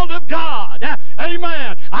child of God.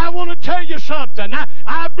 Amen. I want to tell you something.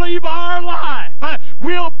 I believe our life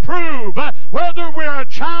will prove whether we're a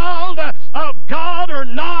child of God or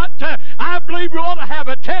not. I believe we ought to have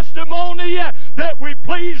a testimony that we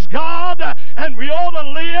please God, and we ought to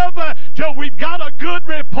live till we've got a good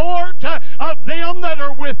report of them that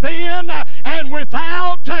are within and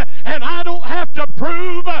without, and I don't have to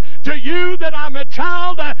prove to you that I'm a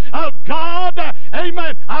child of God.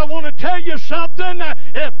 Amen. I want to tell you something.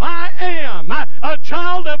 If I am a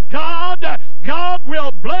child of God, God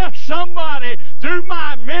will bless somebody through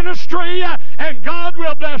my ministry, and God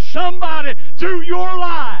will bless somebody through your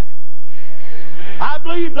life. I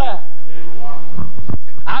believe that.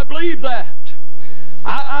 I believe that.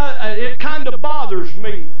 It kind of bothers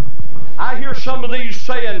me. I hear some of these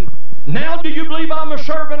saying, now do you believe I'm a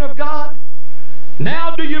servant of God?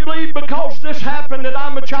 Now do you believe because this happened that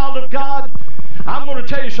I'm a child of God? I'm going to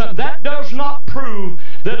tell you something. That does not prove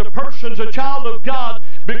that a person's a child of God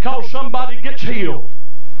because somebody gets healed.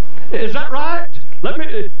 Is that right?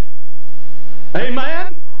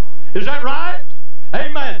 Amen? Is that right?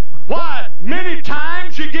 Amen. Why? Many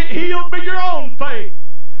times you get healed by your own faith.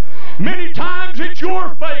 Many times it's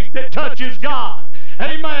your faith that touches God.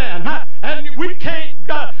 Amen. And we can't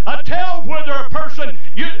tell whether a person...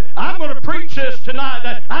 I'm going to preach this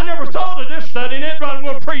tonight. I never thought of this studying it, but I'm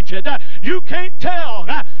going to preach it. You can't tell,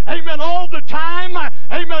 amen, all the time,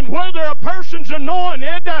 amen, whether a person's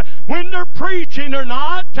anointed when they're preaching or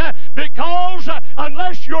not, because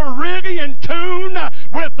unless you're really in tune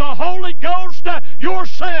with the Holy Ghost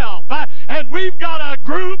yourself. And we've got a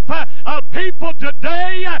group of people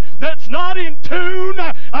today that's not in tune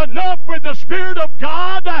enough with the Spirit of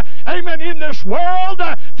God, amen, in this world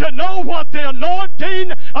to know what the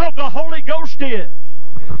anointing of the Holy Ghost is.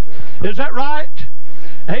 Is that right?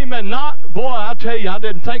 Amen. Not, boy, I'll tell you, I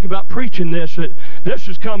didn't think about preaching this. This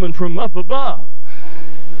is coming from up above.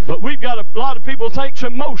 But we've got a lot of people think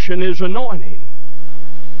emotion is anointing.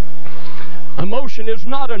 Emotion is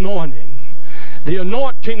not anointing. The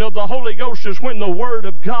anointing of the Holy Ghost is when the Word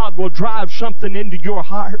of God will drive something into your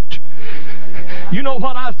heart. You know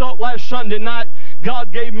what I thought last Sunday night?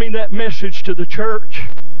 God gave me that message to the church.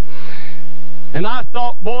 And I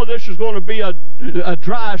thought, boy, this is going to be a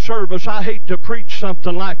dry service. I hate to preach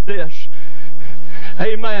something like this.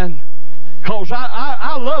 Amen. Because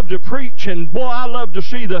I love to preach, and boy, I love to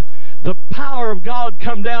see the power of God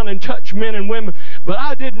come down and touch men and women. But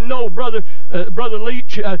I didn't know, Brother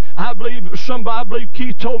Leach, I believe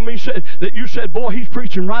Keith told me that you said, boy, he's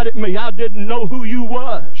preaching right at me. I didn't know who you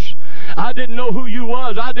was. I didn't know who you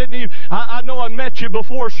was. I know I met you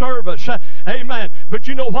before service. Amen. But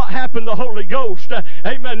you know what happened? The Holy Ghost,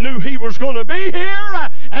 amen, knew he was going to be here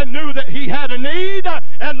and knew that he had a need.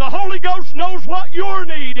 And the Holy Ghost knows what your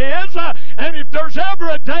need is. And if there's ever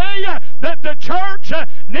a day that the church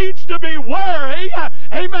needs to be wary,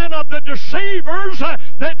 amen, of the deceivers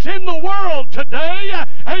that's in the world today,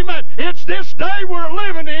 amen, it's this day we're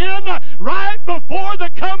living in right before the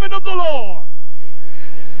coming of the Lord.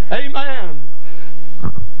 Amen.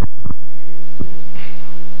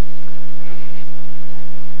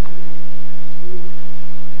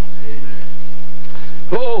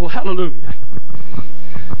 Oh, hallelujah.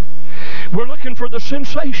 We're looking for the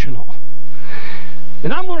sensational.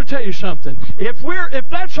 And I'm going to tell you something. If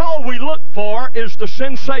that's all we look for is the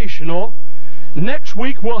sensational, next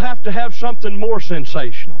week we'll have to have something more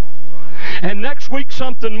sensational. And next week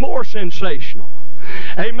something more sensational.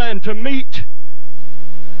 Amen. To meet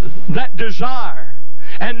that desire.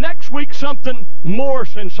 And next week something more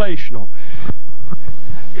sensational.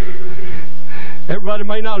 Everybody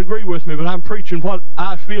may not agree with me, but I'm preaching what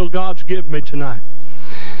I feel God's given me tonight.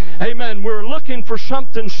 Amen. We're looking for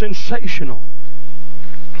something sensational.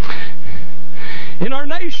 In our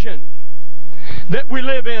nation that we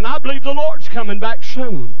live in, I believe the Lord's coming back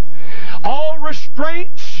soon. All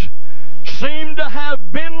restraints seem to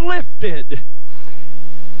have been lifted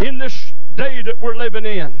in this day that we're living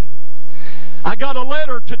in. I got a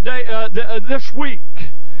letter today, this week,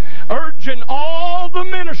 urging all the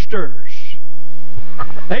ministers,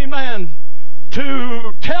 amen,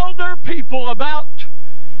 to tell their people about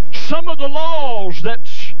some of the laws that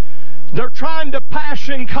they're trying to pass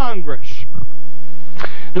in Congress.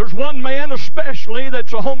 There's one man especially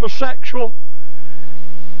that's a homosexual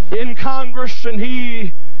in Congress, and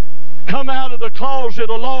he come out of the closet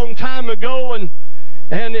a long time ago, and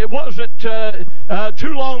it wasn't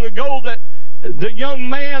too long ago that the young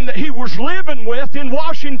man that he was living with in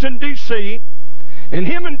Washington, D.C., and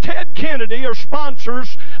him and Ted Kennedy are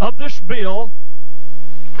sponsors of this bill.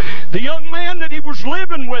 The young man that he was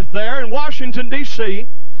living with there in Washington, D.C.,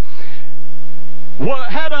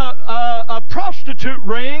 had a prostitute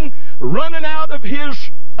ring running out of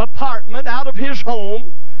his apartment, out of his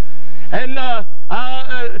home, and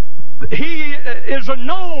he is a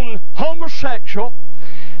known homosexual.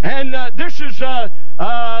 And this is Tim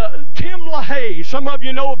LaHaye. Some of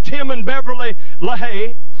you know of Tim and Beverly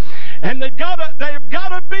LaHaye. And they've got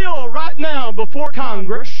a bill right now before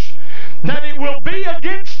Congress that it will be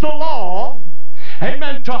against the law,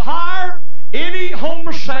 amen, to hire any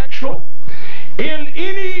homosexual in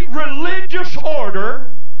any religious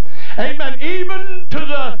order, amen, even to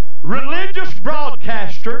the religious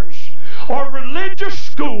broadcasters or religious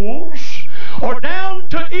schools or down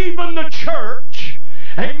to even the church,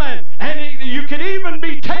 Amen. And you can even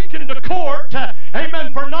be taken to court,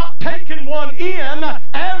 amen, for not taking one in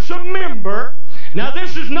as a member. Now,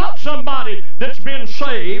 this is not somebody that's been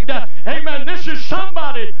saved. Amen. This is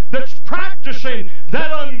somebody that's practicing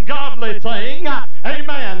that ungodly thing.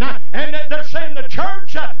 Amen. And they're saying the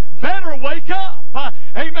church better wake up.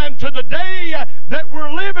 Amen. To the day that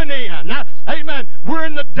we're living in. Amen. We're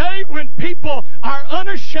in the day when people are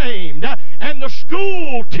unashamed and the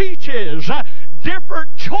school teaches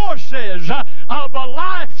different choices of a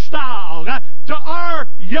lifestyle to our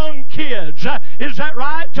young kids. Is that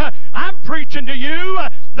right? I'm preaching to you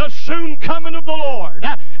the soon coming of the Lord.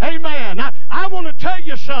 Amen. I want to tell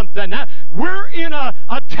you something. We're in a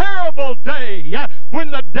terrible day when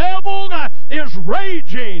the devil is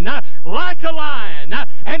raging like a lion,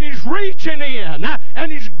 and he's reaching in,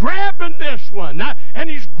 and he's grabbing this one, and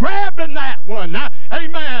he's grabbing that one.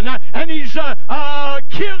 Amen. And he's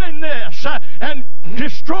killing this and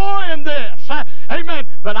destroying this. Amen.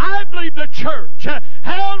 But I believe the church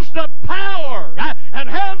has the power and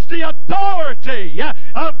has the authority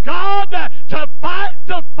of God to fight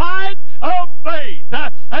the fight of faith.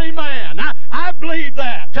 Amen. I believe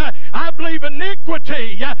that. I believe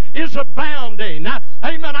iniquity is abounding.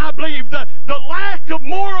 Amen. I believe the lack of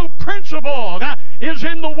moral principle is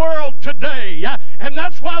in the world today. And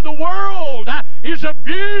that's why the world is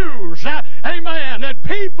abused. Amen. And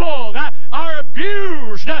people are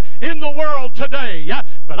abused in the world today.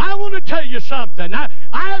 But I want to tell you something.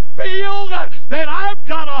 I feel that I've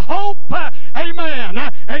got a hope.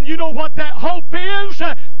 Amen. And you know what that hope is?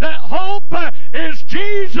 That hope is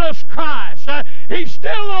Jesus Christ. He's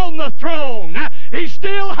still on the throne. He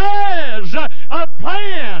still has a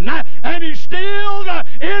plan. And he's still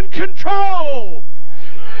in control.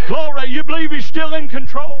 Glory, you believe he's still in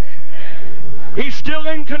control? He's still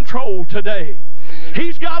in control today.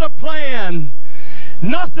 He's got a plan.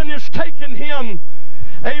 Nothing is taking him,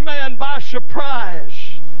 amen, by surprise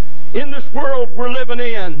in this world we're living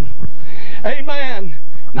in. Amen.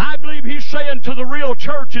 And I believe he's saying to the real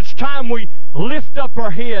church, it's time we lift up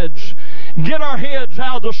our heads, get our heads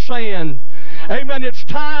out of the sand. Amen. It's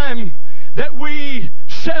time that we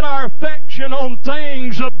set our affection on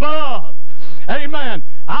things above. Amen.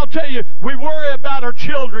 I'll tell you, we worry about our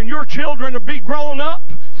children. Your children will be grown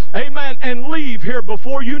up, amen, and leave here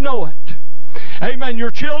before you know it. Amen.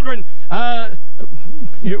 Your children,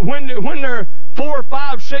 when they're 4,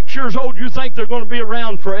 5, 6 years old, you think they're going to be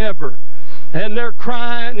around forever. And they're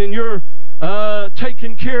crying, and you're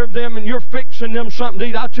taking care of them, and you're fixing them something to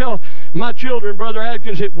eat. I tell my children, Brother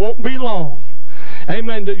Adkins, it won't be long.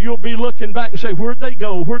 Amen. That you'll be looking back and say, where'd they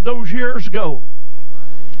go? Where'd those years go?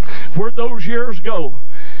 Where'd those years go?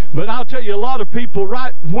 But I'll tell you, a lot of people,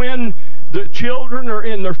 right when the children are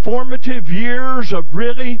in their formative years of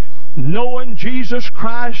really knowing Jesus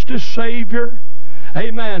Christ as Savior,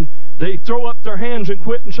 amen, they throw up their hands and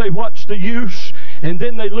quit and say, what's the use? And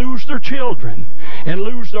then they lose their children and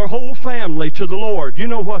lose their whole family to the Lord. You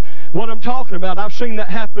know what I'm talking about. I've seen that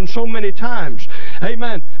happen so many times.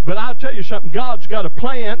 Amen. But I'll tell you something. God's got a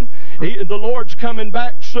plan. The Lord's coming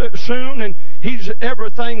back soon, and He's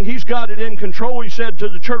everything. He's got it in control. He said to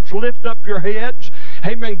the church, lift up your heads.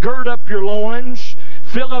 Amen. Gird up your loins.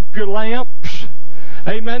 Fill up your lamps.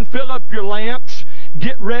 Amen. Fill up your lamps.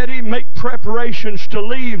 Get ready. Make preparations to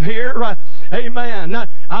leave here. Amen.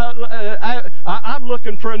 I'm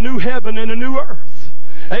looking for a new heaven and a new earth.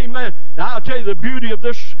 Amen. I'll tell you the beauty of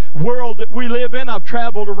this world that we live in. I've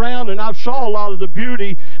traveled around and I've saw a lot of the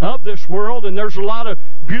beauty of this world, and there's a lot of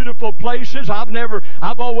beautiful places.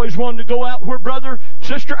 I've always wanted to go out where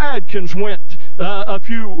Sister Adkins went a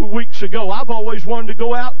few weeks ago. I've always wanted to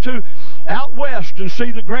go out west and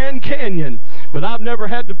see the Grand Canyon, but I've never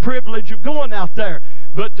had the privilege of going out there.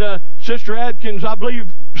 But Sister Adkins, I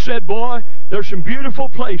believe, said, boy, there's some beautiful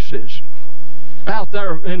places out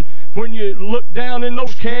there, and when you look down in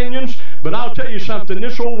those canyons, but I'll tell you something,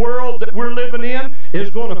 this whole world that we're living in is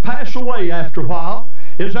going to pass away after a while.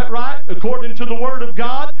 Is that right? According to the Word of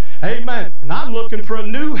God? Amen. And I'm looking for a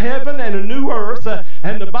new heaven and a new earth,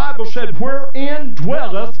 and the Bible said, wherein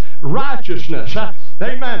dwelleth righteousness.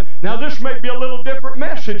 Amen. Now this may be a little different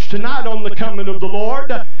message tonight on the coming of the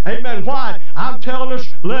Lord. Amen. Why? I'm telling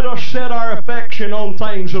us, let us set our affection on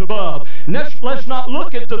things above. Let's not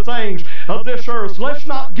look at the things of this earth. Let's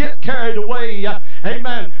not get carried away,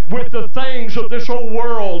 amen, with the things of this old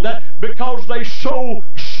world, because they so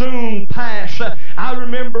soon pass. I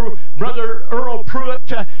remember Brother Earl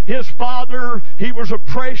Pruitt his father, he was a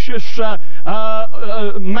precious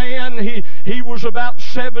man. He was about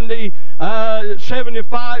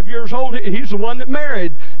 75 years old. He's the one that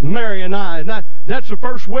married Mary and I. And that's the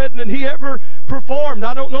first wedding that he ever performed.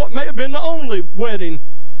 I don't know, it may have been the only wedding.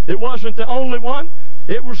 It wasn't the only one.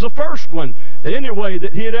 It was the first one, anyway,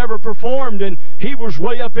 that he had ever performed, and he was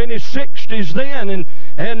way up in his 60s then,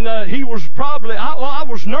 and he was probably, I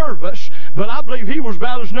was nervous, but I believe he was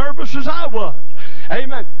about as nervous as I was.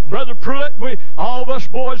 Amen. Brother Pruitt, all of us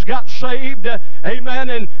boys got saved, amen,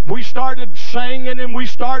 and we started singing and we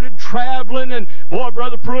started traveling, and boy,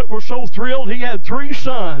 Brother Pruitt was so thrilled. He had 3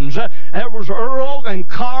 sons. There was Earl and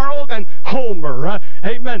Carl and Homer.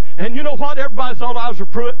 Amen. And you know what? Everybody thought I was a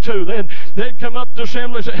Pruitt too. They'd come up to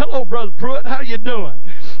assembly and say, "Hello, Brother Pruitt, how you doing?"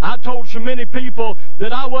 I told so many people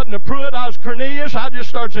that I wasn't a Pruitt, I was Cornelius. I just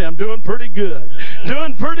started saying, "I'm doing pretty good.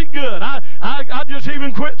 Doing pretty good." I just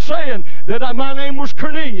even quit saying that my name was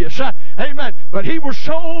Cornelius. Amen. But he was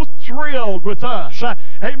so thrilled with us.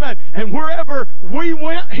 Amen. And wherever we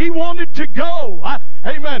went, he wanted to go.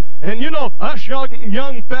 Amen. And you know, us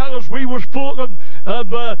young fellas, we was full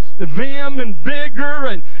of vim and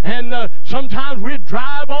vigor, and sometimes we'd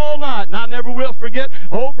drive all night. And I never will forget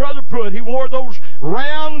old Brother Pruitt. He wore those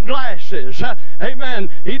round glasses. Amen.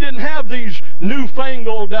 He didn't have these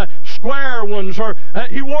newfangled square ones, or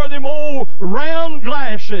he wore them old round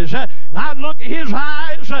glasses. I'd look at his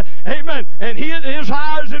eyes, amen, and his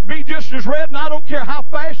eyes would be just as red, and I don't care how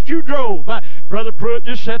fast you drove. Brother Pruitt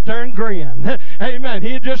just sat there and grinned. Amen.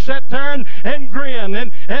 He'd just sat there and grin.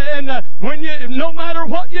 And when no matter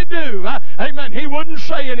what you do, amen, he wouldn't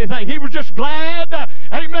say anything. He was just glad,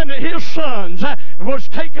 amen, that his sons was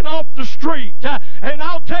taken off the street. And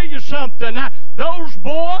I'll tell you something, those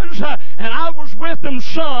boys, and I was with them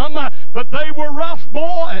some, but they were rough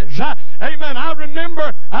boys. Amen. I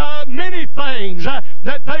remember many things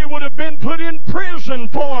that they would have been put in prison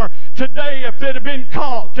for today if they'd have been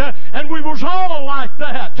caught. And we was all like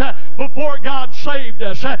that before God saved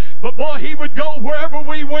us. But boy, he would go wherever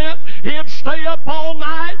we went. He'd stay up all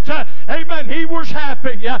night. Amen. He was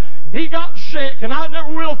happy. He got sick, and I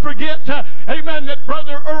never will forget, amen, that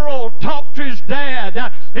Brother Earl talked to his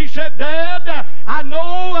dad. He said, "Dad, I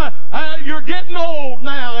know you're getting old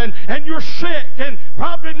now, and you're sick, and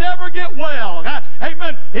probably never get well."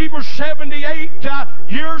 Amen. He was 78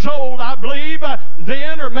 years old, I believe,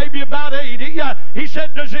 then, or maybe about 80. He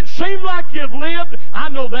said, "Does it seem like you've lived?" I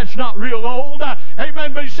know that's not real old.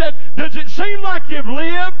 Amen. But he said, "Does it seem like you've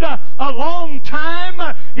lived a long time?"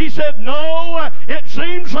 He said, "No, it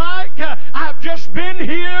seems like I've just been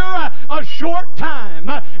here a short time."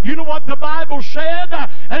 You know what the Bible said?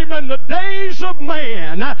 Amen. The days of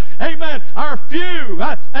man, amen, are few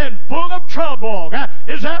and full of trouble.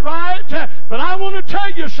 Is that right? But I want to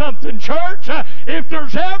tell you something, church. If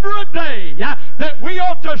there's ever a day that we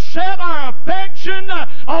ought to set our affection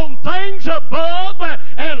on things above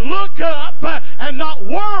and look up and not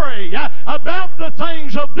worry about the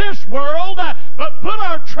things of this world, but put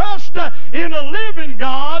our trust in a living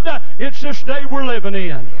God, it's this day we're living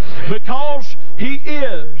in. Because he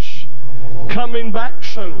is coming back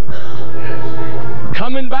soon.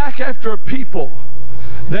 Coming back after a people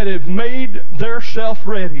that have made theirself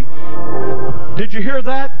ready. Did you hear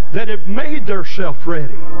that? That have made theirself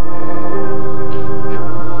ready.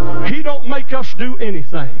 He don't make us do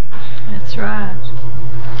anything. That's right.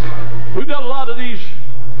 We've got a lot of these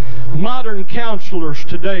modern counselors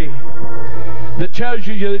today that tells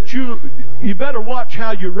you that you better watch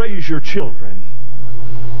how you raise your children.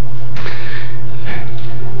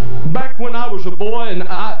 Back when I was a boy, and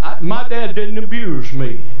my dad didn't abuse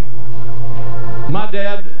me. My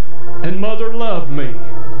dad and mother loved me.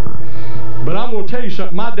 But I'm going to tell you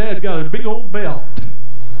something. My dad got a big old belt.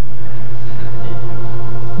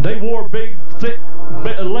 They wore big, thick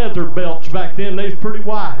leather belts back then. They was pretty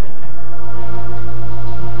wide.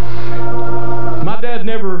 My dad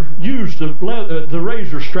never used the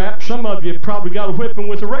razor strap. Some of you probably got a whipping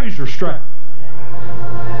with a razor strap.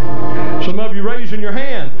 Some of you raising your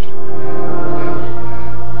hands.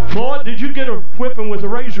 Floyd, did you get a whipping with a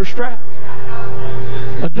razor strap?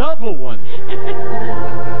 A double one.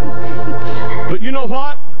 But you know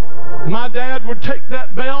what? My dad would take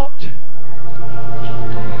that belt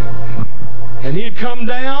and he'd come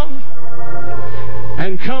down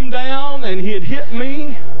and he'd hit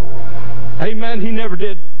me. Amen. He never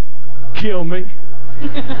did kill me.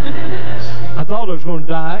 I thought I was going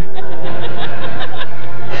to die.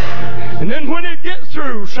 And then when he'd get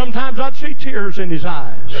through, sometimes I'd see tears in his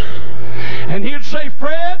eyes. And he'd say,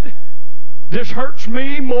 "Fred, this hurts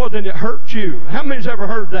me more than it hurts you." How many's ever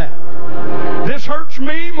heard that? This hurts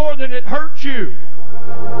me more than it hurts you.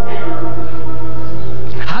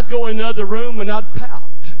 I'd go in the other room and I'd pout.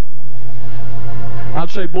 I'd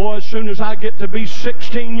say, boy, as soon as I get to be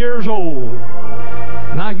 16 years old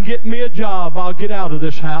and I can get me a job, I'll get out of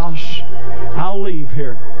this house. I'll leave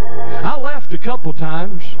here. I left a couple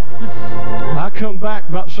times. I come back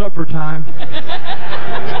about supper time.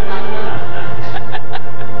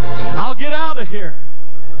 I'll get out of here.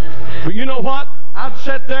 But you know what? I'd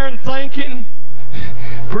sit there and thinking,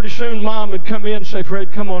 pretty soon Mom would come in and say,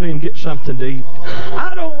 Fred, come on in and get something to eat.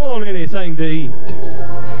 I don't want anything to eat.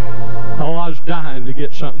 Oh, I was dying to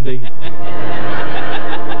get something to eat.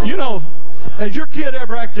 You know, has your kid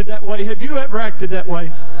ever acted that way? Have you ever acted that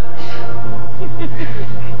way?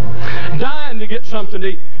 Dying to get something to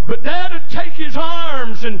eat. But Dad would take his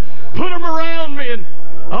arms and put them around me, and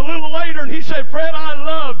a little later, and he said, Fred, I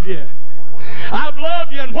love you. I've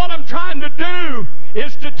loved you, and what I'm trying to do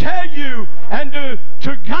is to tell you and to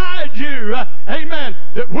guide you, amen,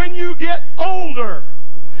 that when you get older,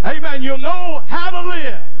 amen, you'll know how to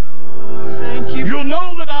live. Thank you. You'll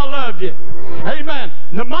know that I love you. Amen.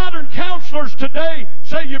 The modern counselors today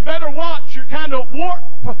say you better watch. You kind of warp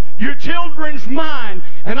your children's mind.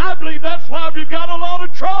 And I believe that's why we've got a lot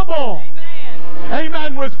of trouble. Amen.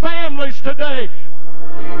 Amen. With families today.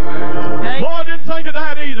 Amen. Boy, I didn't think of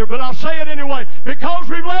that either, but I'll say it anyway. Because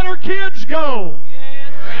we've let our kids go.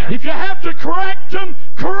 Yes. If you have to correct them,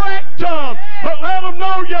 correct them. But let them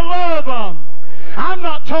know you love them. I'm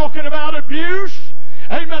not talking about abuse.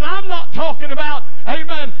 Amen. I'm not talking about,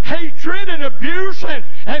 amen, hatred and abuse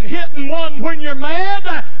and hitting one when you're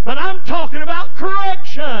mad, but I'm talking about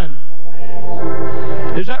correction.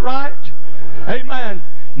 Is that right? Amen.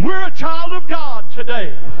 We're a child of God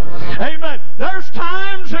today. Amen. There's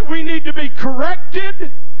times that we need to be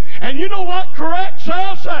corrected. And you know what corrects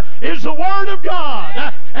us is the Word of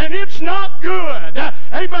God. And it's not good.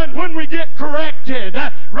 Amen. When we get corrected.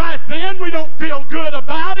 Right then we don't feel good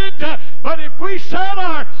about it. But if we set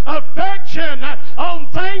our affection on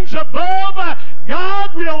things above,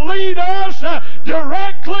 God will lead us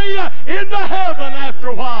directly into heaven after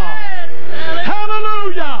a while.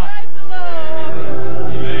 Hallelujah.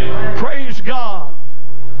 Praise God.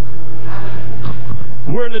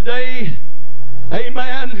 We're in a day,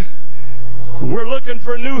 amen, we're looking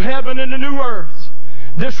for a new heaven and a new earth.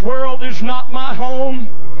 This world is not my home.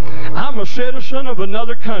 I'm a citizen of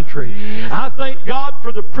another country. I thank God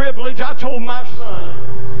for the privilege. I told my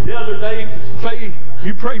son the other day, Faye,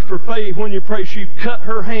 you pray for Faye when you pray. She cut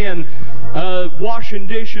her hand washing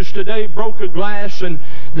dishes today, broke a glass, and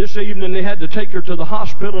this evening they had to take her to the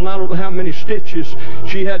hospital, and I don't know how many stitches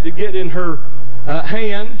she had to get in her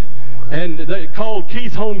hand. And they called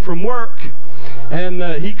Keith home from work, and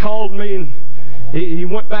he called me, and he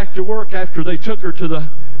went back to work after they took her to the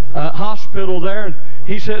hospital there, and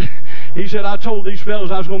he said, I told these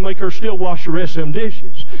fellas I was going to make her still wash the rest of them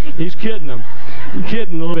dishes. He's kidding them. He's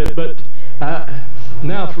kidding a little bit, but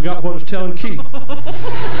now I forgot what I was telling Keith.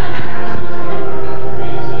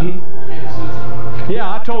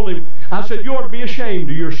 Yeah, I told him, I said, you ought to be ashamed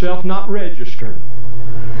of yourself not registering.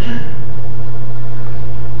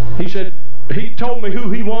 He said, he told me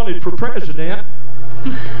who he wanted for president.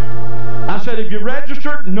 I said, have you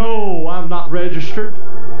registered? No, I'm not registered.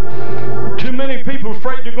 Too many people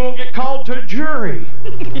afraid they're going to get called to a jury.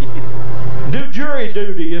 Do jury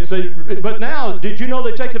duty. But now, did you know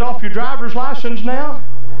they take it off your driver's license now?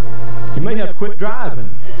 You may have to quit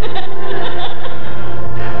driving.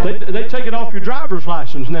 They take it off your driver's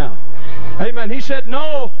license now. Amen. He said,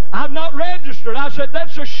 no, I'm not registered. I said,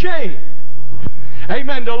 that's a shame.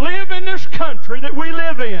 Amen. To live in this country that we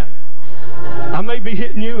live in. I may be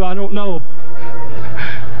hitting you, I don't know.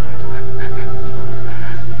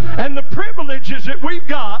 And the privileges that we've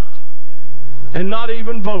got, and not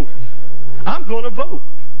even voting. I'm going to vote.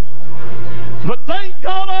 But thank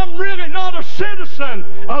God I'm really not a citizen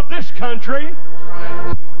of this country.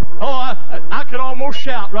 Oh, I could almost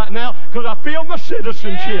shout right now because I feel my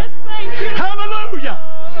citizenship. Yes, thank you. Hallelujah.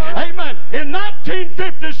 Amen. In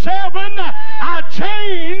 1957, I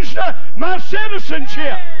changed my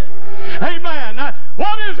citizenship. Amen.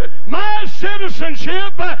 What is it? My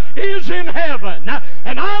citizenship is in heaven.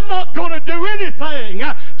 And I'm not going to do anything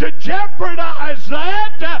to jeopardize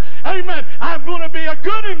that. Amen. I'm going to be a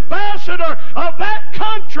good ambassador of that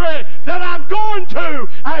country that I'm going to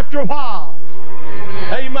after a while.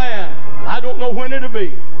 Amen. I don't know when it'll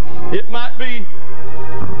be. It might be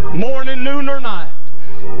morning, noon, or night.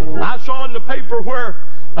 I saw in the paper where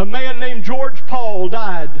a man named George Paul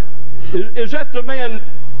died. Is that the man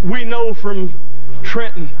we know from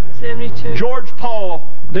Trenton? 72. George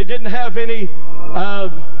Paul. They didn't have any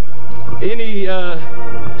Any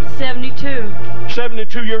 72.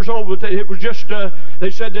 72 years old, but it was just, they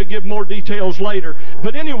said they'd give more details later.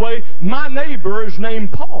 But anyway, my neighbor is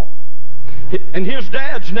named Paul, and his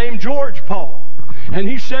dad's named George Paul, and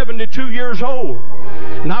he's 72 years old.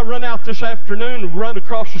 And I run out this afternoon and run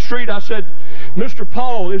across the street. I said, Mr.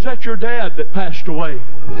 Paul, is that your dad that passed away?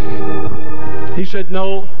 He said,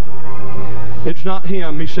 no, it's not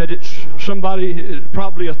him. He said, it's somebody,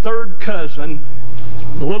 probably a third cousin,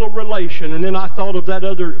 a little relation. And then I thought of that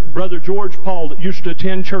other brother George Paul that used to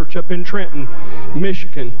attend church up in Trenton,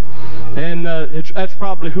 Michigan, and that's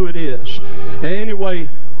probably who it is. And anyway,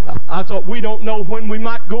 I thought, we don't know when we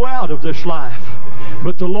might go out of this life,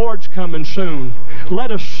 but the Lord's coming soon.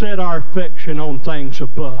 Let us set our affection on things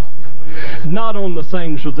above, not on the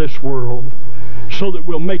things of this world, so that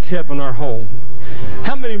we'll make heaven our home.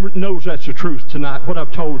 How many knows that's the truth tonight, what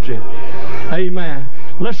I've told you? Amen.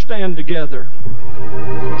 Let's stand together.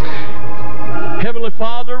 Heavenly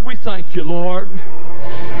Father, we thank you, Lord.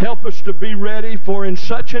 Help us to be ready, for in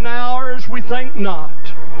such an hour as we think not.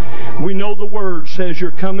 We know the Word says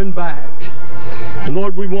you're coming back. And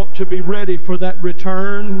Lord, we want to be ready for that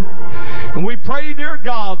return. And we pray, dear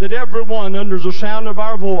God, that everyone under the sound of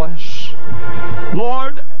our voice,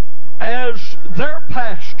 Lord, as their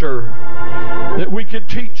pastor, that we could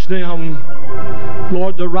teach them,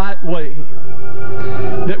 Lord, the right way.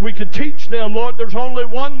 That we could teach them, Lord, there's only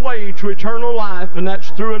one way to eternal life, and that's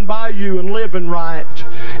through and by you, and living right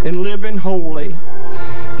and living holy.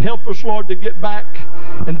 And help us, Lord, to get back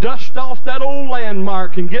and dust off that old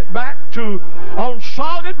landmark and get back to on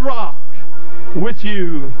solid rock with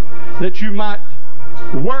you, that you might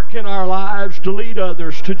work in our lives to lead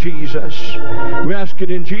others to Jesus. We ask it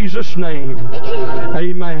in Jesus' name.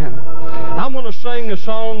 Amen. I'm going to sing a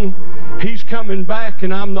song, He's Coming Back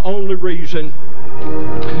and I'm the Only Reason.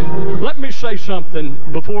 Let me say something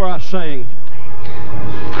before I sing.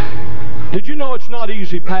 Did you know it's not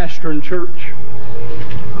easy pastoring church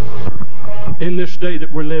in this day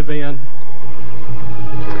that we live in?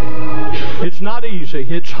 It's not easy.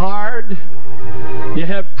 It's hard. You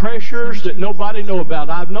have pressures that nobody know about.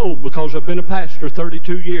 I know because I've been a pastor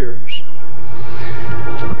 32 years.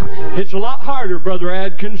 It's a lot harder, Brother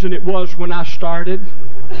Adkins, than it was when I started,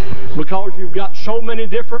 because you've got so many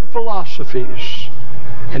different philosophies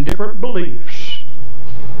and different beliefs.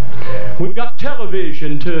 We've got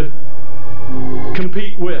television to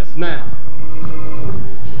compete with now.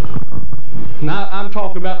 Now I'm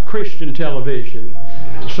talking about Christian television.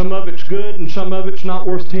 Some of it's good and some of it's not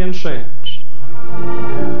worth 10 cents.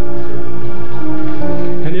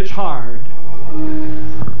 And it's hard.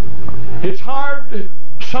 It's hard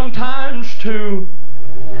sometimes to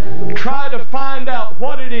try to find out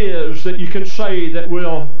what it is that you can say that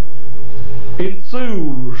will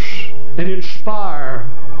enthuse and inspire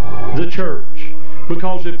the church.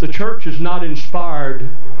 Because if the church is not inspired,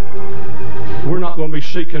 we're not going to be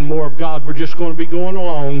seeking more of God. We're just going to be going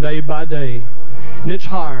along day by day. And it's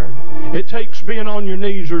hard. It takes being on your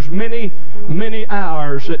knees. There's many, many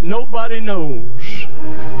hours that nobody knows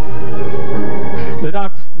that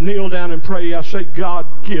I kneel down and pray. I say, God,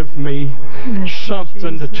 give me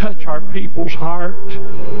something to touch our people's heart.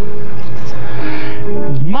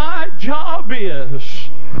 My job is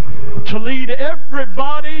to lead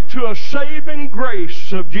everybody to a saving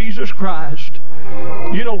grace of Jesus Christ.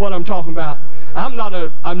 You know what I'm talking about. I'm not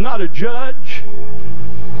a judge.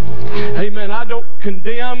 Amen. I don't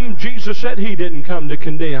condemn. Jesus said He didn't come to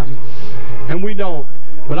condemn, and we don't.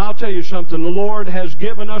 But I'll tell you something. The Lord has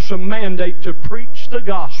given us a mandate to preach the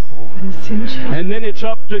gospel, and then it's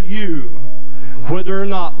up to you whether or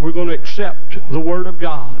not we're going to accept the Word of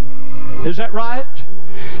God. Is that right?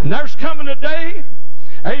 And there's coming a day,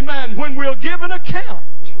 amen, when we'll give an account.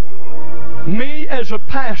 Me as a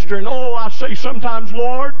pastor, and oh, I say sometimes,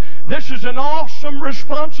 Lord, this is an awesome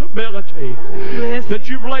responsibility that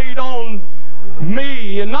you've laid on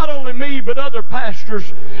me, and not only me, but other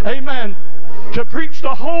pastors, amen, to preach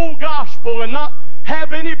the whole gospel and not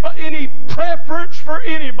have any preference for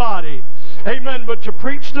anybody, amen, but to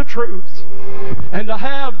preach the truth and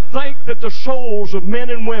to think that the souls of men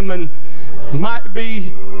and women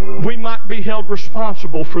we might be held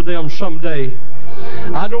responsible for them someday.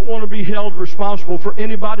 I don't want to be held responsible for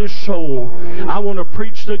anybody's soul. I want to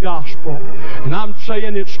preach the gospel. And I'm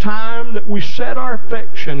saying it's time that we set our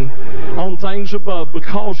affection on things above,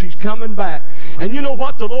 because He's coming back. And you know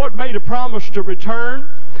what? The Lord made a promise to return.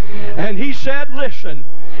 And He said, listen,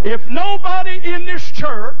 if nobody in this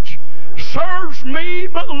church serves me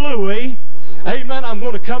but Louis, amen, I'm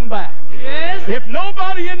going to come back. Yes. If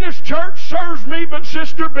nobody in this church serves me but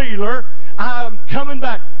Sister Beeler, I'm coming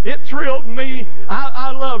back. It thrilled me.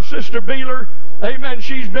 I love Sister Beeler. Amen.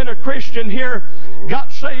 She's been a Christian here.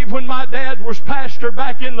 Got saved when my dad was pastor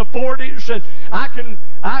back in the 40s. And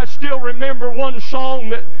I still remember one song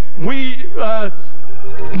that we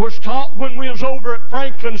was taught when we was over at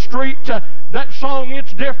Franklin Street. That song,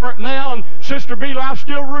 It's Different Now. And Sister Beeler, I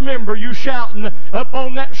still remember you shouting up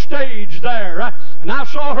on that stage there. And I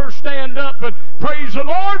saw her stand up and praise the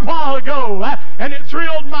Lord a while ago. And it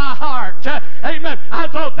thrilled my heart. Amen. I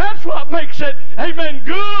thought that's what makes it, amen,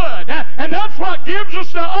 good. And that's what gives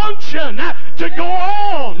us the unction to go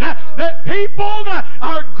on. That people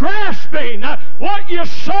are grasping what you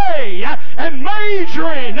say and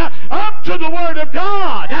majoring up to the Word of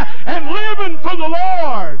God and living for the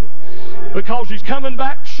Lord. Because He's coming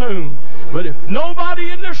back soon. But if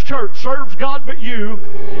nobody in this church serves God but you,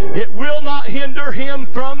 it will not hinder Him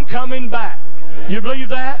from coming back. You believe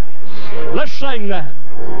that? Let's sing that.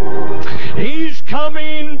 He's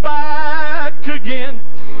coming back again,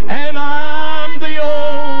 and I'm the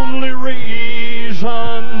only reason.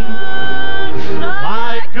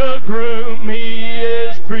 Like a groom, He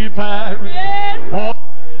is preparing for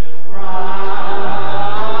His bride.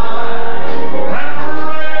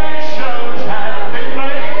 Preparations have been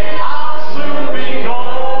made. I'll soon be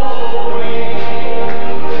going.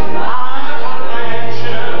 I've a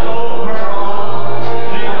mansion over on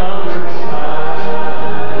the other side.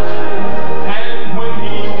 And when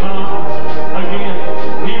He comes again,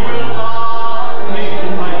 He will not leave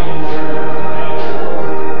a manger.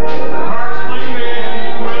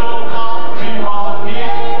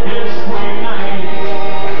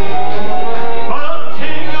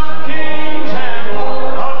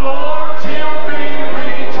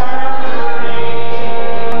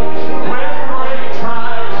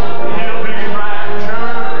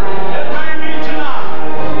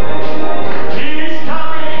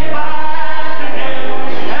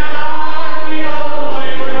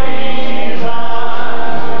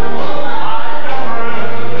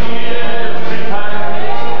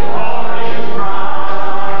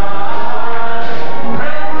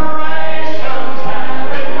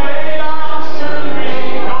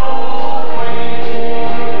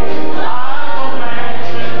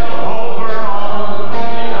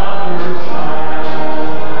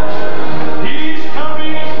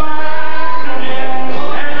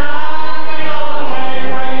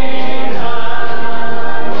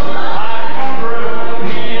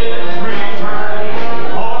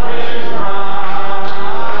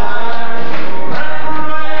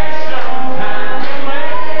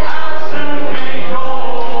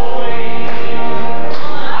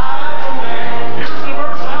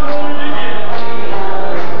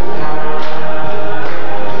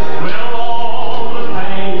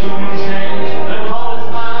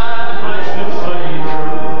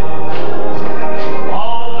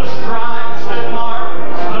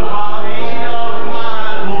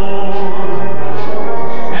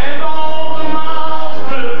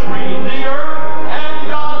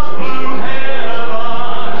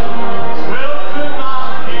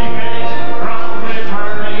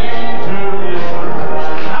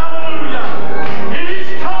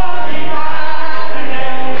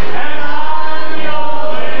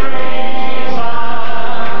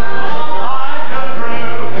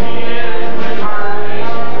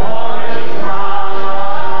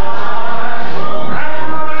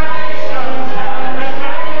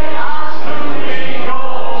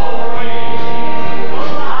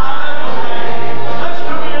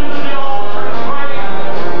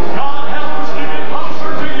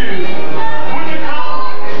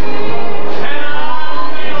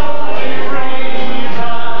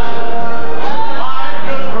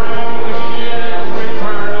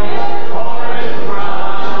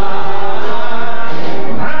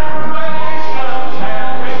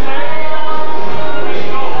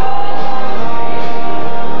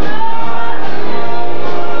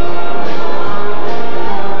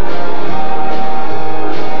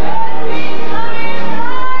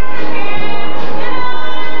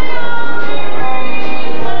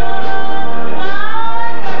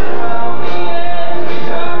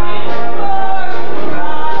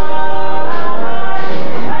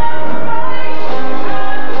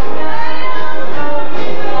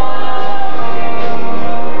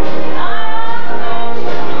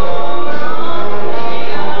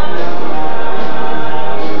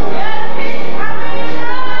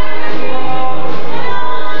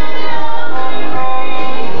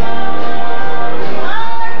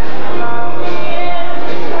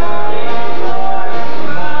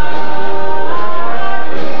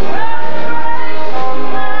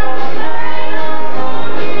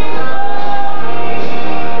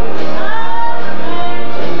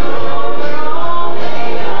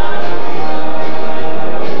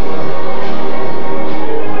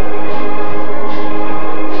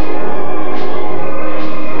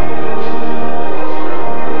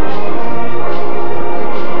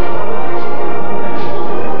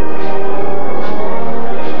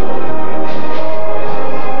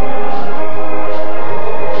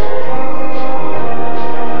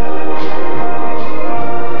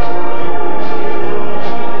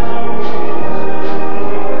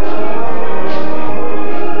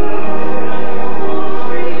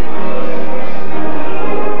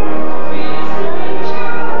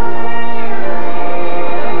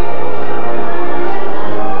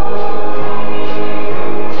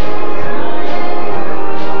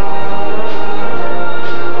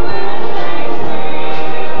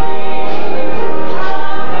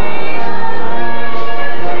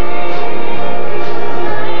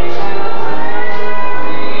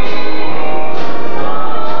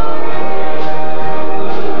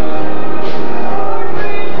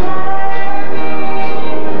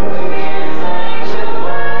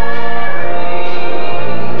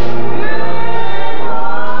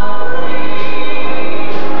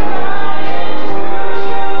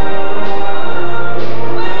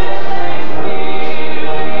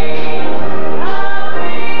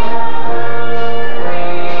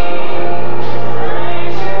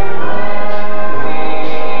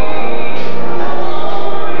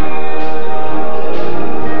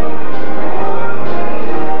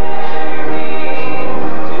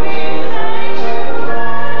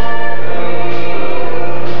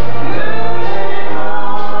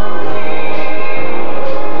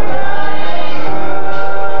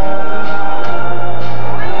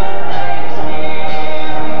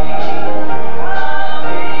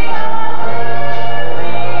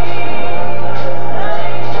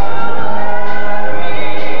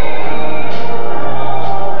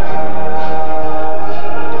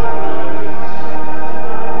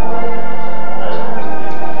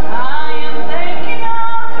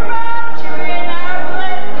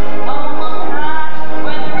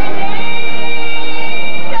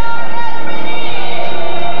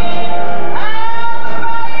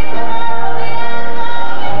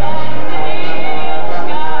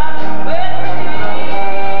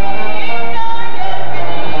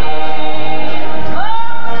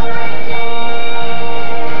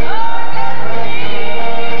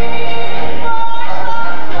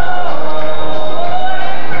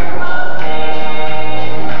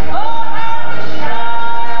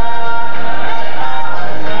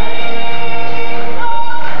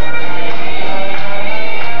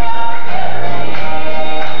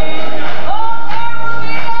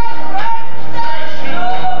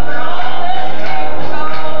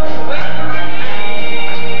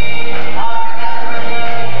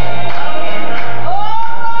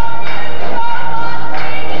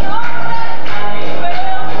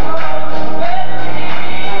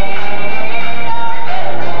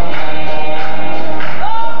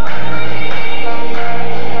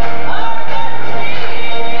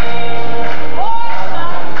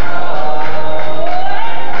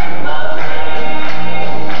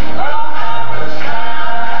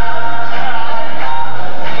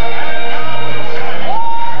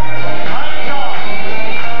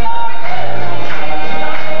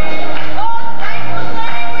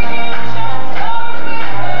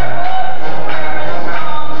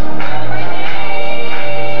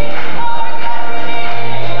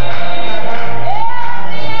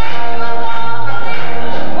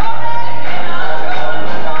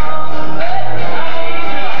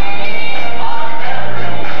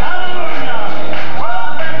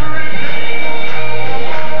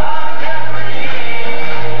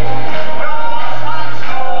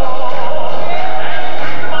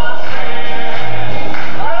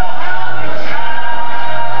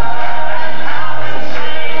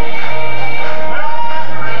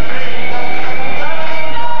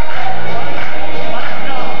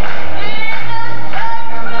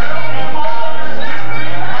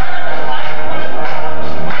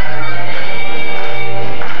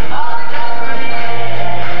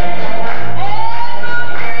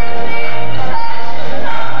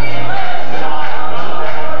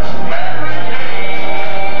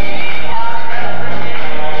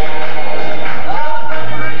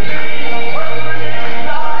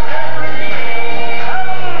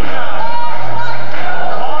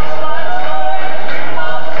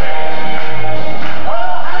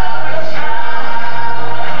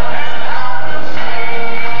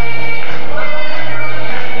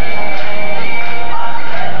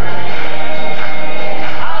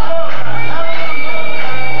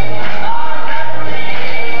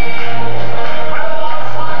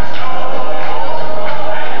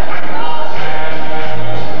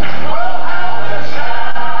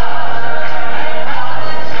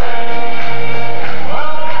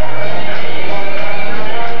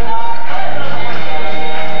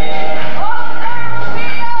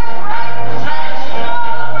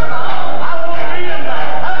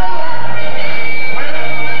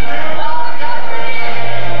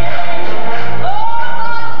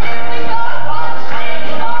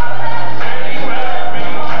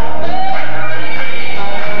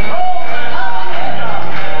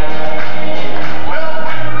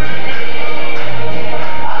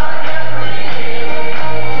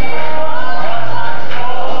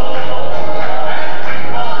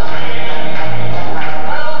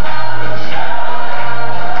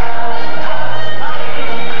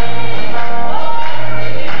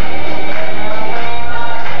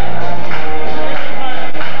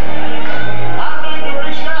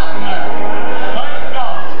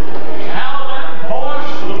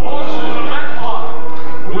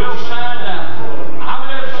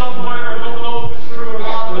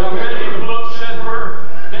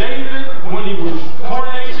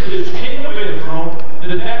 this king of Israel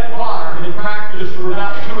that choir had practiced for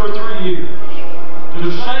about 2 or 3 years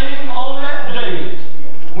to sing on that day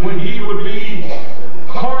when he would be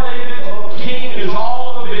coronated king as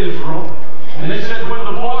all of Israel. And they said when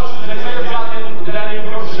the voices, they may have got that in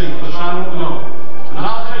Josephus, I don't know. But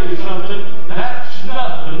I'll tell you something, that's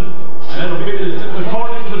nothing. That'll be,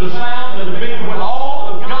 according to the sound, that'll be when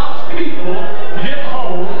all of God's people get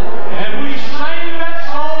home and we sing that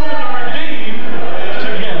song of the redeemed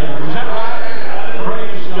together. Is that right?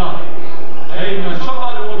 Praise God. Amen.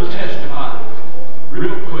 Somebody want to testify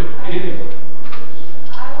real quick. Anyway.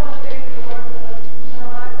 I want to thank the Lord for,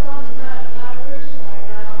 my son's not a Christian right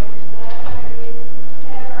now, and last night we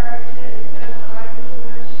had our accident, and then I was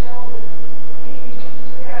windshield, and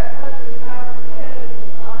he got cut to the top of his head,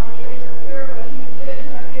 and on his face up here, but he didn't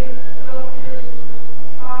have any real serious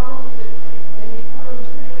problems, and he proved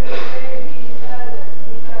pretty good today, and he said,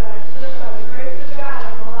 I stood by the grace of God,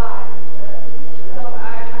 I'm alive. So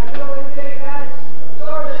I really think God's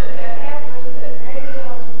sort of that happened, that maybe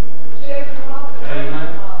he'll shake him up. Amen.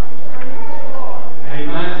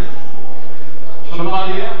 Amen.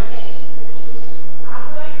 Somebody else?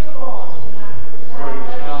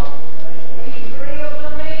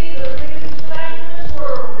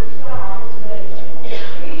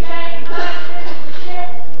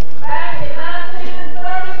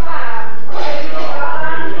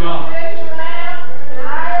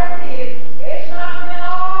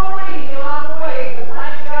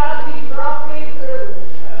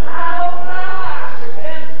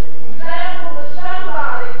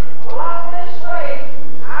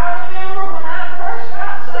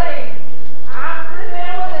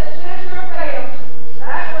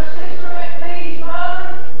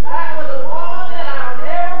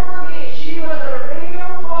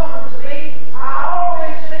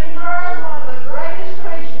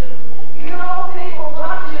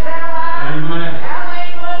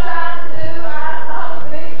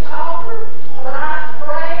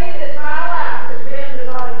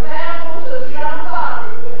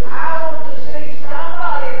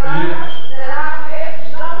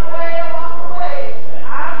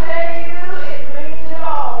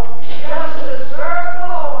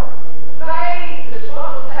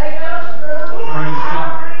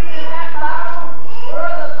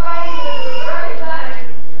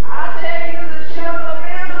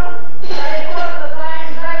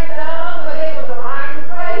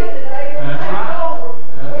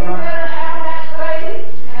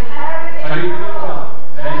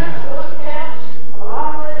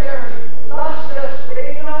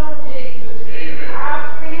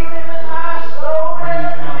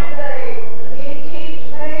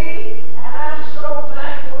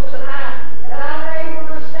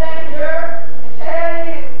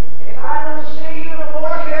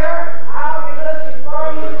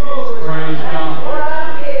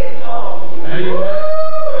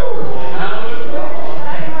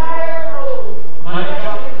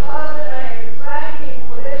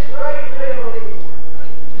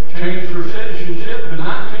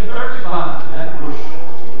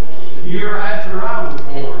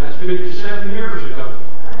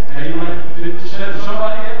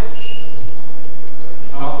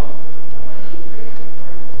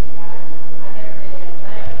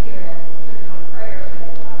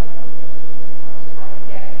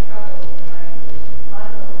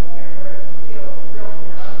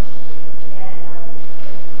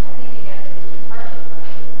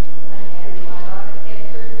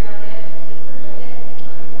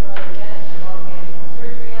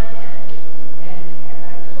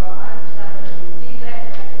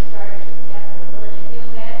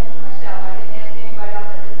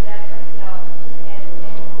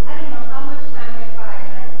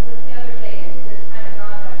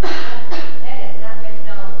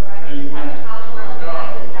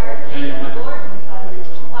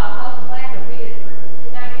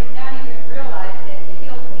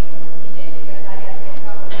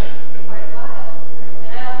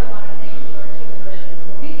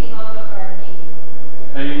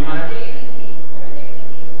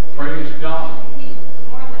 Praise God.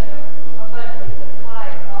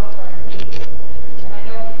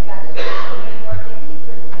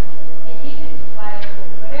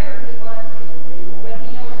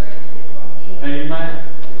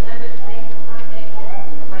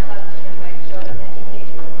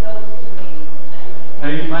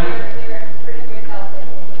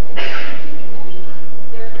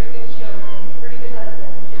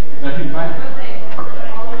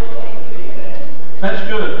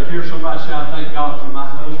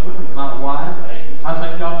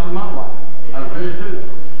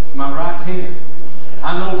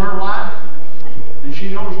 and she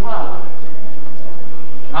knows my way.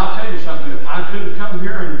 And I'll tell you something, I couldn't come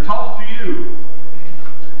here and talk to you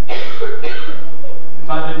if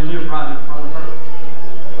I didn't live right in front of her.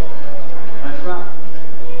 That's right.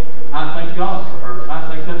 I thank God for her.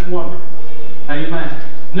 I think that's wonderful. Amen.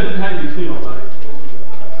 Newton, how do you feel, buddy?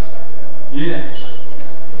 Yes.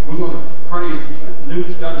 We're going to pray.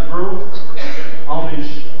 Newton's got a growth on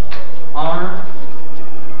his arm.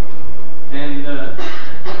 And the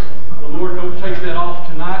Lord don't take that off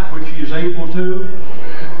tonight, which He is able to.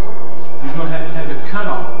 He's going to have it cut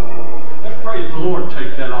off. Let's pray that the Lord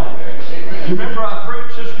take that off. You remember I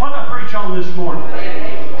preached this? What did I preach on this morning?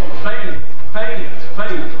 Faith, faith,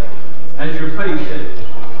 faith. As your faith is.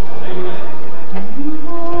 Amen.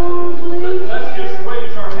 Let's just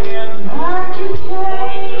raise our hand.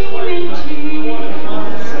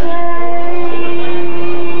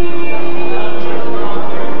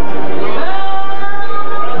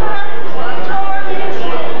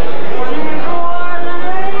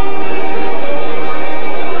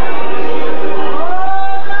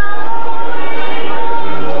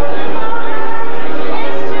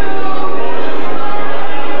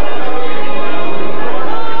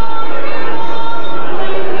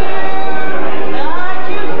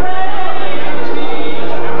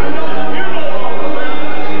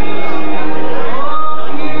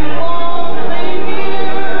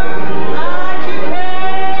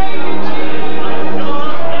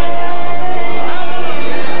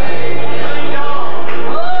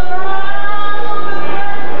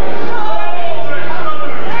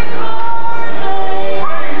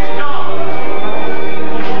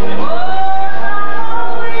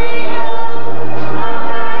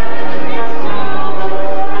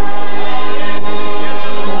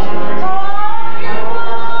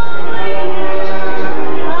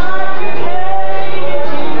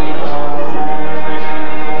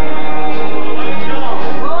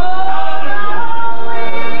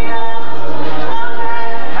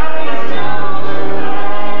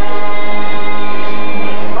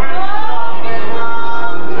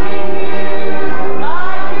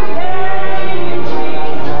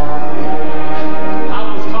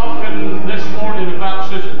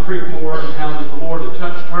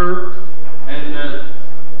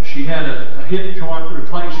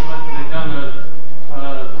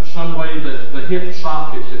 Hip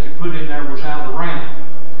socket that they put in there was out of round.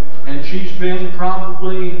 And she's been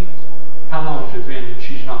probably, how long has it been that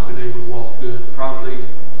she's not been able to walk good? Probably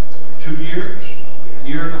 2 years,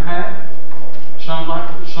 year and a half,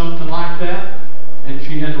 something like that. And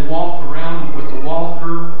she had to walk around with a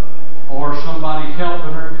walker or somebody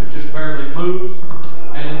helping her, could just barely move.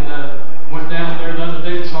 And went down there the other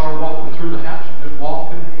day and saw her walking through the house, just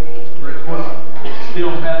walking. Of course,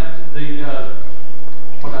 still had the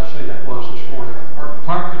what did I say that was this morning?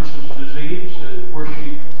 Parkinson's disease, where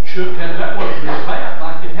she shook that. That wasn't as bad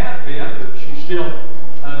like it had been, but she still,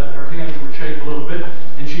 her hands would shake a little bit.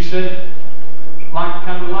 And she said,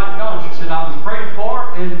 kind of like God, she said, I was praying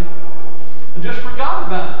for it and I just forgot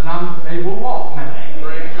about it. And I'm able to walk now.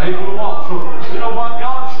 Able to walk. So, you know what?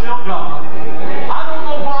 God's still God. I don't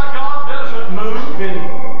know why God doesn't move in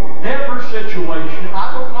every situation.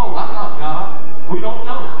 I don't know. I'm not God. We don't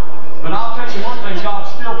know. But I'll tell you one thing, God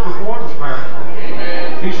still performs miracles.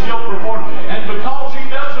 He still performs. And because He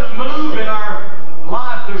doesn't move in our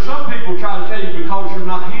life, there's some people try to tell you because you're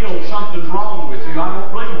not healed, something's wrong with you. I don't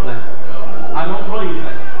believe that. I don't believe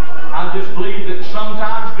that. I just believe that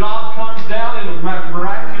sometimes God comes down in a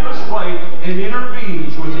miraculous way and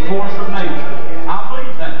intervenes with the course of nature. I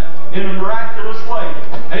believe that. In a miraculous way.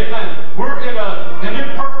 Amen. We're in an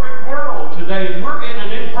imperfect world today, and we're in an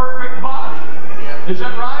imperfect body. Is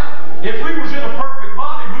that right? If we was in a perfect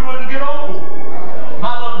body, we wouldn't get old.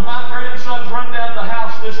 My grandsons run down to the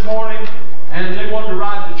house this morning, and they wanted to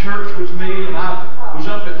ride to church with me, and I was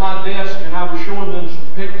up at my desk, and I was showing them some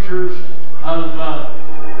pictures of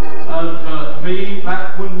me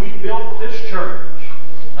back when we built this church.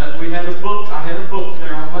 We had a book. I had a book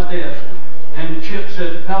there on my desk, and Chip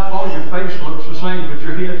said, "Papa, your face looks the same, but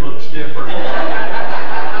your head looks different."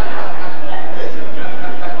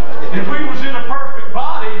 If we was in a perfect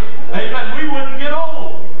body, amen, we wouldn't get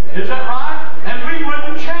old. Is that right? And we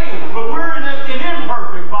wouldn't change. But we're in an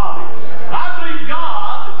imperfect body. I believe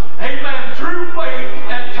God, amen, through faith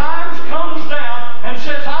at times comes down and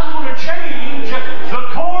says, I'm going to change the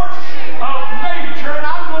course of nature and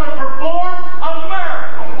I'm going to perform a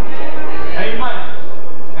miracle. Amen.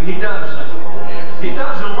 And He does that. He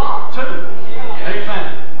does a lot too.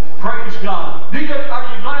 Amen. Praise God. Are you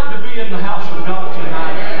glad to be in the house of God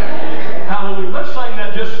tonight? Hallelujah. Let's sing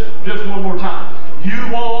that just one more time.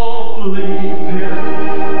 You won't leave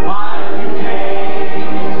here like you came.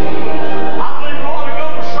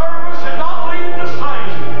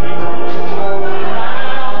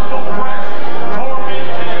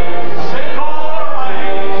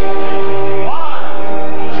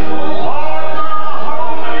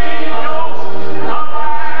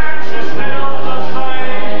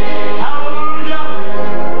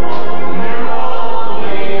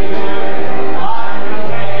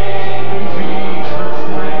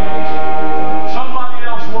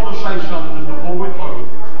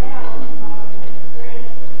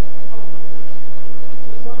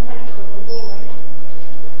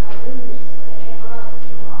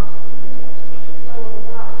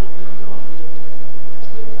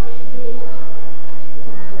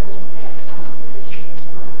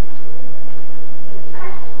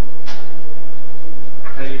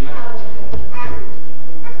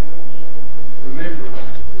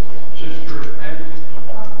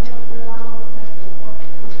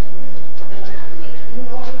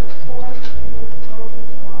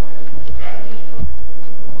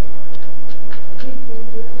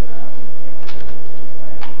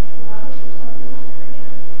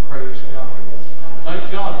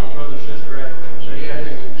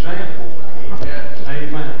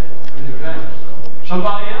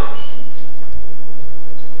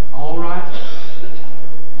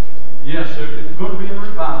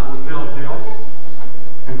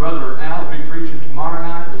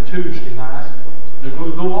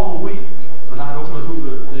 We'll go all week, but I don't know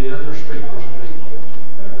who the other speakers will be.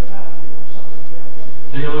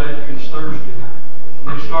 Dale Atkins Thursday night.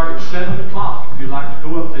 And they start at 7 o'clock. If you'd like to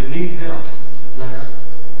go up, they need help there.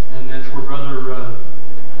 And that's where Brother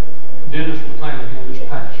Dennis McClanahan is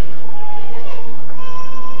pastor.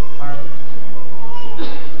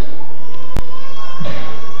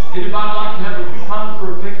 Anybody like to have a coupon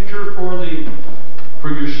for a picture for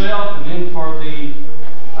yourself, and then for the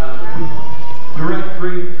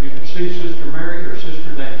directory? You can see Sister Mary